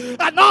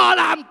 and all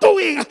I'm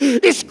doing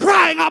is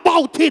crying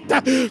about it.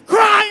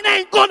 Crying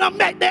ain't gonna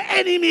make the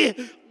enemy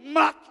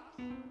mad.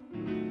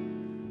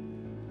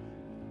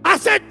 I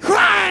said,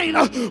 crying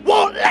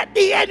won't let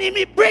the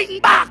enemy bring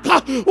back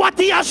what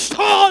he has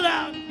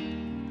stolen.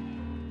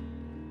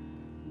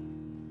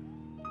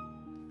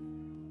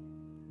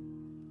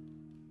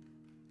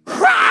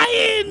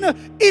 Crying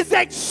is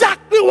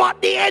exactly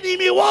what the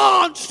enemy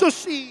wants to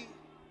see.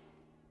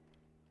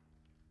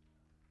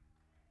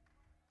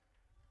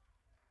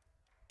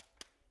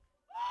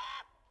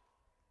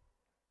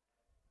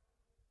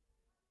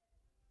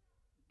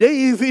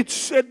 David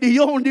said, the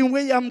only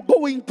way I'm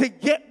going to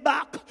get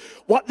back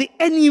what the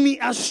enemy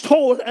has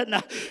stolen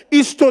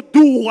is to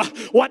do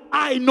what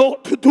I know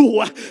to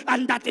do,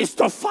 and that is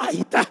to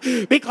fight.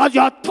 Because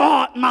you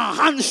taught my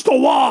hands to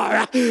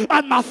war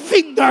and my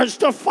fingers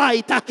to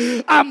fight.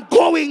 I'm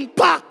going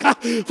back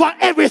for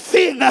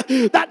everything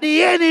that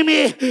the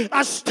enemy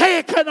has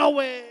taken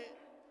away.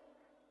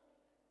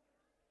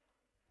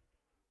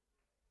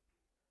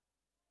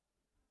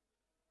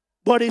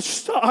 But it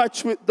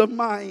starts with the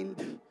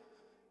mind.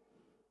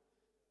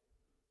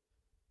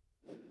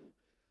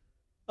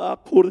 I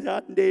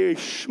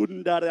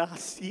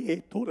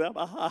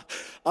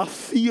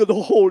feel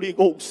the Holy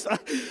Ghost.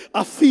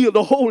 I feel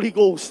the Holy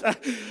Ghost.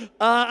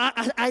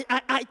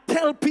 I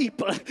tell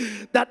people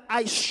that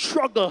I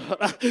struggle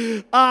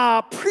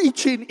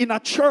preaching in a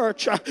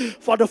church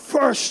for the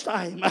first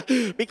time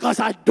because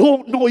I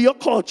don't know your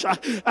culture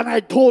and I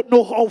don't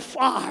know how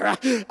far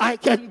I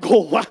can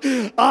go.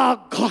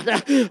 Oh God,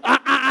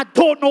 I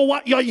don't know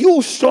what you're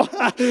used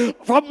to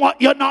from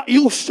what you're not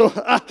used to.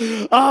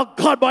 Oh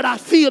God, but I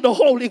feel the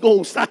Holy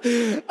Ghost.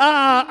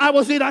 I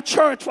was in a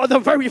church for the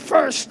very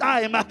first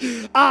time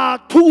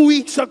 2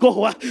 weeks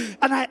ago,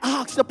 and I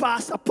asked the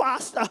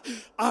pastor,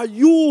 are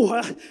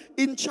you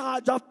in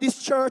charge of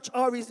this church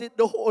or is it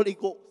the Holy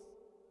Ghost?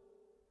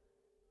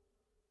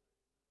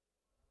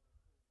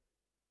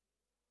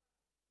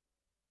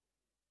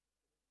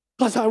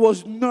 Because I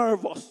was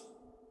nervous.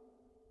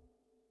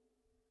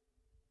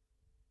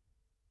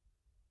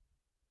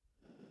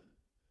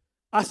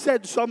 I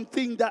said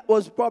something that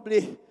was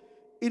probably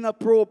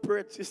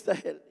inappropriate, Sister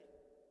Helen.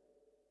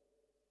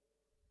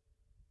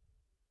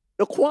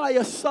 The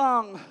choir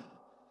sang,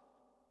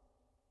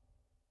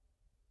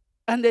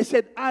 and they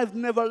said, I've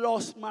never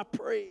lost my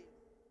praise.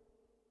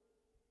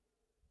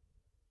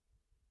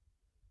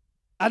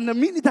 And the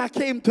minute I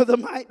came to the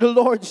mic, the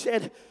Lord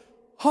said,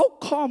 how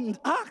come,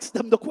 ask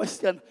them the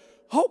question,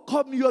 how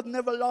come you have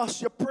never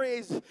lost your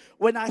praise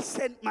when I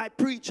sent my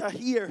preacher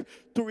here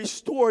to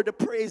restore the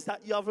praise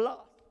that you have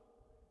lost?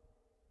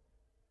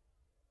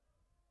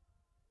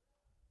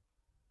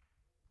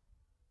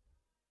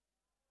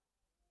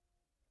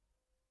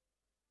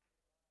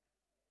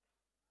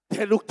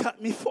 They looked at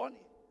me funny.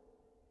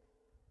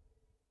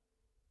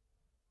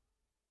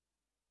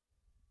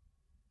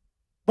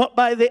 But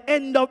by the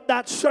end of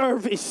that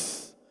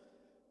service,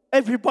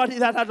 everybody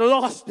that had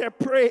lost their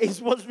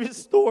praise was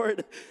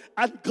restored.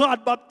 And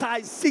God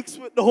baptized 6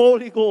 with the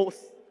Holy Ghost.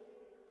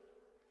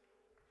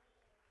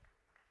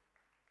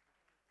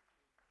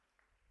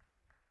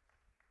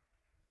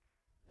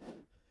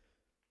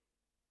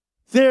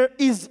 There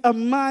is a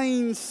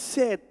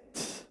mindset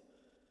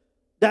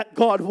that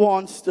God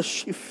wants to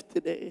shift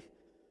today.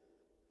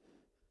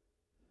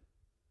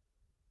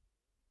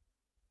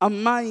 A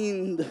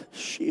mind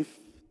shift.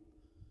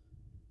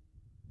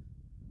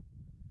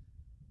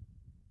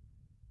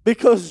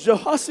 Because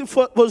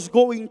Jehoshaphat was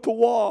going to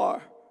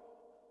war.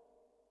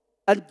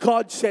 And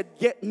God said,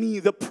 get me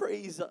the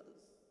praisers.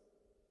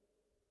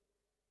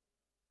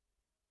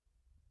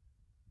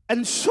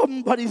 And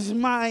somebody's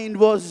mind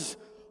was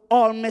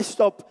all messed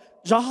up.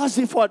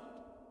 Jehoshaphat,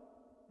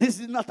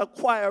 this is not a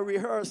choir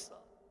rehearsal.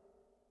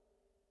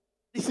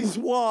 This is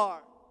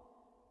war.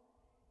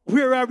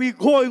 Where are we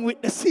going with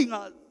the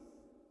singers?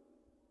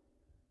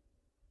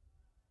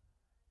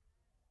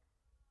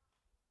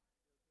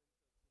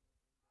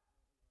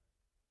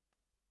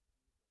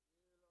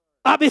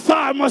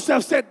 Abiathar must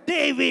have said,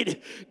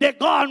 David, they're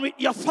gone with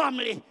your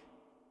family.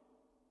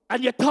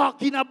 And you're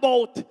talking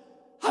about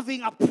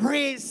having a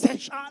praise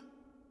session.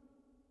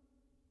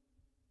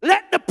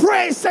 Let the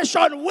praise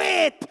session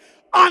wait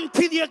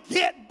until you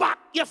get back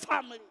your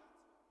family.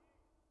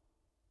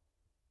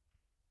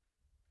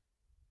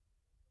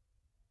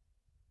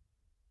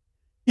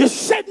 You're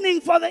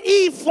sending for the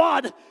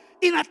ephod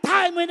in a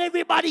time when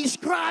everybody's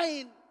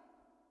crying.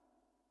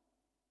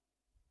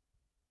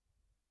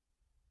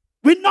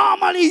 We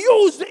normally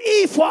use the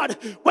ephod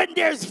when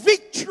there's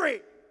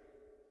victory.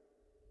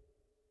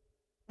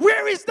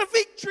 Where is the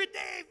victory,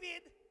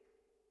 David?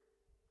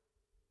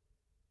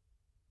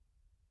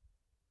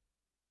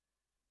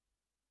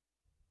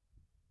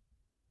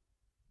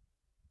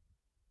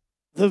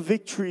 The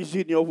victory is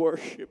in your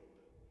worship.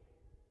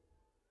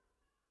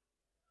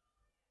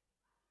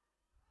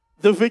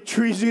 The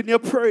victory is in your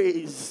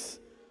praise.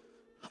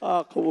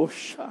 Oh,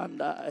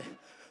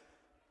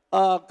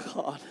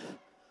 God.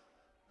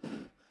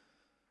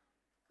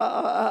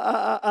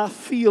 I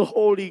feel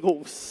Holy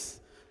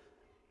Ghost.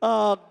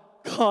 Oh,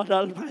 God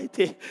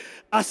Almighty.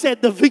 I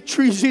said the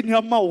victory is in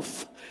your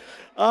mouth.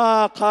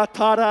 The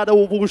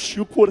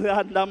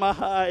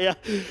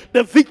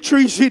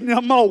victory is in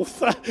your mouth.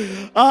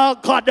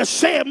 God, the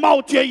same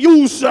mouth you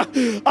use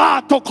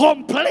to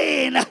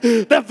complain.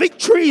 The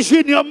victory is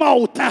in your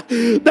mouth.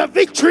 The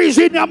victory is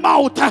in your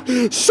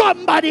mouth.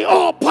 Somebody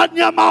open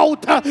your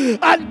mouth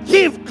and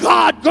give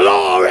God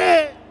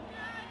glory.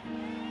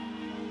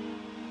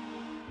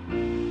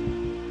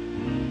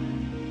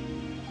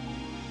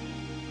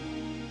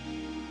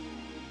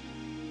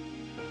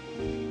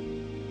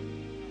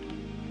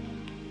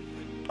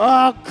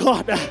 Oh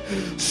God,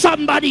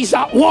 somebody's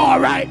at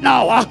war right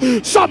now.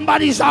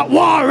 Somebody's at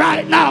war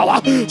right now.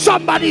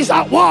 Somebody's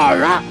at war.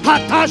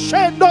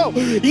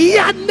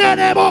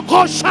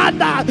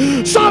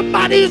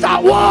 Somebody's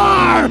at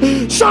war.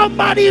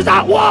 Somebody's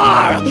at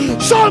war.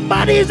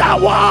 Somebody's at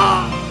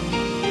war.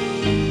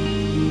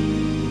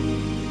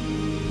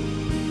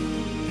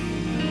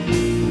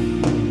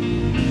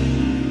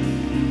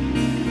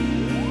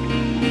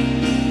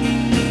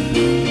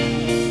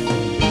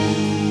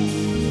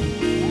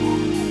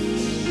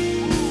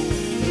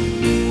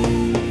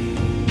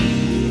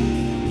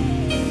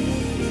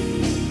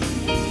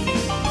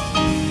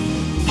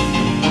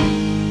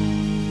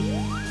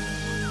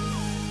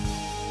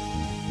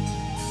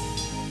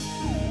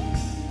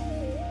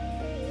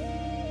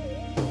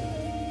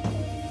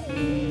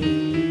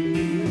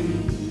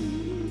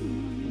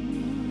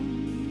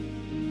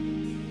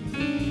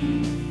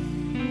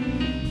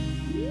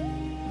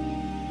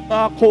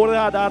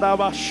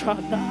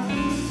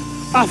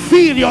 I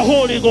feel your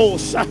Holy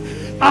Ghost.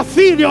 I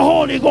feel your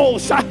Holy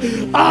Ghost.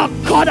 Oh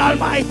God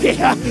Almighty.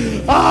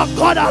 Oh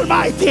God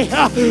Almighty.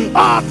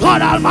 Oh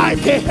God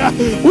Almighty.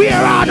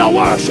 Where are the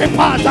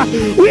worshipers?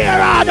 Where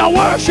are the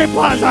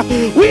worshipers?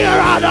 Where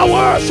are the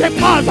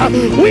worshipers?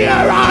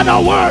 Where are the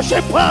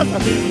worshipers?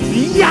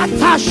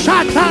 Yata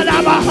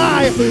Shata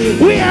Bahai.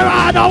 Where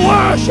are the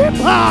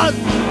worshipers?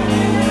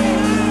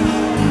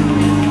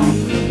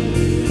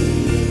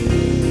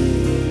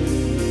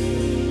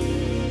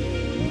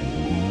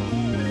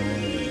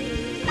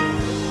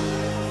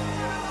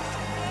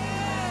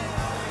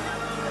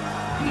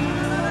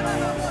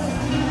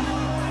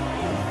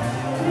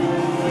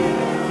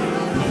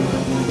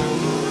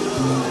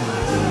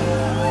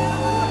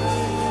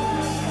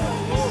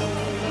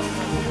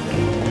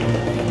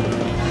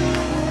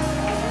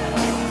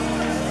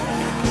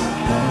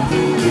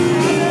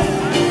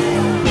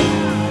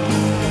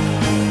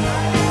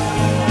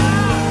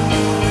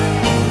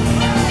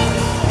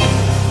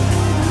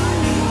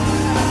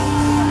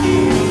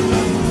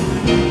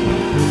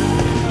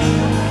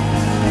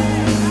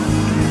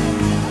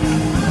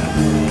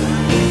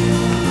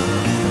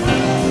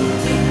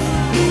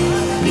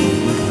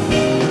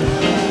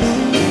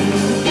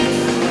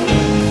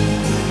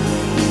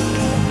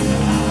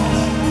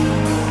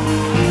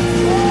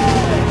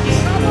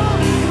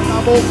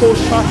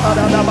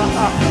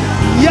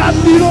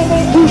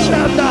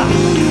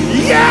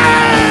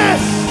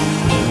 Yes!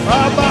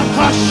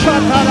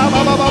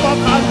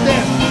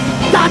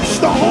 That's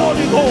the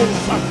Holy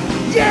Ghost.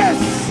 Yes!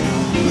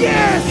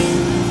 Yes!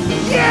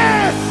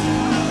 Yes!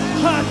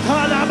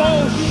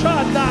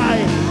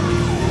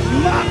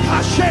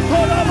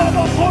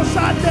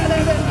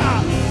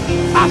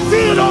 I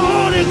feel the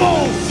Holy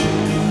Ghost.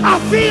 I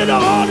feel the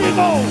Holy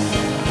Ghost.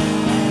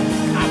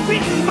 I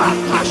feel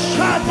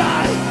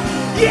Makashadai.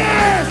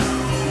 Yes!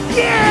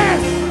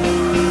 Yes!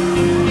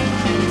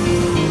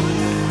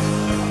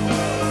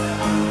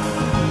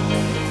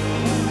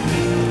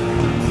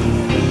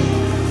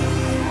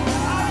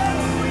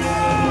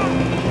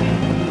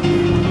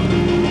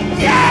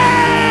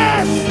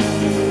 Yes!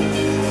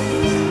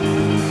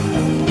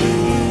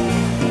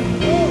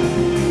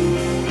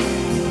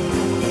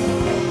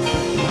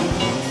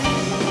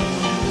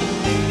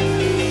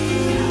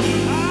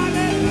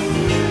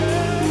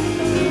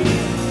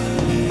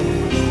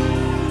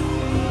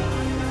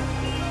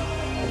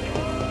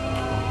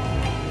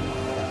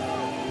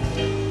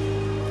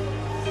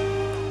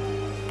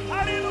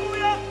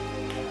 Hallelujah!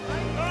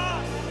 Thank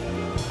God.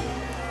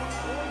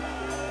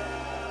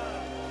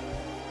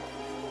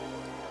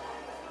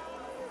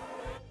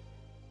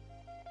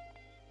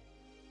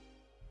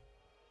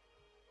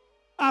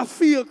 I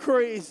feel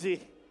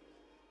crazy.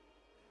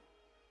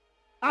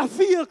 I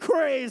feel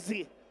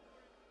crazy.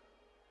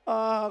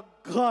 Oh,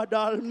 God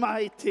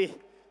Almighty.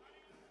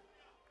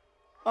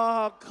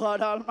 Oh,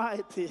 God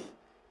Almighty.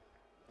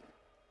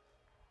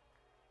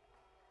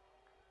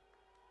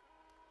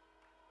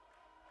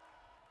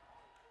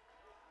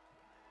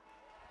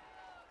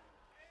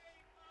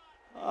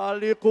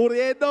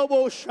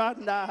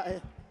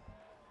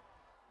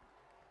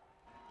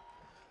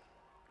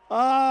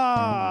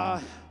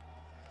 Ah.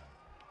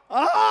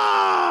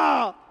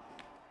 Ah.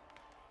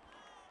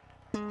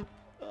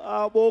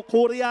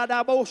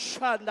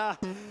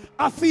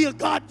 I feel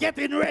God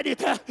getting ready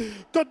to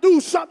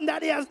do something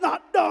that He has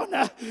not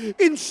done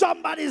in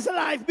somebody's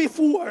life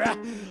before.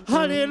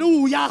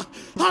 Hallelujah,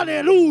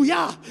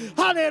 hallelujah,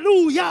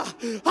 hallelujah,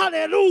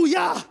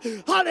 hallelujah,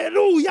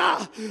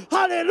 hallelujah,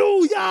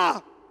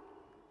 hallelujah.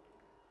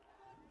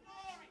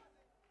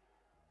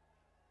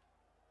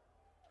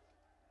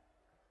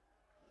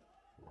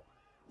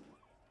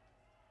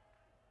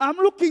 I'm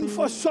looking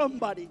for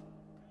somebody.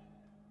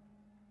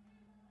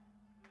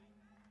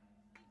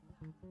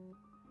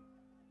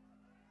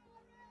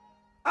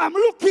 I'm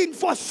looking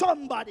for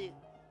somebody.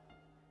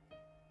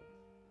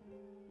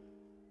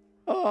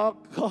 Oh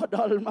God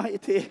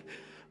Almighty.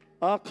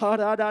 Oh God.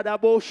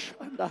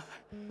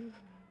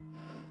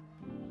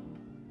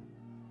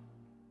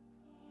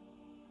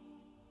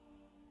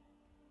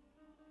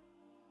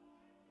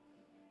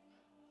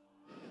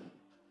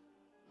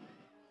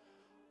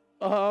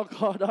 Oh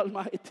God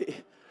Almighty.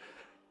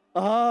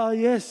 Ah,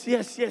 yes,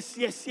 yes, yes,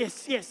 yes,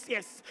 yes, yes,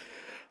 yes.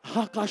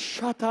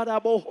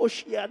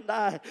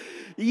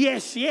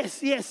 Yes,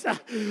 yes, yes.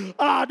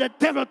 Ah, the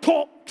devil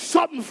took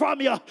something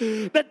from you.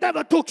 The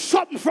devil took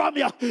something from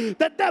you.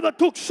 The devil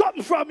took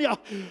something from you.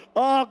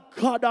 Oh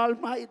God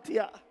Almighty.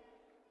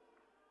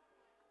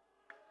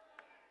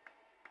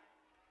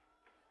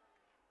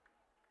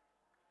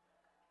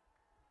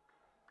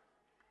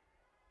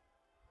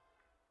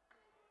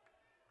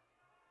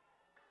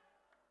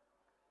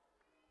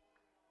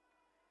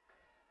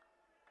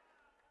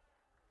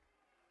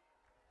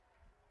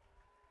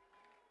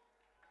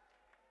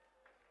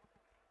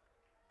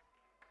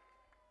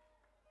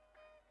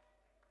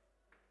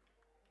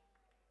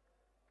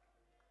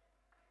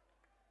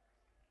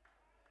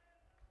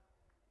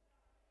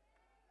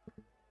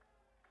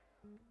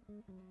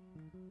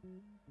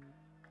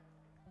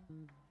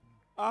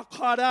 Oh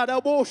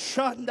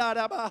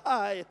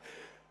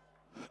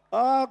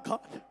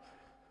God.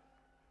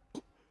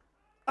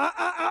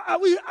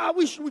 I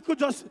wish we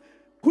could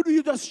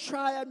you just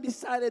try and be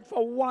silent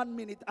for 1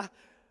 minute? I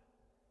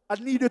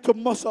need you to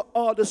muster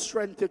all the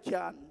strength you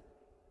can.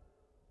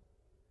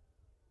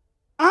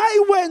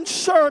 I went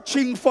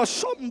searching for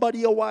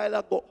somebody a while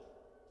ago.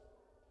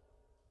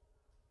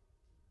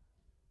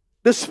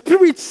 The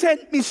Spirit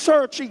sent me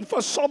searching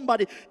for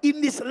somebody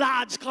in this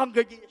large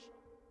congregation.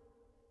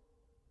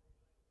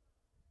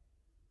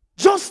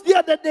 Just the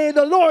other day,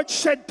 the Lord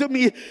said to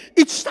me,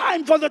 it's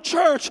time for the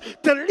church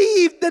to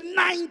leave the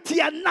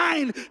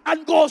 99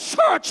 and go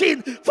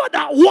searching for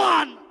that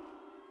one.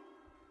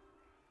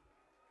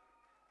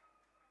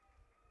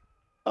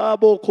 I'm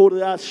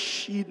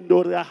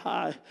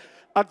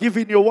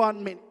giving you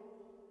 1 minute.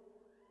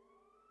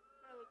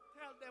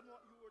 Tell them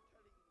what you were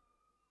telling me.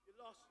 You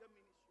lost your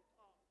ministry.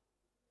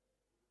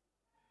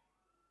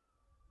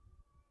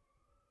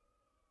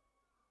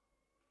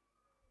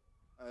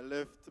 I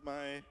left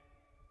my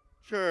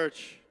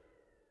church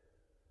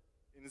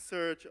in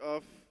search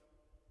of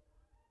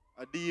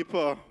a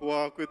deeper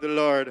walk with the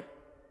Lord.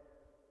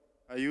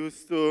 I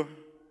used to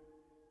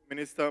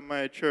minister at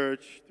my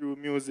church through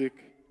music,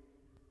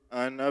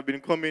 and I've been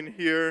coming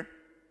here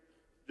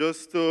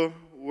just to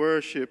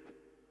worship,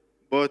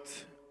 but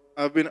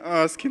I've been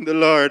asking the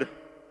Lord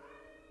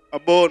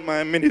about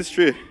my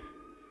ministry.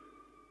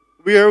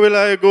 Where will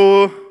I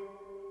go?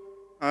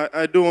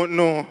 I don't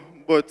know,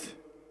 but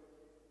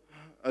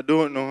I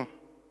don't know.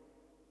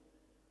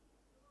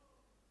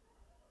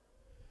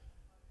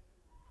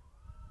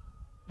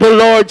 The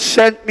Lord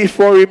sent me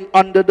for him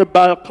under the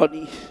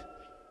balcony.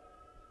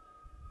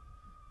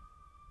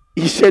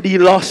 He said he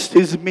lost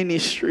his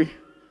ministry.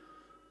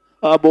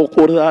 God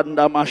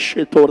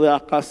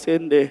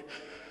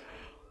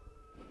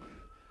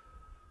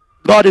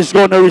is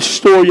going to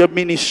restore your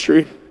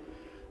ministry.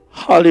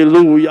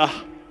 Hallelujah.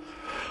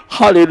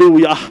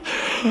 Hallelujah.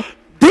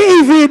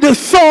 David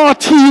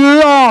thought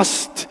he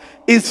lost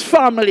his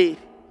family.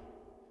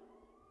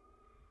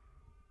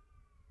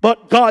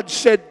 But God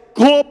said,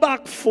 go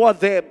back for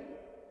them.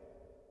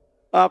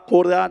 I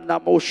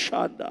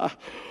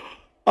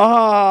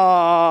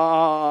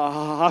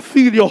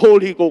feel your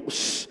Holy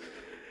Ghost.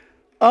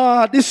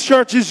 This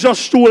church is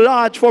just too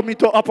large for me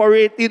to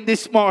operate in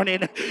this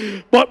morning.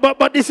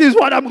 But this is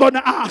what I'm going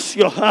to ask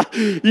you.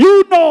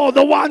 You know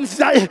the ones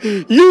that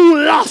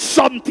you lost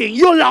something.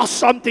 You lost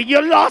something.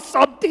 You lost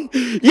something.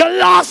 You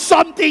lost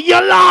something.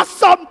 You lost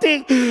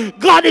something.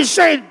 God is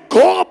saying,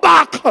 go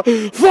back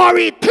for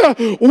it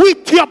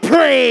with your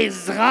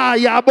praise.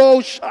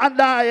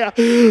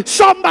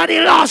 Somebody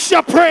lost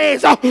your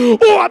praise.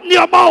 Open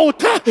your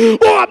mouth.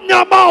 Open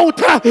your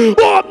mouth.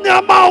 Open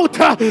your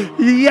mouth.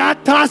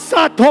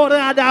 I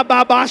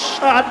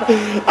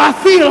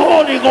feel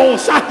Holy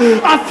Ghost.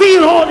 I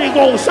feel Holy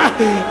Ghost.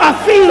 I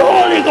feel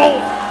Holy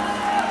Ghost.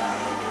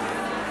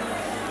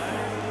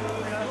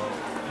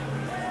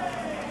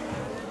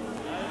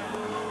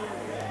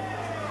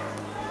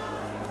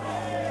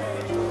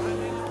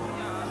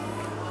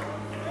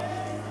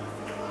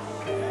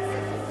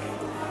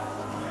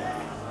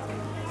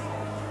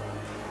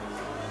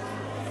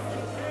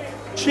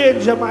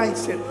 Change your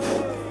mindset.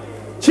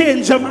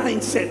 Change your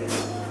mindset.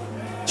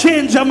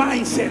 Change your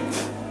mindset.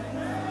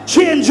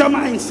 Change your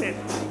mindset.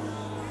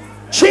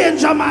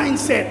 Change your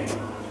mindset.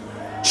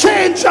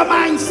 Change your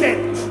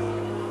mindset.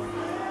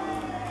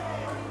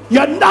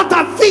 You're not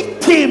a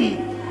victim.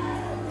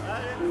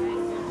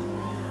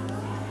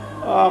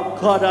 Oh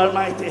God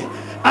Almighty.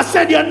 I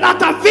said you're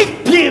not a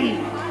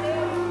victim.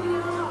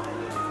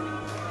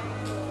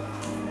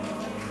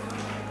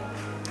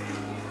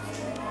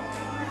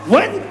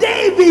 When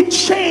David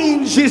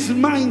changed his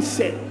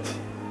mindset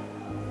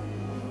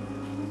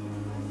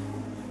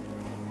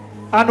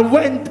and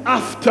went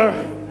after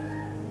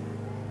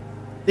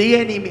the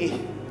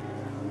enemy,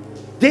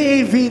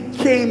 David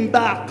came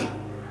back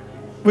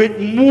with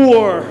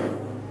more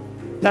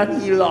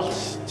than he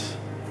lost.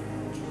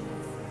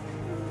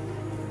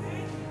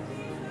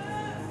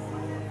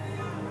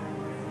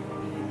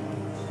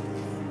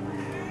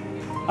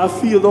 I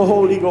feel the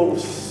Holy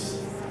Ghost.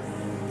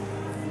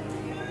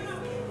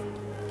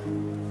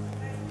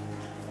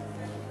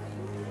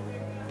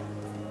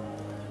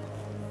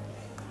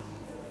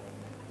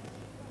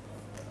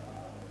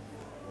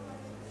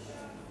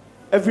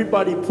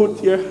 Everybody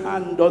put your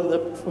hand on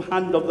the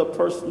hand of the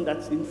person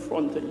that's in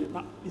front of you,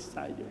 not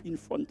beside you, in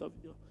front of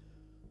you.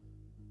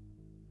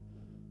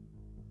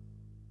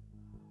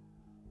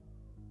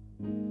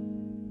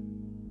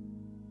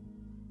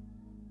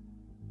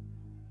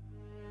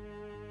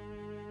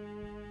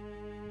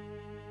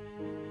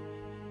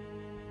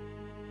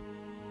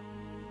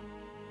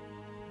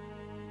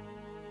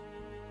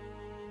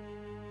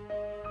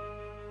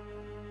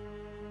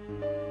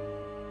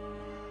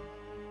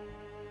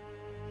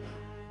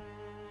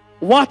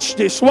 Watch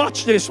this,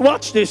 watch this,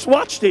 watch this,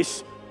 watch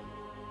this.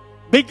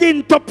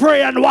 Begin to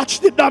pray and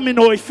watch the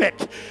domino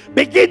effect.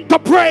 Begin to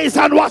praise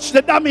and watch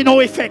the domino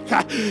effect.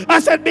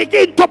 I said,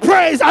 begin to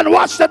praise and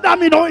watch the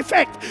domino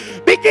effect.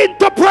 Begin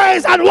to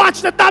praise and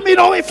watch the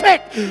domino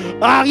effect.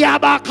 Because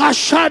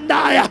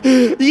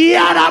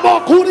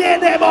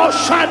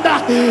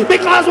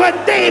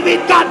when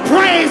David got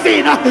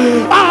praising,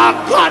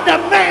 God, the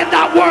men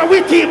that were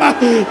with him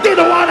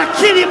didn't want to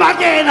kill him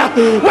again.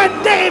 When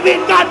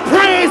David got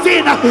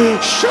praising,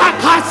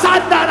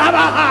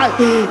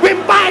 we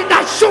bind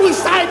that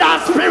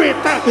suicidal spirit.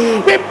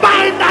 We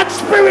bind that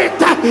spirit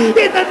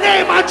in the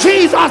name of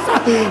Jesus.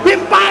 We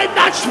bind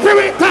that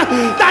spirit that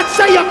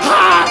say you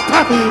can't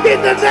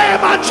in the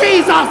name of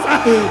Jesus.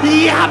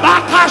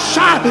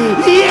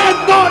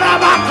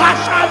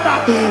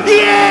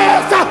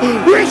 Yes,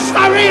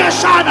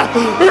 restoration,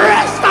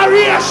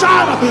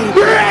 restoration,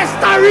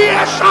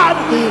 restoration,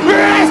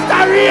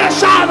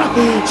 restoration.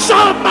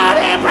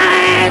 Somebody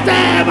praise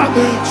him.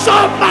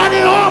 Somebody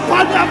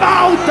open your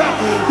mouth.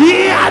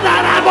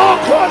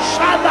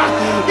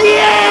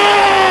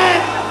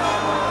 Yeah.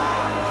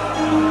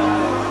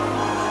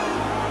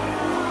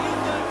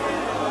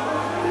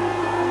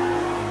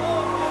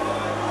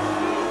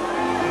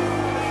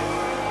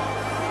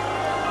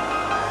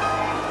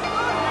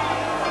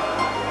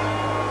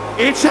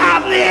 It's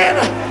happening.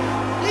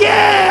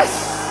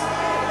 Yes.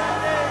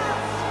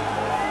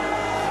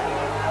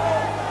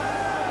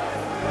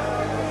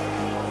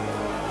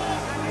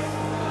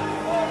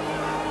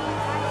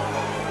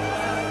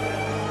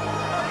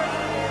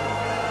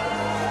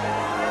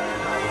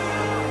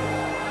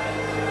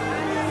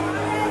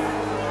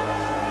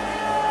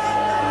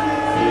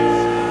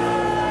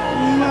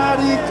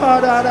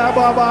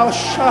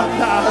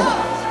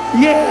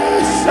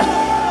 Yes,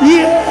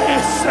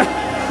 yes,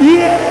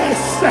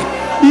 yes,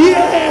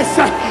 yes.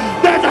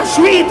 There's a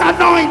sweet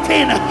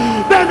anointing.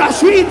 There's a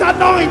sweet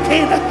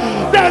anointing.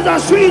 There's a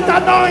sweet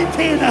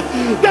anointing.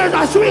 There's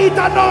a sweet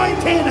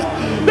anointing.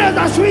 There's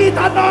a sweet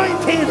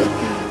anointing.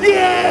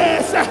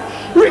 Yes.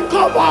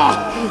 Recover,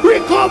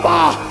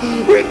 recover,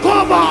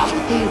 recover,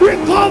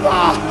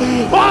 recover.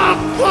 Oh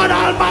God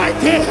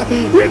Almighty,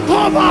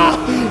 recover,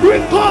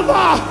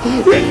 recover,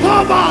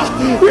 recover,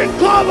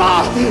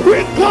 recover,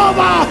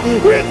 recover,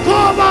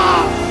 recover.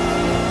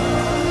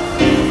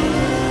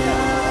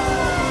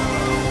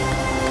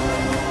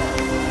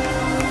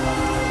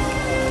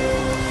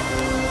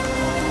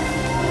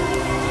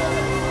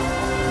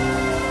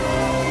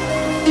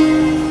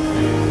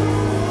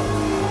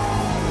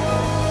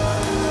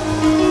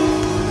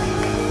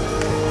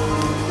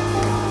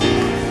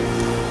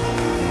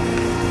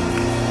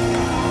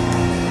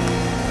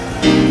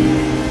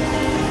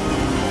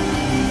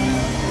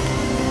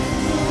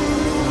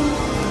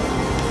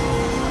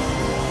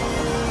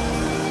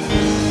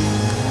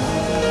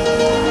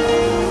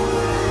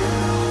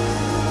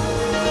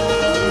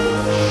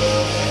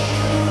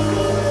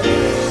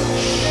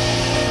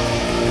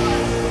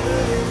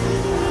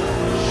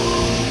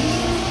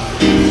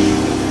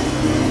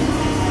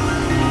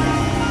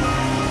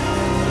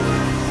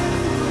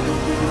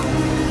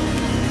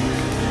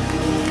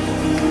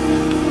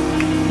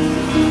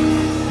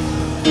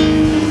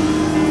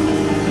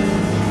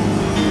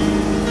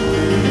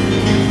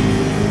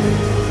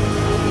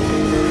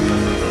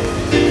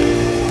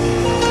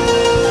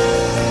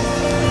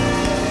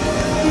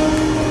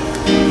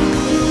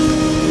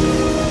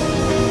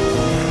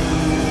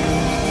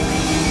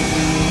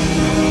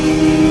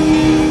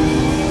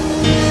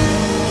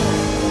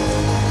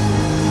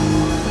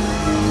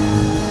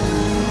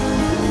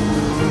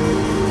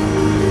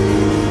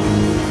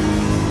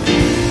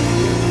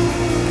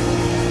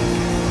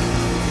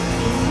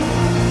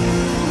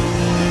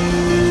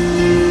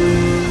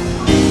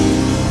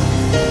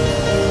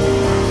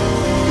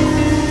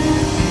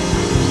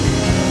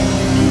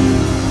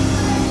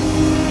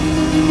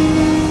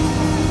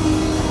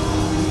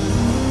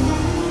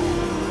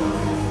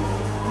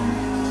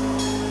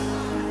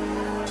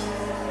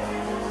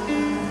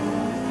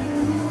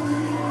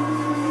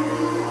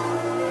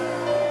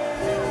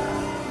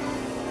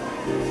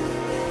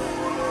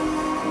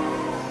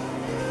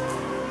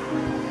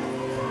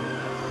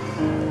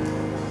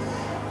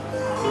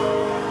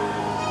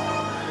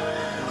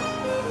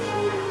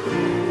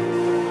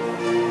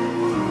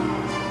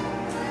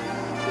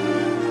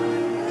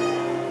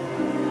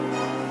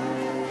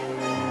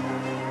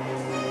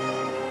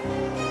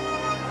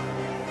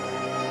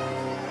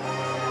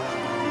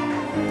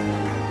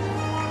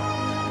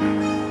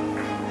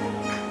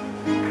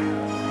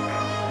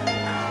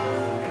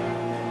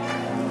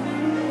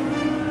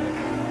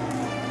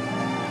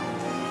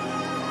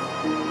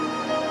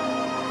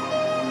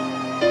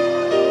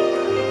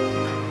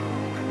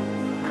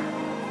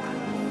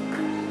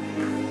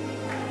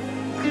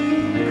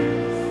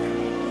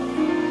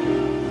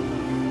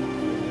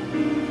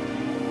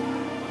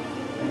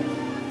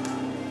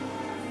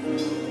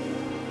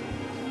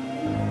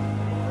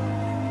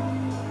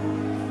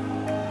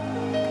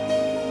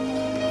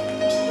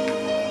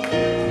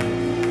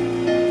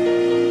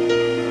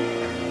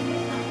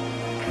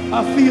 I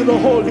feel the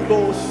Holy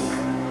Ghost.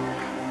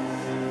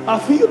 I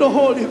feel the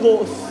Holy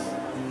Ghost.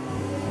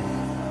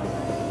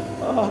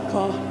 Oh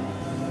God.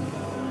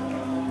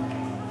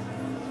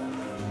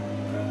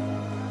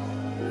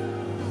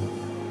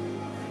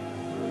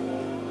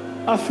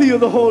 I feel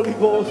the Holy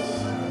Ghost.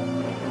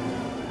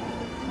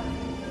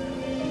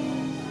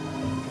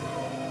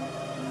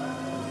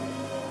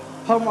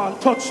 Come on,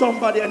 touch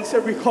somebody and say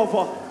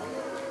recover.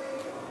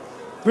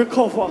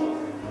 Recover.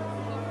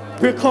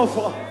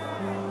 Recover.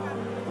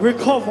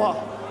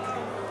 Recover.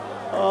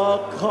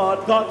 Oh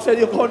God, God said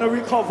you're going to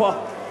recover.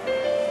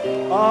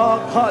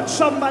 Oh God,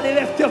 somebody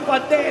left you for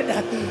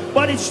dead,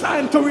 but it's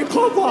time to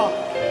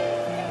recover.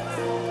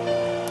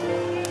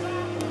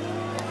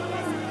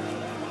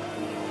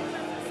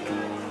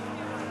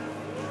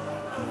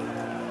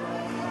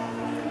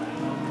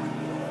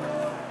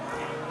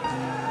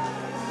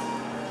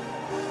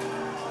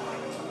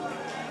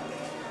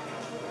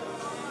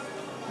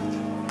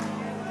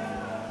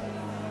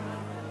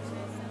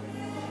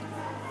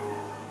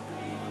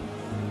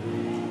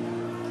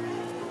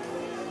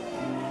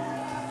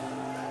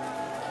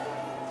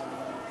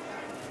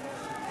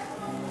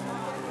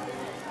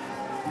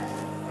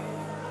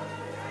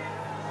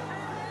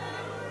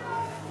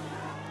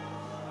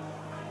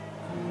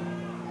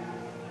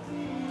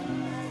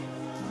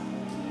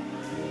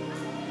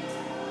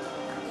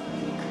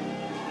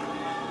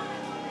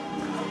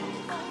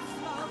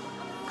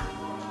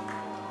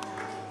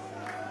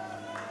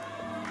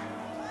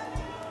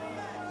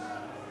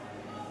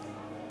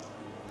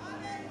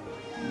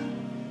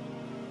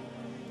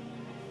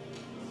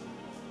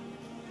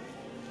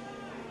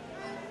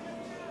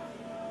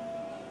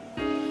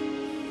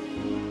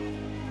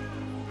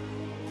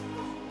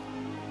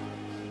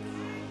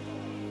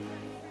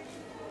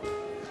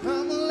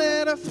 Come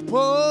let us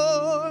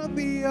pour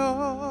the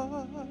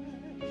oil.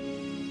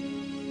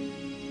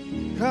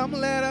 Come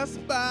let us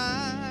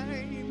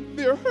bind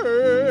their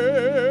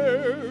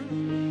hurt.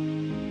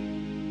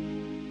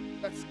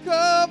 Let's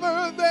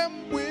cover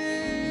them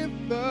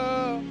with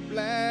the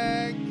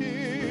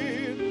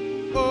blanket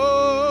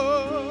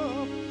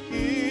of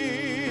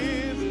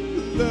His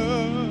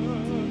love.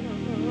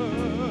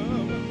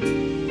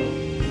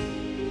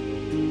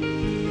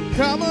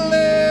 Come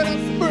let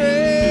us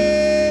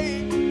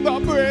break the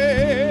bread.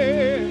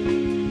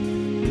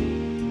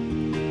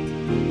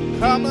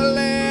 Come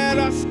let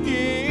us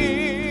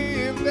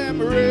give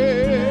them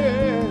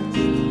rest.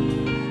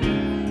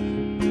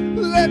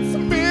 Let's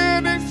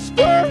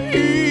minister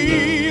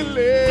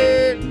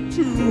healing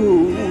to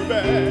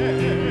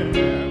them.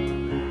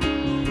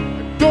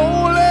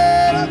 Don't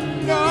let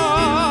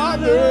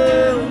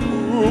another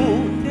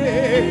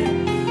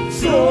wounded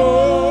soldier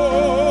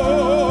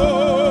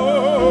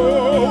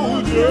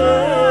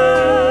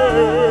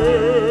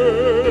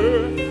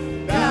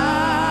die.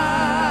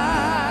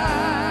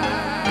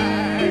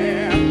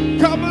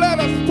 Come let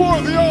us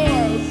pour the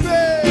oil.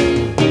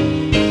 Say,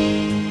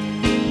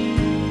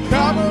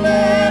 come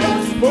let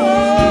us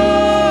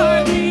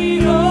pour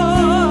the oil.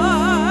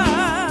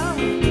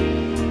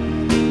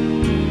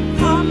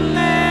 Come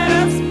let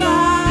us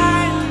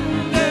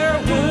bind their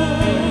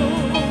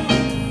wounds.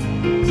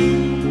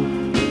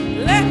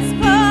 Let's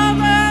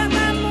cover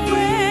them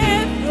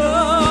with the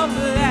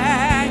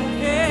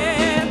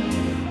blanket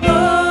of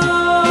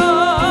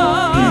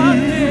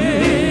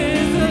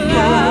His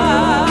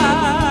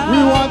love. We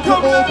want to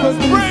open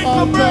these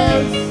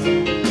altars.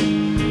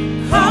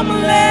 Come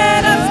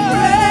let us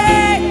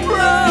break the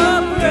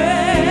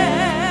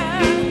bread.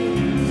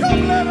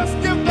 Come let us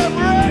give them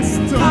rest.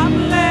 Come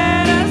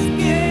let us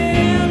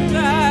give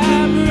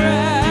them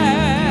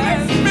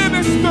rest. Let's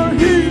minister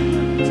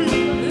healing to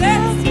them.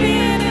 Let's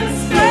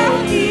minister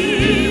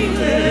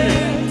healing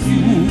to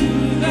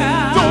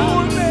them.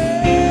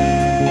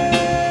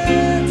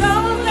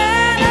 Don't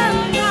let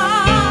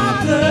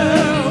another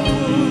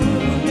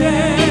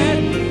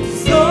wounded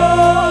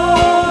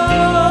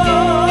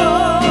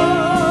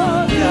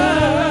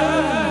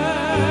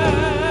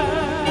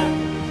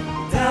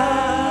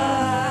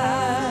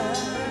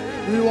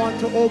We want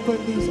to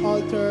open these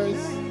altars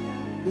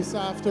this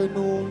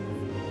afternoon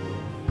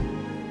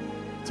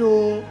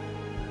to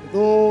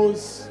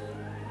those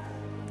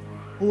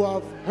who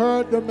have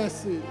heard the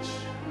message,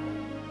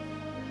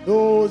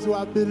 those who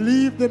have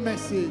believed the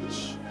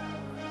message.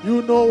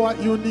 You know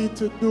what you need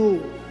to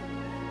do.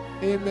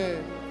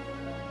 Amen.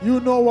 You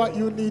know what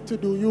you need to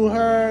do. You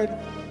heard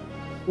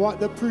what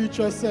the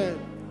preacher said.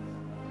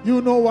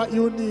 You know what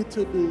you need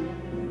to do.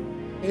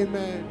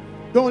 Amen.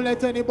 Don't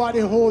let anybody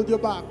hold you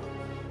back.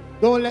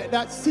 Don't let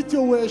that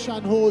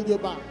situation hold you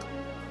back.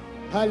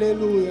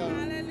 Hallelujah.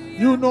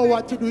 You know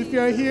what to do. If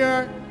you're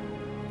here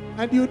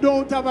and you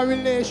don't have a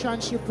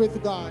relationship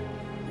with God,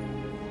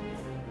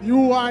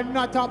 you are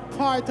not a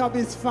part of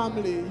His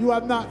family. You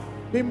have not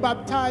been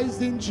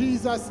baptized in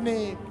Jesus'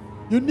 name.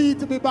 You need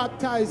to be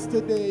baptized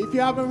today. If you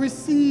haven't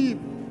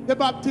received the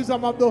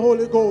baptism of the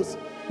Holy Ghost,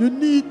 you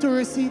need to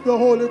receive the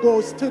Holy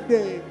Ghost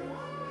today.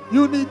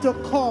 You need to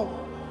come.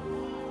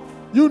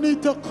 You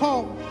need to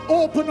come.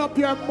 Open up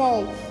your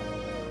mouth.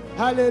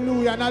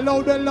 Hallelujah. And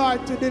allow the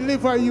Lord to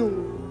deliver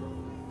you.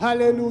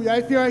 Hallelujah.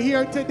 If you're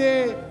here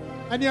today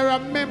and you're a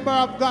member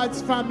of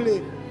God's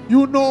family,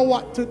 you know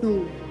what to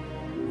do.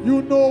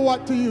 You know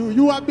what to do.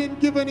 You have been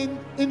given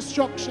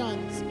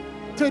instructions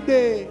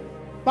today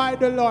by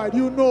the Lord.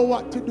 You know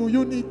what to do.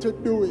 You need to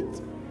do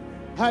it.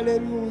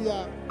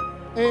 Hallelujah.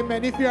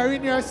 Amen. If you're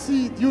in your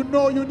seat, you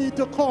know you need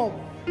to come.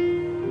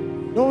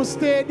 Don't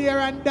stay there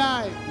and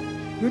die.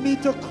 You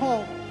need to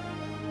come.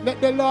 Let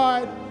the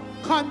Lord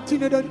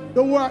continue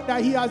the work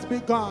that He has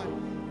begun.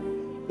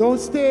 Don't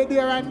stay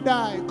there and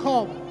die.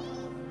 Come.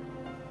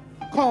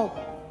 Come.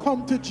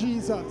 Come to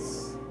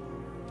Jesus.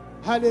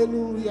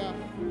 Hallelujah.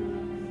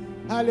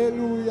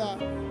 Hallelujah.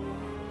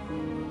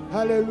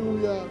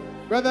 Hallelujah.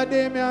 Brother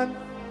Damien.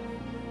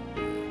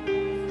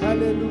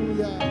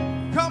 Hallelujah.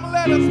 Come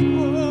let us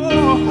pour.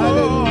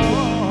 Hallelujah.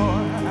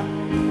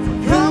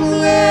 Come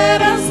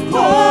let us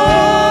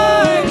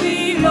pour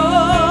thee,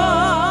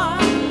 Lord.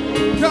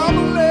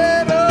 Come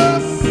let us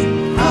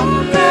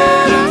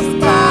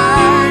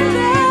bind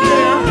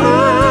their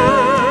hurt.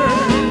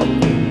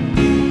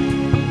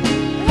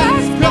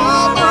 Let's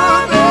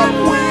cover them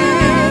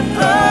with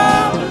a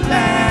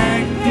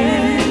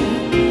blanket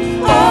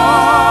of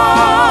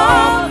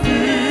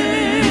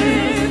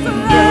His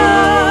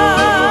love.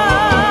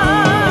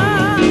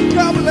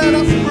 Come let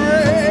us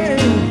pray.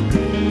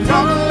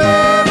 Come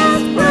let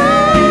us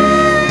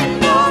pray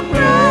for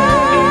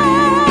praise.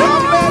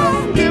 Come let us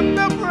give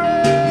the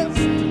praise.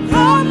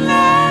 Come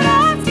let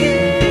us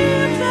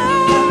give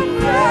the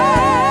praise.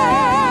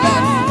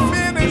 Let's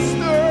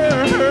minister.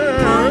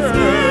 Let's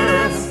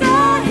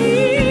minister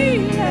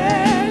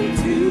healing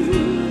to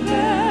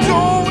them.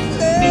 Don't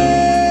let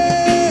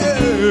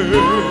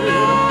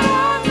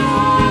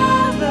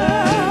another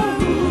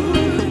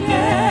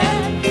wounded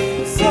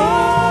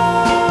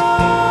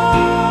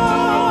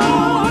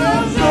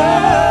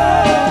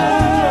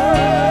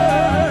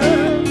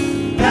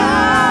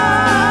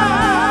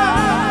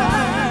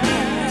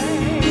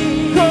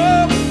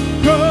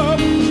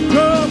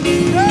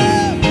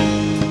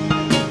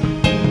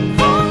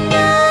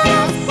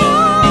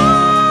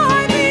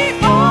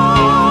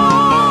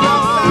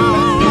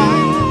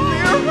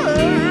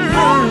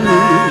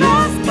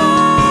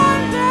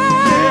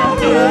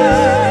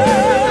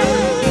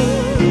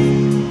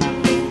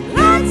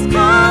Let's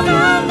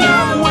cover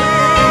them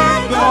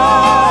with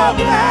a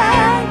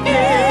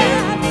blanket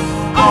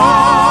of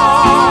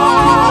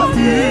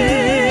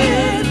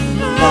His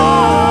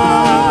love.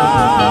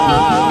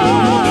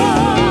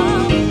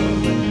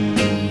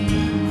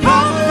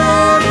 Come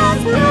let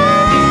us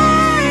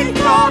break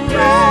your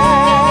bread.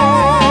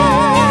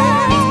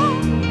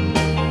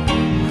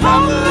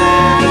 Come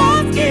let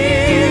us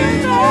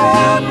give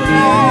them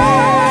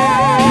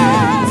rest.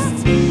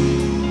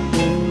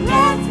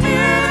 Let's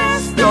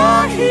minister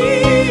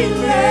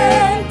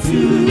healing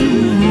to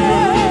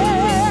them.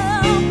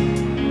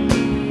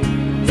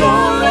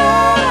 Don't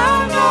let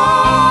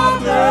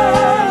another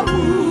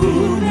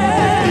wounded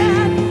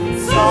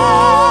soldier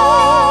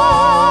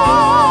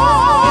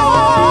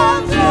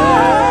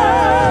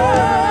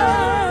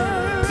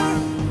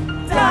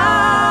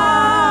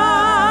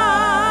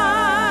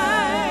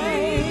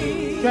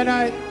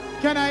die.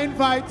 Can I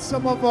invite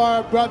some of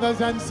our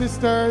brothers and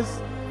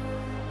sisters,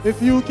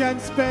 if you can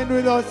spend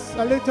with us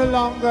a little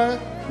longer,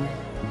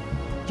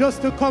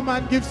 just to come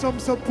and give some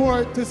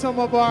support to some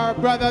of our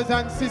brothers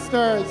and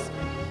sisters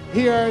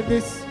here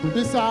this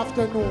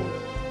afternoon.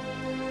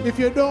 If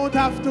you don't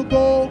have to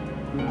go,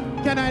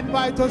 can I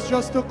invite us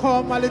just to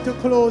come a little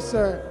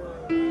closer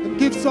and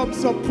give some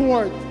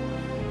support?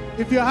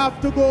 If you have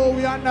to go,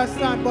 we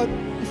understand, but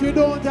if you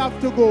don't have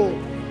to go,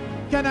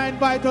 can I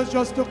invite us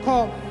just to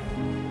come?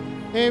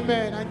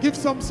 Amen. And give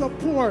some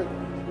support.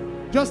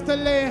 Just to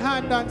lay a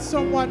hand on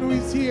someone who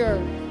is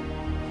here.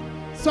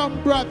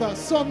 Some brother,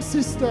 some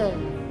sister.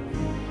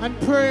 And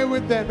pray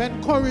with them.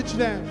 Encourage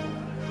them.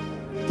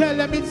 Tell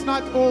them it's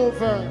not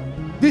over.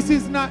 This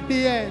is not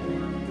the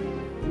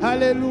end.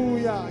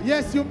 Hallelujah.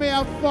 Yes, you may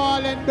have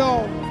fallen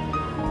down.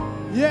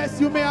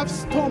 Yes, you may have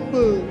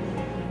stumbled.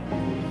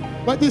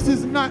 But this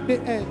is not the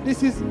end.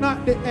 This is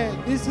not the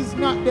end. This is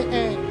not the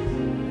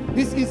end.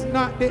 This is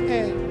not the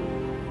end.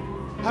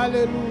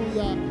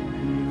 Hallelujah.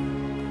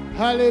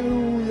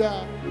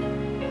 Hallelujah.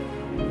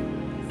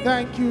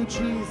 Thank you,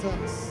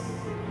 Jesus.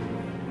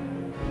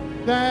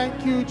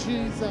 Thank you,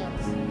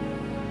 Jesus.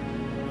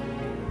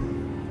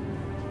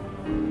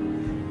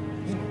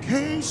 In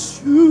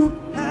case you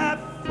have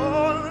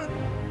fallen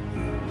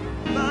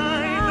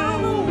by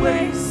the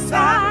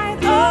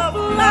wayside of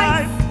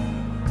life,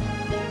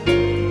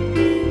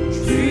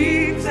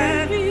 dreams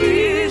and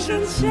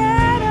visions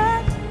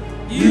shattered,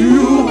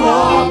 you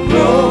are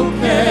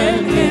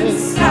broken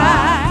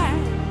inside.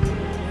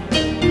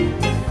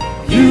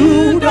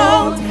 You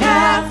don't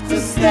have to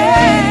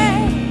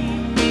stay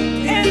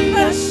in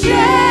the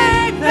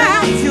shape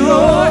that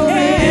you're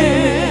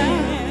in.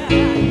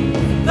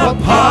 The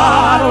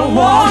potter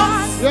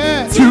wants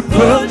to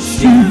put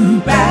you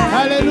back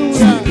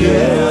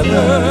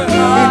together.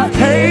 In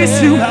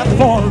case you have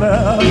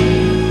fallen,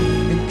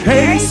 in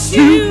case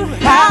you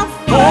have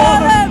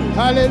fallen,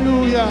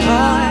 hallelujah,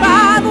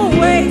 by the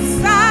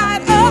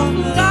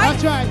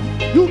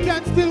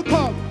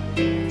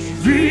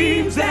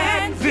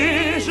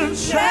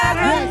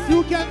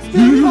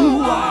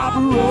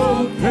are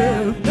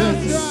broken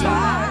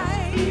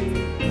inside.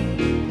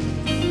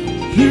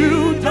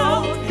 You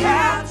don't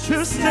have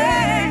to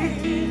stay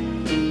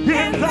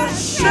in the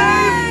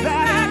shame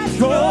that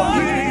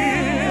you're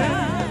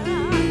in.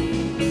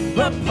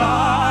 The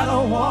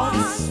Potter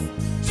wants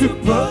to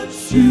put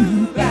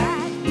you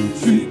back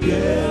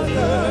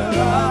together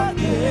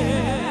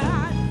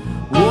again.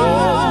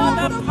 Oh,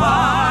 the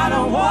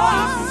Potter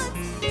wants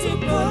to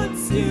put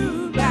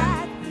you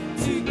back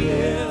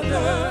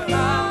together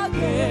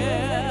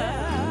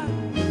again.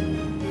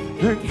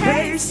 In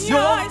case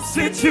your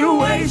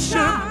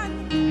situation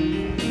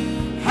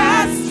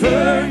has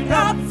turned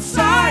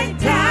upside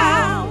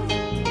down,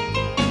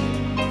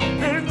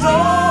 and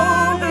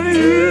all that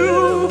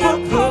you've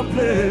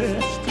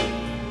accomplished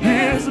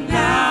is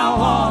now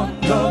on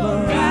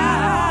the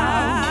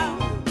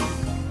ground.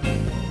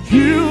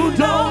 You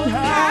don't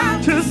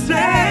have to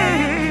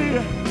stay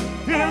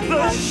in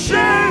the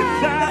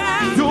shame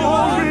that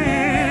you're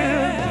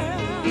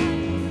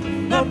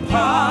in. The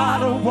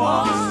Potter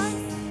wants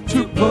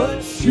to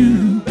put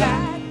you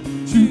back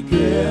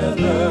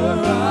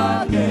together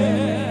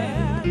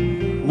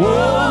again.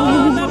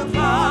 Oh, the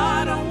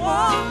Potter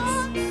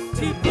wants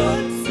to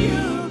put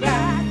you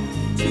back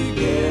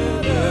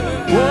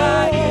together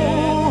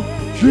again.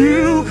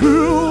 You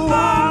who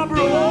are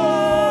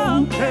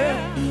broken,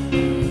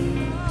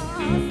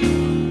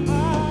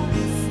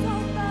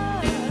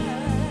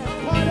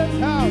 Potter's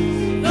house.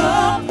 the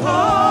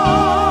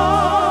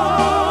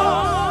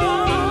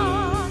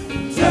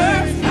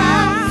Potter's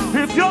house.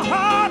 If your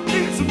heart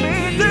needs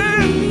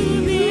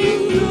mending,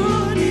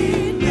 you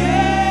need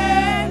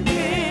mending.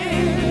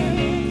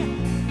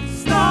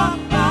 Stop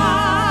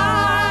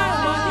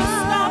by,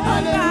 stop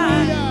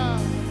by.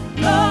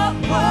 The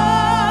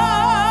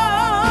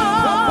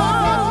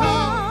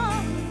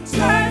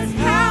Potter's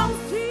house,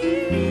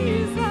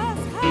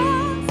 Jesus'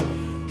 house.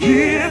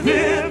 Give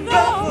him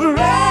the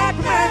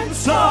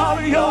fragments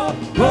of your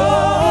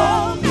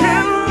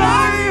broken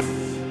life,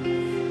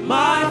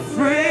 my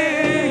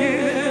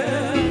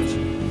friend.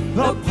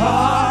 The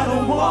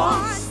Potter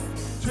wants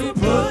to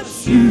put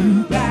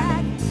you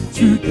back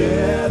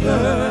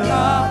together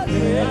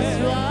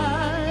again.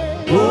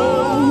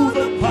 Oh,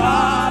 the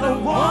Potter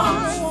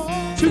wants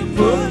to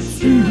put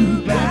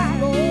you back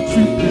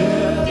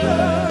together.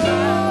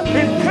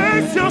 In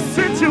case your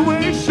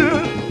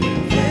situation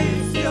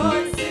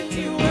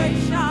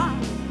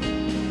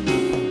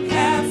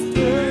has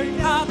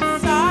turned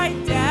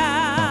upside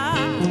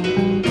down,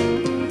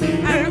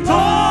 and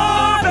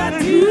all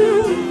that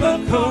you've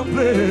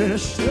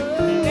accomplished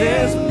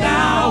is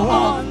now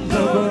on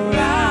the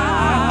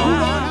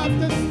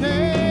ground.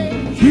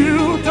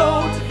 You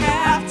don't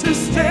have to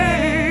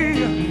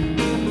stay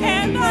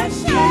in the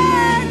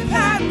shame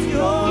that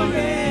you're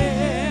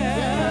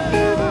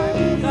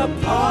in. The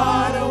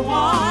Potter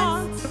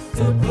wants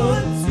to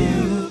put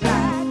you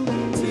back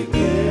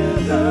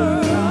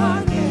together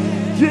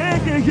again.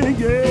 Yeah, yeah, yeah,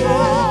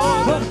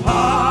 yeah. The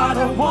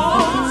Potter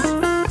wants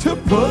to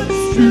put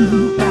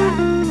you back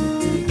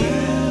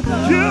together.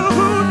 You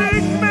who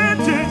need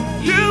mending,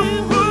 you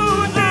who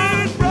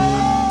need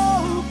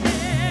broken,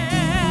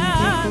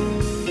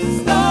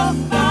 stop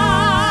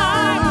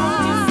by,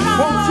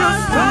 won't you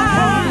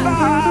stop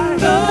by?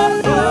 The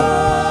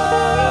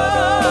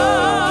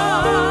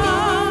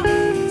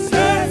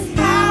Potter's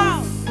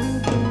house.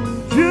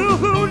 You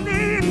who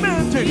need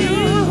mending, you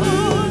who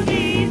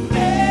need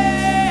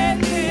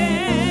mending,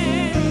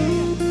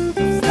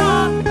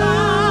 stop by.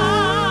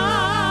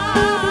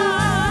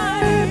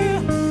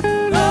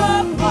 The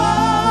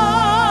Potter's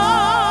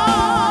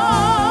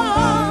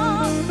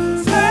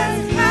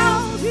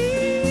house,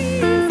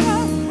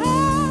 Jesus'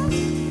 house.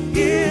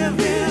 Give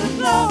him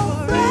the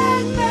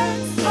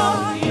fragments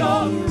of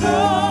your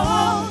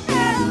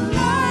broken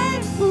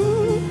life,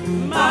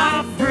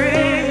 my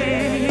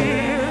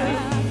friend.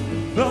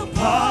 The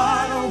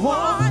Potter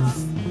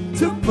wants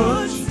to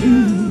put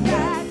you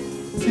back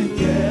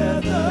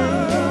together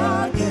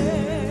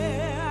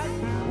again.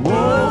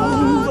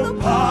 Whoa, the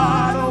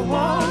Potter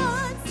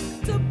wants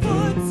to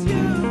put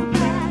you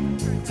back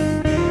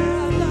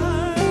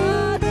together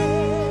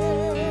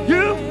again.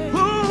 You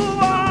who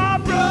are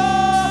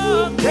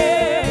broken,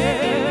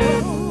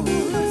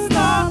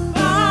 stop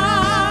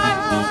by,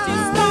 won't you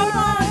stop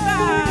by?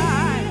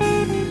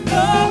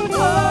 The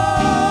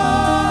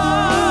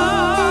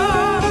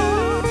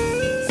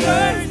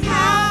Potter's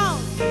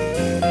house.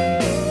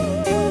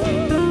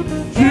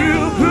 You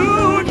who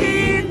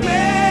need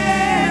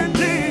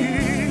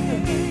mending,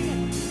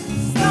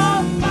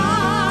 stop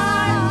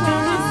by,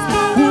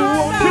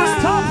 won't you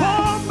stop by?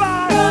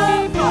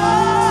 The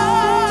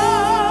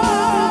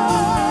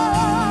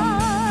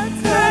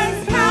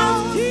Potter's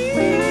house,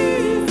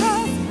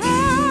 Jesus'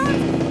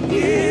 house.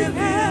 Give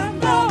him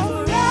the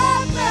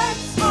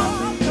fragments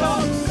of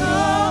your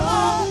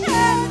soul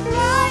and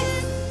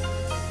life,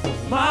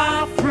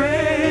 my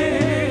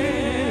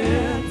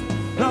friend.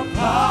 The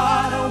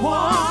Potter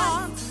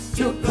wants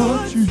to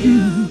put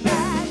you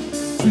back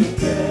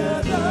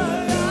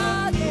together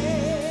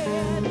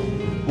again.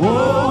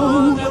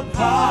 Oh, the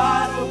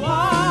Potter wants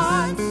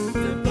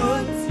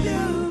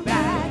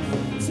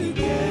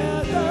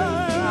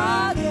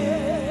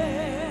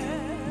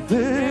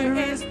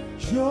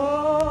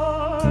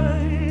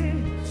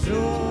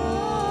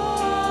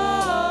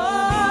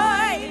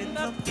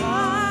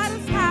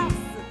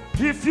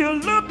If you're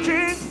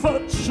looking for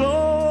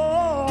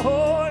joy,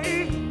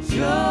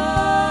 Joy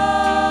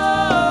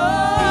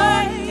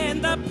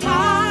in the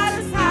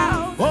Potter's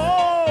house.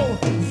 Oh,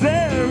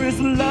 there is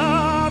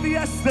love,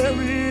 yes there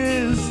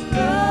is.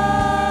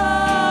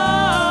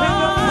 Love in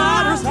the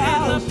Potter's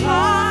house. In the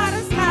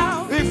Potter's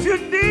house. If you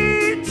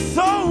need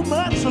so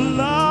much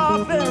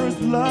love, there is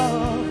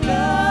love.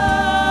 Love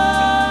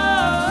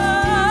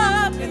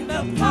in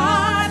the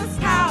Potter's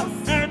house.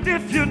 And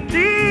if you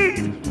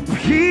need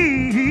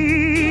peace,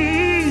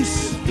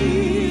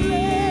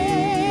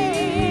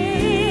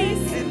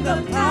 Peace in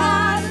the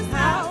Potter's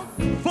house.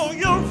 for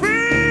your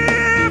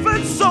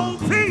riven soul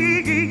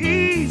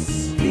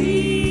peace,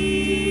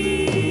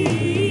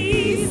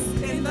 Peace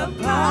in the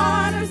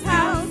Potter's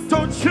house.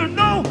 don't you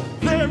know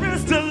there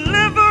is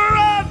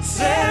deliverance?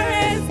 There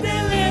is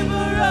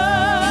deliverance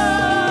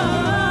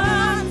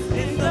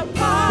in the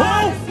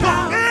Potter's For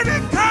house. any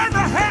kind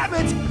of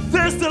habit,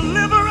 there's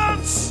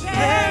deliverance.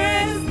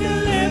 There is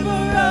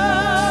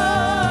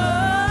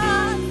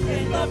deliverance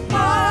in the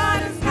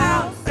Potter's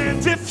house.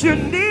 And if you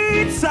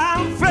need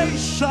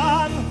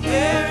salvation,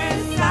 There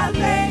is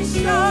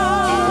salvation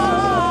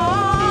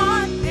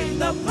in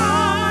the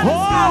Potter's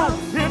house.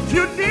 if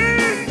you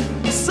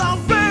need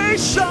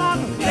salvation,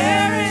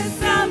 There is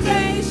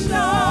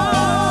salvation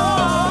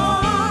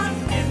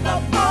in the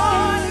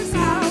Potter's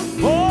house.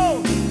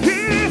 oh, he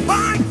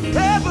finds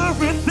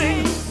everything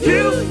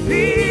you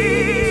need.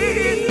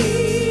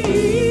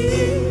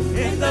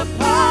 In the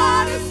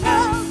Potter's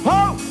house.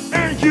 Oh,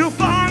 and you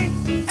find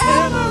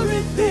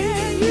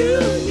Everything you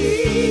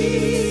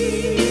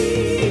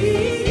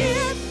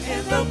need.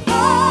 In the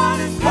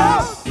Potter's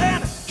house.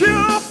 and you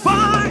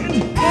find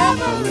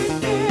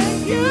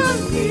Everything you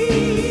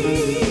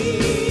need.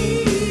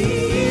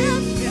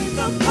 In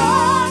the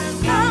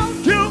Potter's house.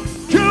 you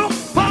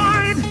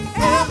find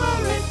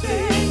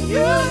Everything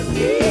you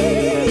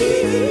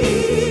need.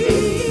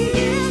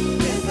 In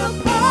the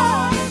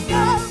Potter's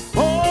house.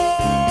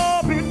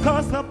 oh,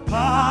 because the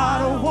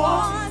potter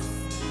wants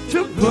to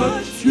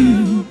Put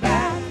you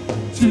back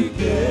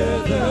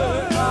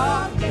together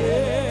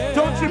again.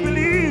 Don't you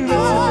believe it? Oh,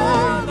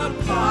 the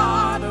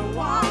Potter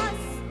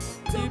wants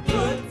to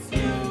put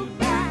you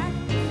back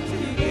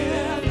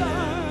together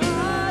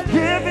again.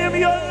 Give him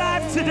your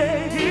life today.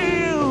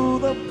 You,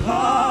 the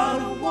potter.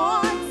 Potter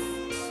wants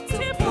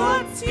to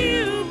put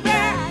you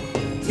back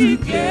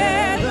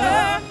together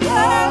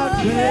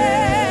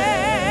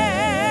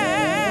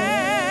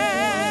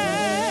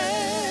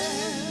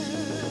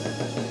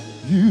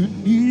again. You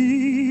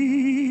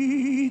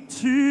need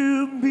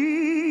to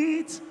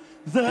meet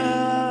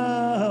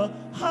the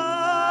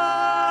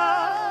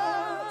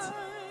heart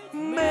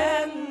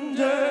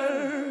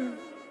mender.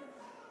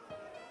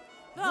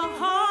 The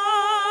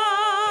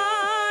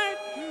heart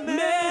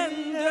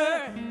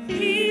mender,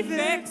 he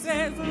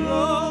fixes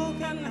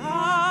broken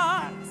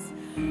hearts,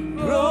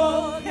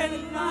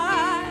 broken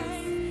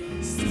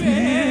minds,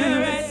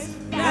 spirits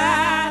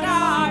that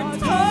are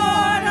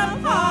torn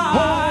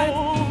apart.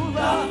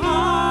 The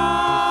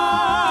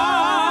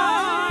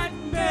heart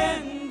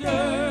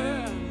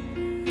mender,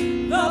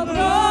 the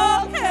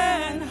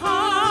broken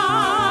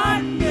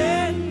heart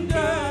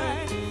mender,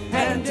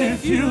 and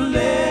if you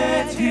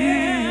let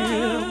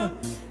him,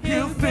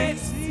 he'll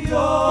fix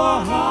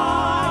your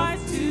heart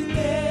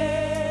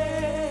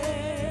today.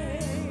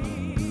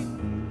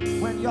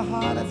 When your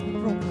heart has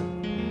been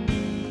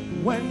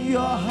broken, when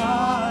your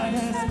heart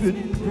has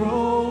been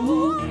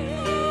broken,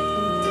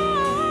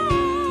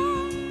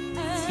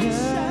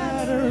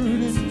 shattered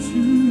in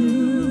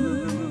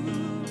two,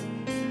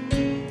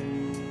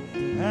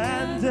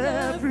 and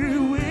every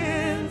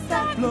wind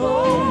that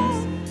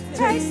blows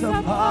takes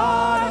a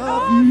part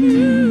of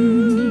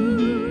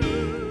you.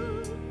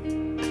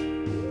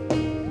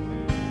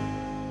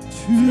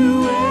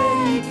 To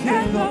wake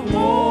in the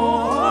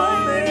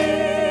morning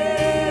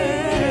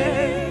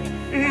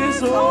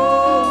is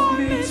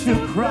only to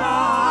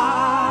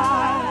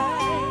cry,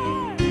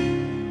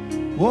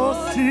 or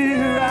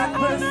stare at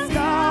the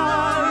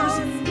stars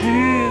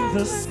in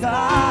the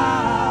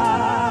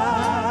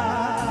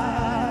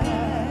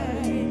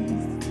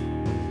skies.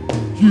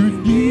 You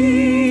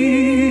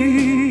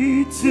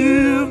need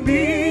to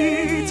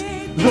meet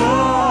the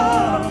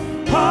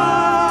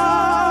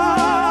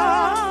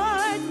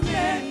Heart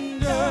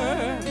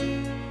mender,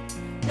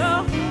 the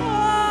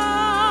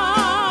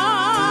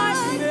heart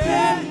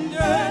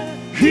mender,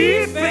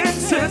 He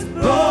fixes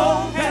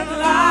broken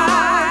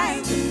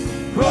lives,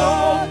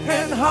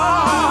 broken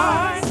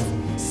hearts,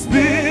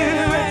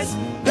 spirits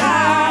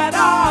that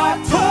are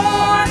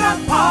torn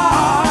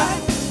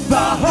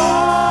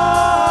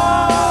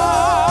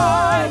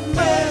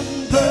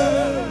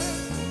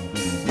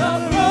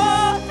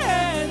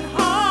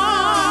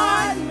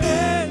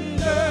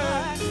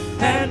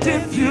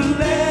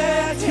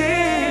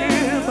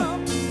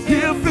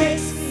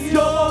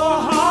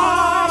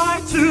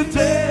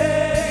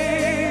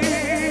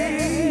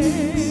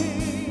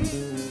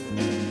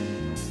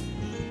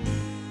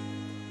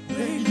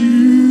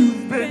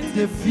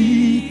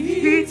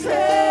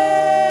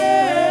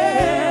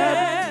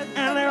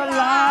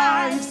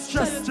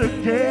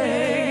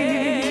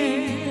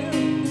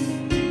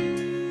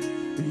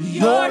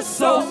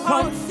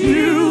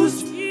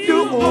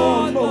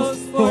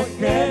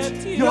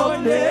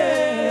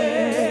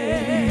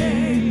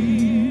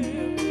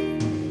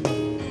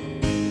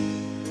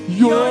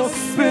Your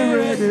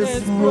spirit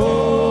is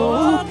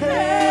broken.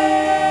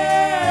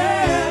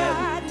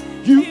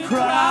 You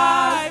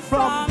cry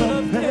from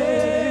the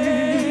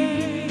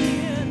pain.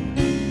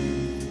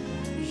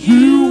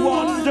 You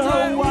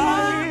wonder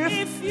why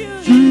if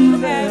you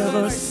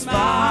never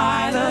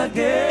smile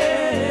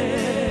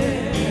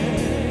again.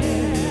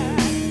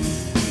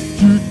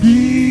 You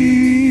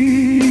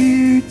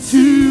need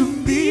to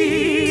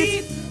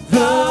meet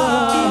the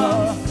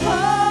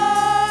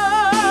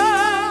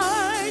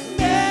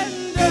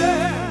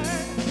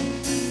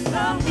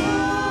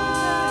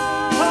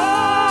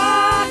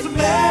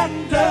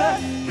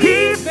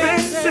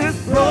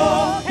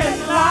broken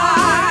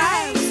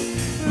lives,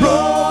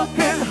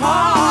 broken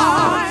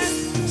hearts,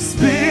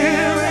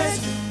 spirits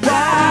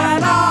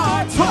that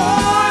are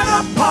torn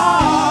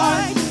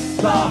apart.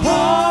 The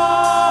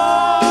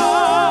heart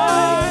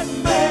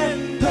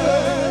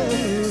mender,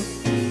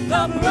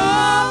 the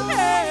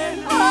broken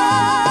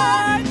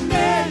heart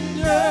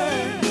mender.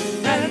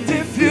 And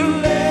if you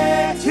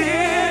let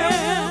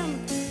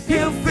him,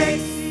 he'll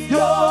fix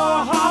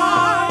your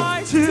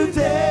heart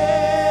today.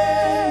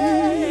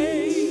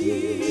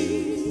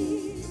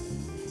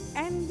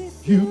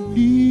 You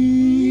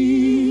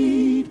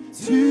need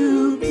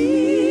to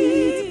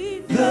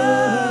meet the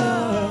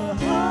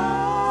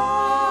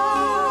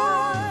heart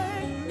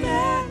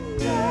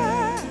mender,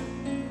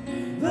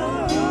 the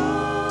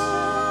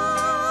heart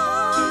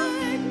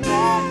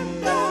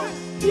mender.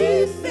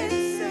 He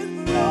fixes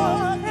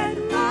broken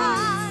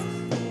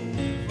minds,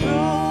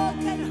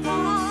 broken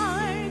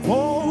hearts.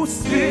 Oh,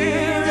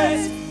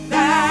 spirits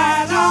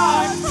that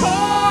are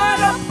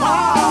torn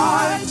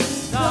apart.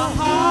 The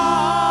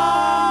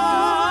heart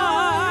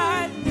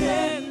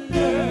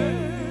mender,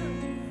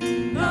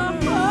 the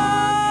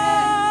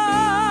heart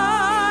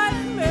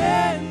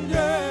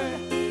mender.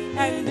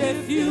 And if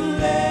you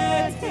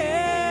let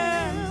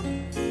him,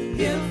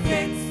 he'll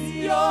fix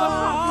your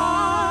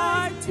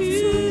heart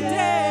today.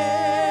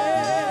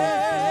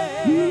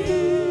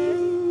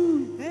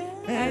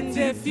 And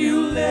if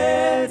you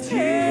let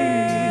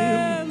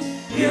him,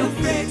 he'll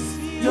fix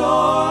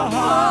your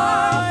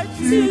heart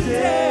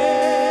today.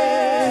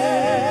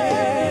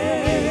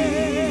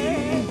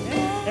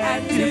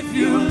 And if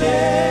you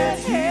let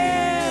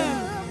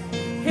him,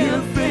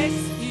 he'll fix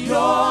your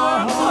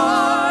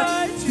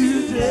heart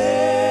today.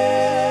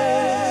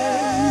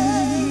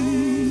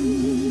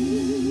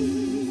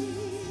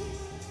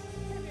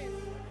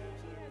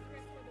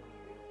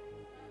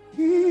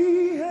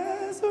 He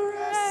has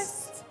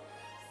rest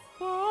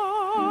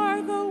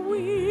for the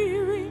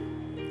weary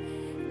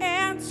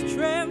and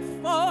strength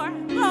for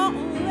the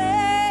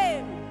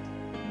lame.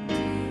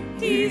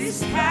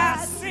 He's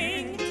past